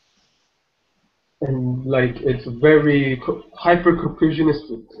 It's and like it's very hyper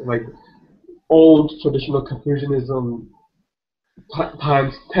Confucianistic, like old traditional Confucianism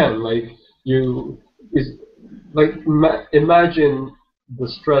times 10. Like you is like imagine the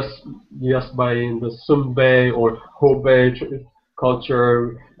stress just by in the Sunbei or Hobei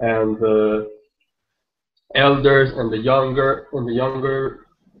culture, and the elders and the younger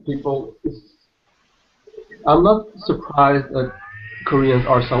people. I'm not surprised that Koreans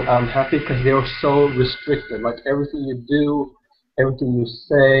are so unhappy because they are so restricted. Like everything you do, everything you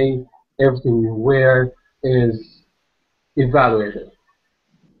say, everything you wear is evaluated.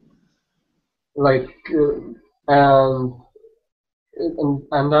 Like and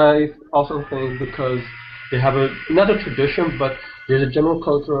and I also think because they have not a tradition, but there's a general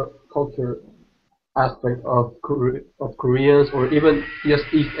culture aspect of Koreans or even just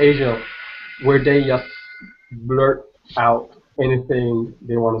East Asia, where they just blurt out anything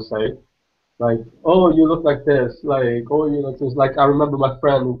they want to say. Like, oh, you look like this. Like, oh, you look this. Like, I remember my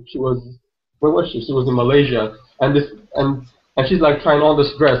friend. She was, where was she? She was in Malaysia, and and she's like trying on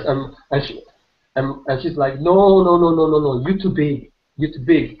this dress, and she's like, no, no, no, no, no, no, you too big,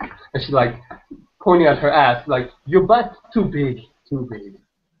 and she's like pointing at her ass, like your butt's too big,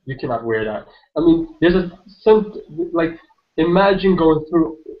 you cannot wear that. I mean, there's like imagine going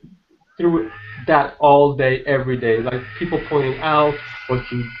through that all day, every day, like people pointing out what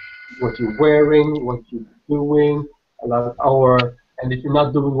you're wearing, what you're doing, like, or and if you're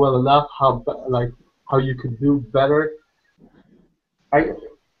not doing well enough, like how you could do better. I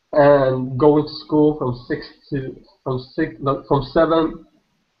and going to school from 7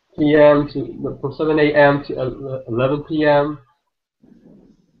 p.m. to from 7 a.m. to 11 p.m.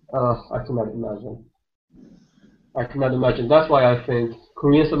 I cannot imagine. I cannot imagine. That's why I think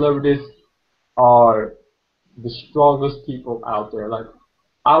Korean celebrities are the strongest people out there. Like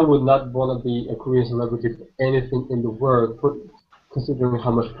I would not want to be a Korean celebrity for anything in the world, considering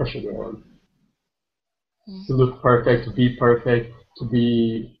how much pressure they're on to look perfect, to be perfect, to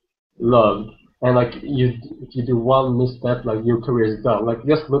be loved. And like if you do one misstep, like your career is done. Like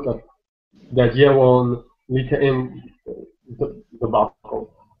just look at that Yewon Lita in the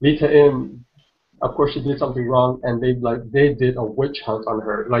debacle. Lita in, of course, she did something wrong, and they did a witch hunt on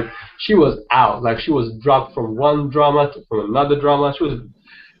her. Like she was out. Like she was dropped from one drama from another drama. She was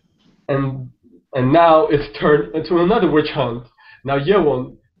and and now it's turned into another witch hunt. Now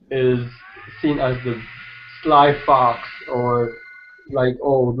Yewon is seen as the sly fox, or like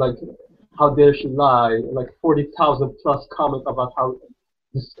oh like how dare she lie? Like 40,000 plus comments about how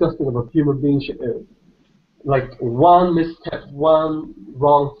disgusting of a human being she is. Like one misstep, one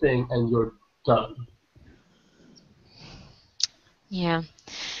wrong thing, and you're done. Yeah.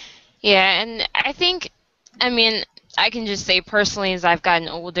 Yeah, and I think, I mean, I can just say personally, as I've gotten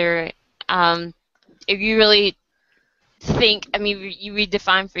older, if you really think, I mean, you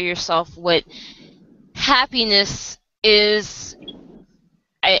redefine for yourself what happiness is,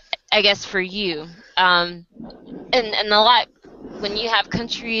 I, I guess for you, and a lot, when you have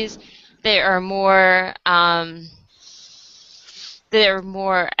countries that are more,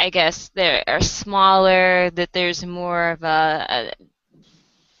 I guess, that are smaller, that there's more of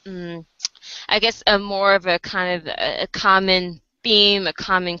I guess a more of a kind of a common theme, a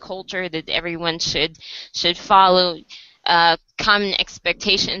common culture that everyone should follow. common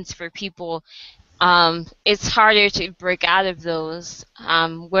expectations for people, it's harder to break out of those.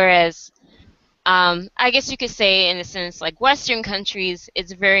 Whereas, I guess you could say, in a sense, like Western countries,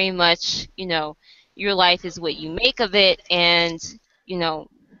 it's very much, your life is what you make of it, and you know,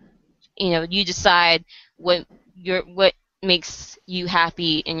 you decide what what makes you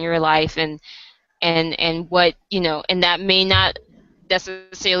happy in your life, and what, and that may not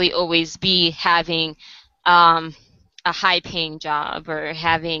necessarily always be having um, a high paying job, or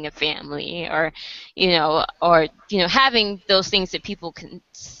having a family, or having those things that people can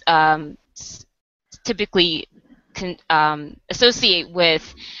typically associate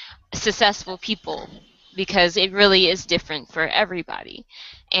with successful people, because it really is different for everybody,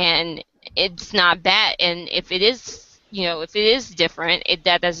 and it's not bad. And if it is different,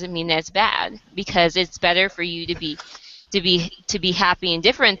 that doesn't mean that's bad, because it's better for you to be happy and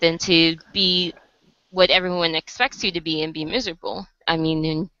different than to be what everyone expects you to be and be miserable.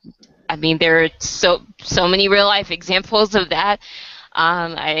 There are so many real life examples of that.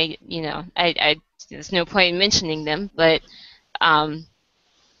 I there's no point in mentioning them, but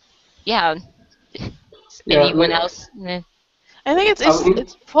yeah. Yeah, Anyone else? Nah. I think it's um,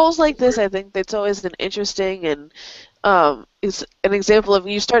 it's polls like this. I think that's always an interesting and is an example of,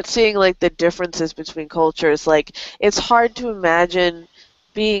 you start seeing like the differences between cultures. Like, it's hard to imagine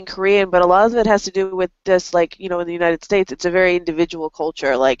being Korean, but a lot of it has to do with this, like, in the United States, it's a very individual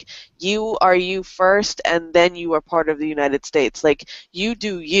culture. Like, you are you first, and then you are part of the United States. Like, you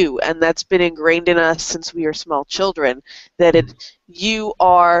do you, and that's been ingrained in us since we are small children, that you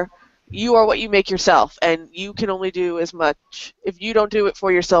are what you make yourself, and you can only do as much. If you don't do it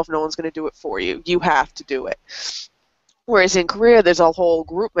for yourself, no one's going to do it for you. You have to do it. Whereas in Korea, there's a whole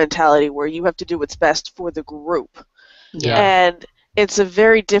group mentality where you have to do what's best for the group. Yeah. And it's a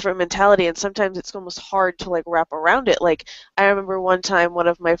very different mentality, and sometimes it's almost hard to like wrap around it. Like, I remember one time one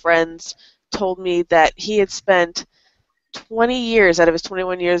of my friends told me that he had spent 20 years out of his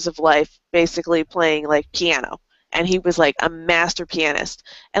 21 years of life basically playing like piano, and he was like a master pianist.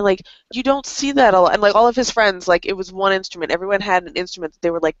 And like, you don't see that a lot. And like, all of his friends, like, it was one instrument, everyone had an instrument that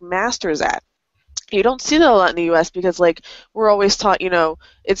they were like masters at. You don't see that a lot in the U.S. because, like, we're always taught,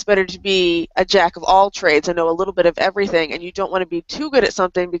 it's better to be a jack of all trades and know a little bit of everything, and you don't want to be too good at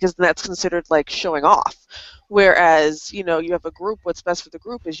something because then that's considered like showing off. Whereas, you have a group, what's best for the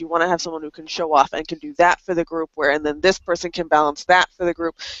group is you want to have someone who can show off and can do that for the group, and then this person can balance that for the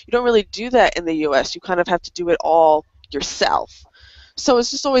group. You don't really do that in the U.S. You kind of have to do it all yourself. So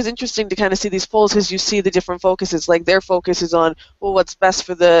it's just always interesting to kind of see these polls, because you see the different focuses. Like, their focus is on, well, what's best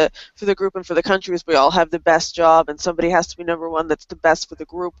for the group and for the countries. We all have the best job, and somebody has to be number one that's the best for the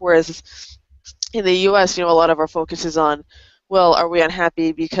group. Whereas in the U.S., a lot of our focus is on, well, are we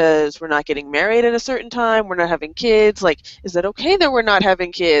unhappy because we're not getting married at a certain time? We're not having kids. Like, is that okay that we're not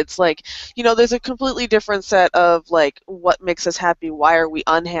having kids? Like, there's a completely different set of, like, what makes us happy? Why are we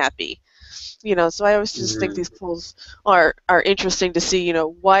unhappy? So I always just think these polls are interesting to see,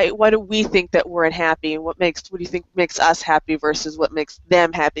 why do we think that we're unhappy, and what do you think makes us happy versus what makes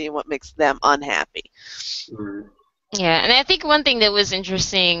them happy and what makes them unhappy? Yeah, and I think one thing that was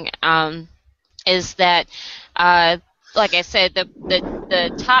interesting is that, like I said,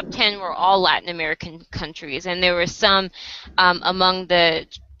 the top 10 were all Latin American countries, and there were some among the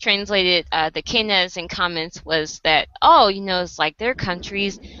translated, the Kenyas and comments was that, it's like their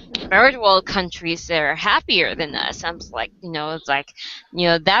countries, third world countries, that are happier than us. I'm just like, it's like,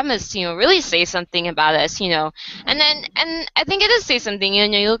 that must, really say something about us, and I think it does say something.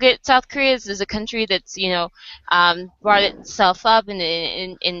 You look at South Korea as a country that's, brought itself up and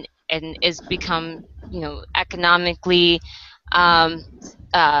is become, economically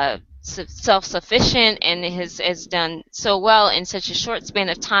self-sufficient, and has done so well in such a short span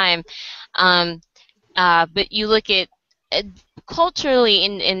of time. But you look at culturally,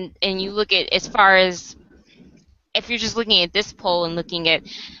 and you look at, as far as, if you're just looking at this poll and looking at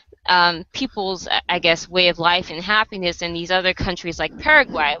people's, I guess, way of life and happiness in these other countries like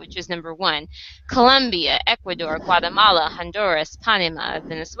Paraguay, which is number one, Colombia, Ecuador, Guatemala, Honduras, Panama,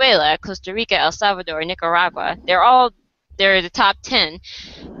 Venezuela, Costa Rica, El Salvador, Nicaragua. They're the top 10.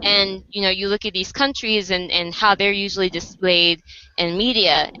 And you look at these countries and how they're usually displayed in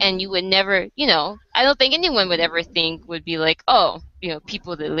media, and you would never, I don't think anyone would ever think, would be like,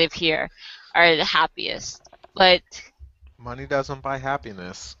 people that live here are the happiest. But money doesn't buy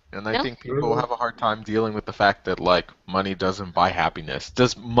happiness, and I no. think people have a hard time dealing with the fact that, like, money doesn't buy happiness.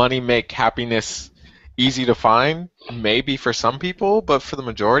 Does money make happiness easy to find, maybe for some people, but for the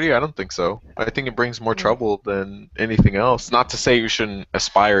majority, I don't think so. I think it brings more trouble than anything else. Not to say you shouldn't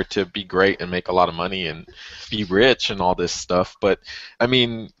aspire to be great and make a lot of money and be rich and all this stuff, but I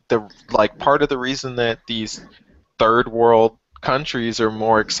mean, the like part of the reason that these third world countries are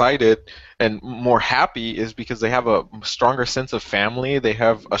more excited and more happy is because they have a stronger sense of family. They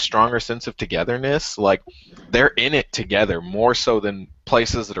have a stronger sense of togetherness. Like they're in it together more so than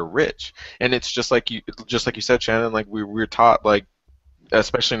places that are rich. And it's just like you said, Shannon. Like we're taught, like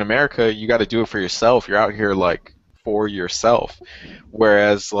especially in America, you got to do it for yourself. You're out here like for yourself.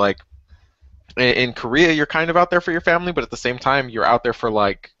 Whereas like in Korea, you're kind of out there for your family, but at the same time, you're out there for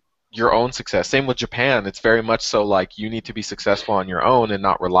like your own success. Same with Japan. It's very much so like you need to be successful on your own and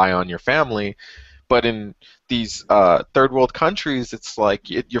not rely on your family. But in these third world countries, it's like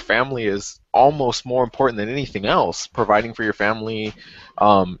your family is almost more important than anything else. Providing for your family,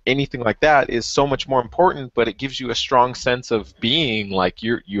 anything like that, is so much more important. But it gives you a strong sense of being, like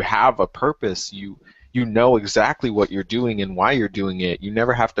you have a purpose. You know exactly what you're doing and why you're doing it. You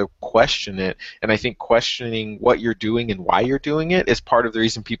never have to question it. And I think questioning what you're doing and why you're doing it is part of the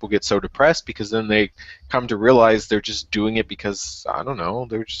reason people get so depressed, because then they come to realize they're just doing it because, I don't know,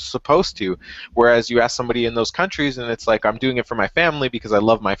 they're just supposed to. Whereas you ask somebody in those countries and it's like, I'm doing it for my family because I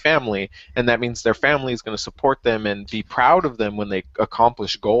love my family, and that means their family is going to support them and be proud of them when they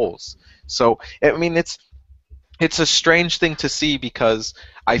accomplish goals. So, I mean, it's a strange thing to see, because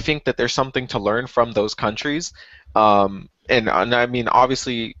I think that there's something to learn from those countries. And I mean,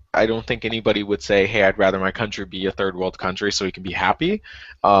 obviously, I don't think anybody would say, hey, I'd rather my country be a third world country so we can be happy.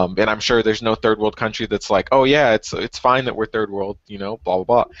 And I'm sure there's no third world country that's like, oh, yeah, it's fine that we're third world, you know, blah, blah,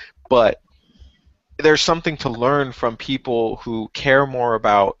 blah. But there's something to learn from people who care more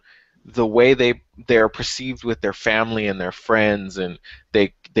about the way they're perceived with their family and their friends, and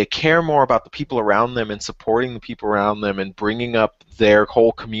they care more about the people around them and supporting the people around them and bringing up their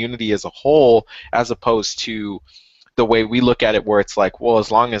whole community as a whole, as opposed to the way we look at it, where it's like, well,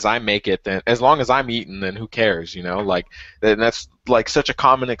 as long as I make it, then as long as I'm eating, then who cares, you know? Like, and that's like such a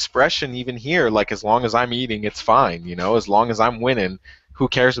common expression even here. Like, as long as I'm eating, it's fine, you know? As long as I'm winning, who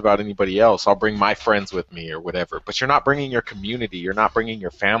cares about anybody else? I'll bring my friends with me or whatever. But you're not bringing your community, you're not bringing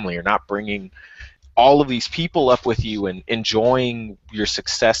your family, you're not bringing all of these people up with you and enjoying your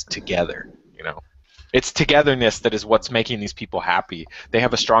success together, you know. It's togetherness that is what's making these people happy. They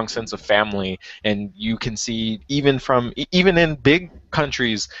have a strong sense of family, and you can see even in big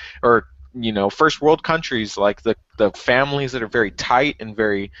countries, or you know, first world countries, like the families that are very tight and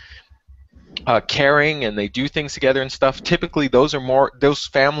very caring, and they do things together and stuff. Typically, those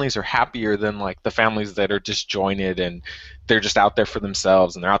families are happier than like the families that are disjointed and they're just out there for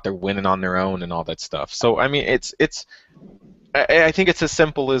themselves and they're out there winning on their own and all that stuff. So I mean, I think it's as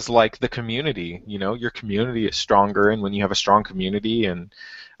simple as like the community. You know, your community is stronger, and when you have a strong community and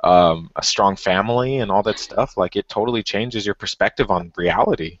a strong family and all that stuff, like it totally changes your perspective on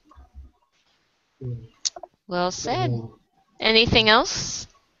reality. Well said. Anything else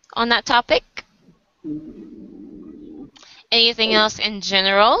on that topic? Anything else in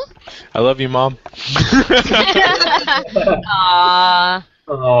general? I love you, Mom. Aww.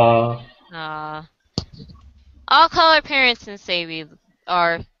 Aww. Aww. I'll call our parents and say we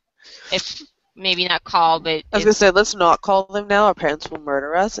are, if maybe not call, but I was gonna say, let's not call them now. Our parents will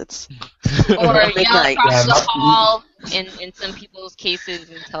murder us. It's or yell midnight. across the Yeah, hall in some people's cases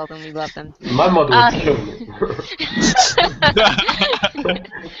and tell them we love them. My mother would kill me.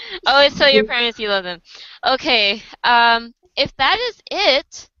 Always tell your parents you love them. Okay. If that is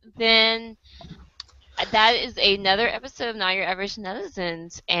it, then that is another episode of Not Your Average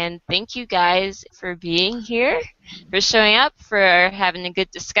Netizens. And thank you guys for being here, for showing up, for having a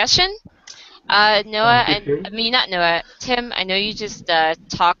good discussion. Noah, Thank you. not Noah, Tim, I know you just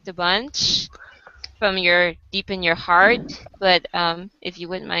talked a bunch from your deep in your heart, but if you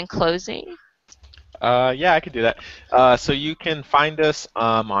wouldn't mind closing. Yeah, I could do that. So you can find us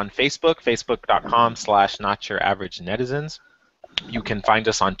on Facebook, facebook.com/NotYourAverageNetizens. You can find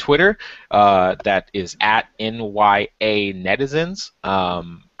us on Twitter. That is at NYANetizens.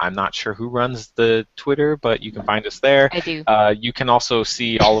 I'm not sure who runs the Twitter, but you can find us there. I do. You can also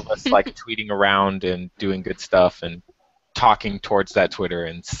see all of us like tweeting around and doing good stuff and talking towards that Twitter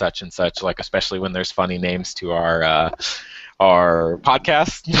and such, like especially when there's funny names to our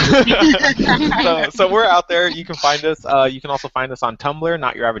podcast. so we're out there. You can find us. You can also find us on Tumblr,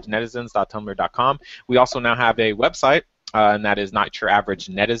 notyouraveragenetizens.tumblr.com. We also now have a website, and that is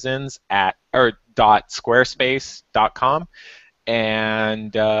notyouraveragenetizens.squarespace.com.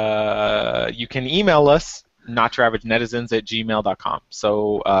 And you can email us notyouraverage.netizens@gmail.com.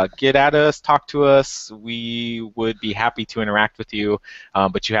 So get at us, talk to us. We would be happy to interact with you,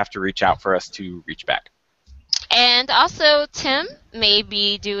 but you have to reach out for us to reach back. And also, Tim may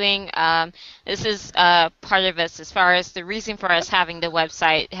be doing, this is part of us as far as the reason for us having the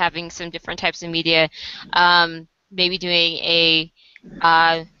website, having some different types of media, maybe doing a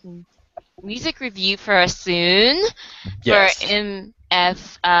music review for us soon Yes. for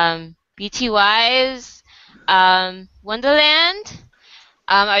MF BTY's Wonderland.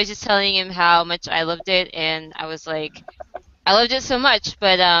 I was just telling him how much I loved it, and I was like, I loved it so much,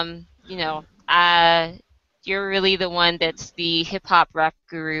 but you know, you're really the one that's the hip hop rap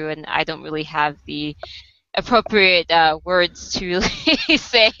guru, and I don't really have the appropriate words to really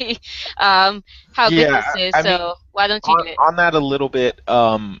say how good Yeah, this is. I So mean, why don't you do it? on that a little bit,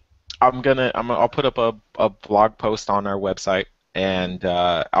 I'll put up a blog post on our website, and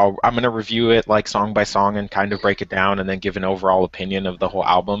I'm gonna review it like song by song and kind of break it down, and then give an overall opinion of the whole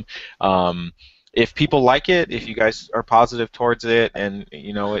album. If people like it, if you guys are positive towards it, and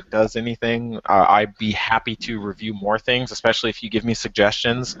you know it does anything, I'd be happy to review more things. Especially if you give me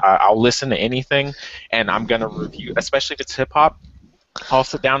suggestions, I'll listen to anything, and I'm gonna review, especially if it's hip hop. I'll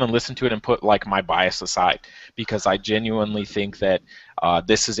sit down and listen to it and put like my bias aside, because I genuinely think that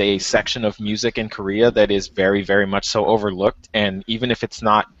this is a section of music in Korea that is very, very much so overlooked. And even if it's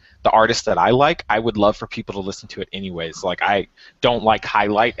not the artist that I like, I would love for people to listen to it anyways. Like, I don't like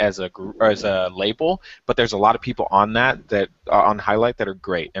Highlight as a group or as a label, but there's a lot of people on that on Highlight that are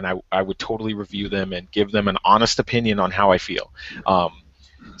great, and I would totally review them and give them an honest opinion on how I feel.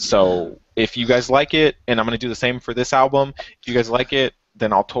 So if you guys like it, and I'm going to do the same for this album, if you guys like it,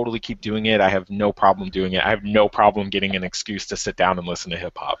 then I'll totally keep doing it. I have no problem doing it. I have no problem getting an excuse to sit down and listen to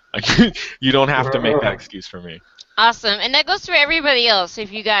hip hop. You don't have to make that excuse for me. Awesome, and that goes for everybody else.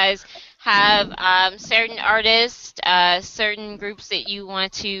 If you guys have certain artists, certain groups that you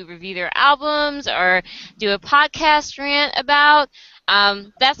want to review their albums or do a podcast rant about,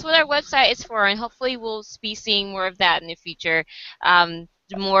 that's what our website is for, and hopefully we'll be seeing more of that in the future.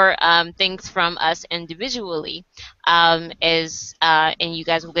 More things from us individually, and you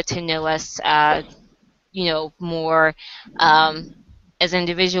guys will get to know us, more as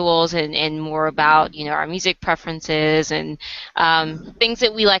individuals, and more about our music preferences and things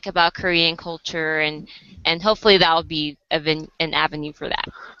that we like about Korean culture, and hopefully that will be an avenue for that.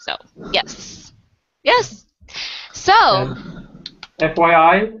 So yes. So And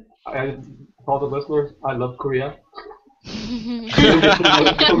FYI, for the listeners, I love Korea. Don't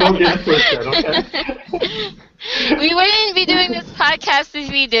get twisted, okay? we wouldn't be doing this podcast if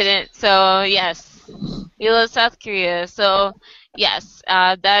we didn't. So yes, we love South Korea. So yes,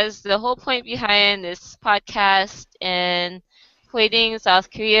 that is the whole point behind this podcast and equating South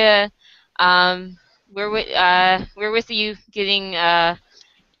Korea. We're with you getting up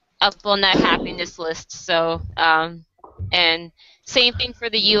on that happiness list. So and same thing for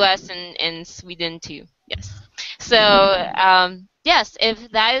the U.S. and Sweden too. Yes. So yes,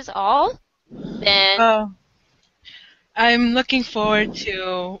 if that is all, then I'm looking forward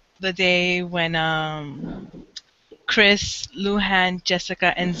to the day when Chris, Luhan,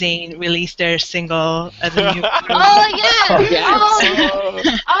 Jessica, and Zayn release their single as a new group. Oh yes!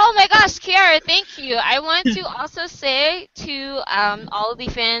 Oh my gosh, Kiara, thank you. I want to also say to all of the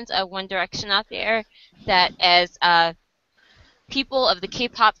fans of One Direction out there that as people of the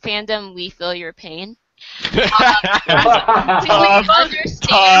K-pop fandom, we feel your pain. We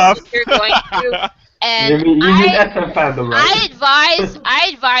understand what you're going through. And you mean SM fandom, right?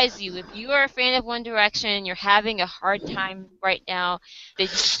 I advise you, if you are a fan of One Direction and you're having a hard time right now, that you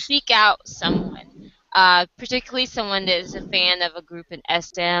seek out someone, particularly someone that is a fan of a group in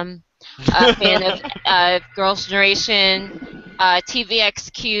SM, a fan of Girls' Generation,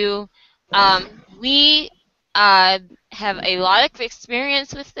 TVXQ. We have a lot of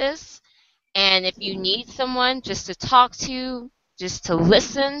experience with this, and if you need someone just to talk to, just to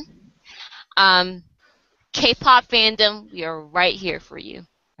listen, K-pop fandom, we are right here for you.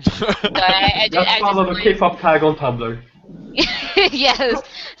 So Just follow the K-pop tag on Tumblr. Yes.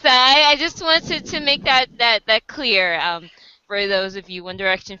 So I just wanted to make that clear. For those of you One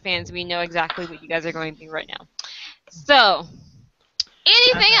Direction fans, we know exactly what you guys are going through right now. So,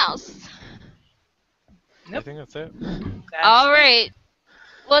 anything else? I think that's it. All right.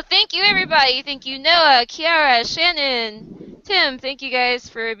 Well, thank you, everybody. Thank you, Noah, Kiara, Shannon, Tim. Thank you guys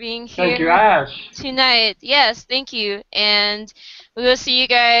for being here. Thank you, Ash. Tonight. Yes, thank you. And we will see you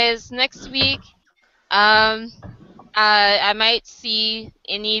guys next week. I might see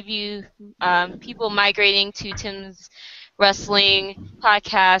any of you people migrating to Tim's wrestling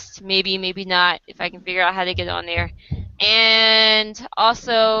podcast. Maybe, maybe not, if I can figure out how to get on there. And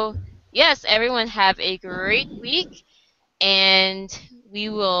also, yes, everyone have a great week, and we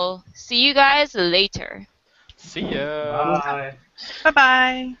will see you guys later. See ya. Bye. Bye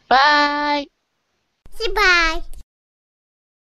bye. Bye. Say bye.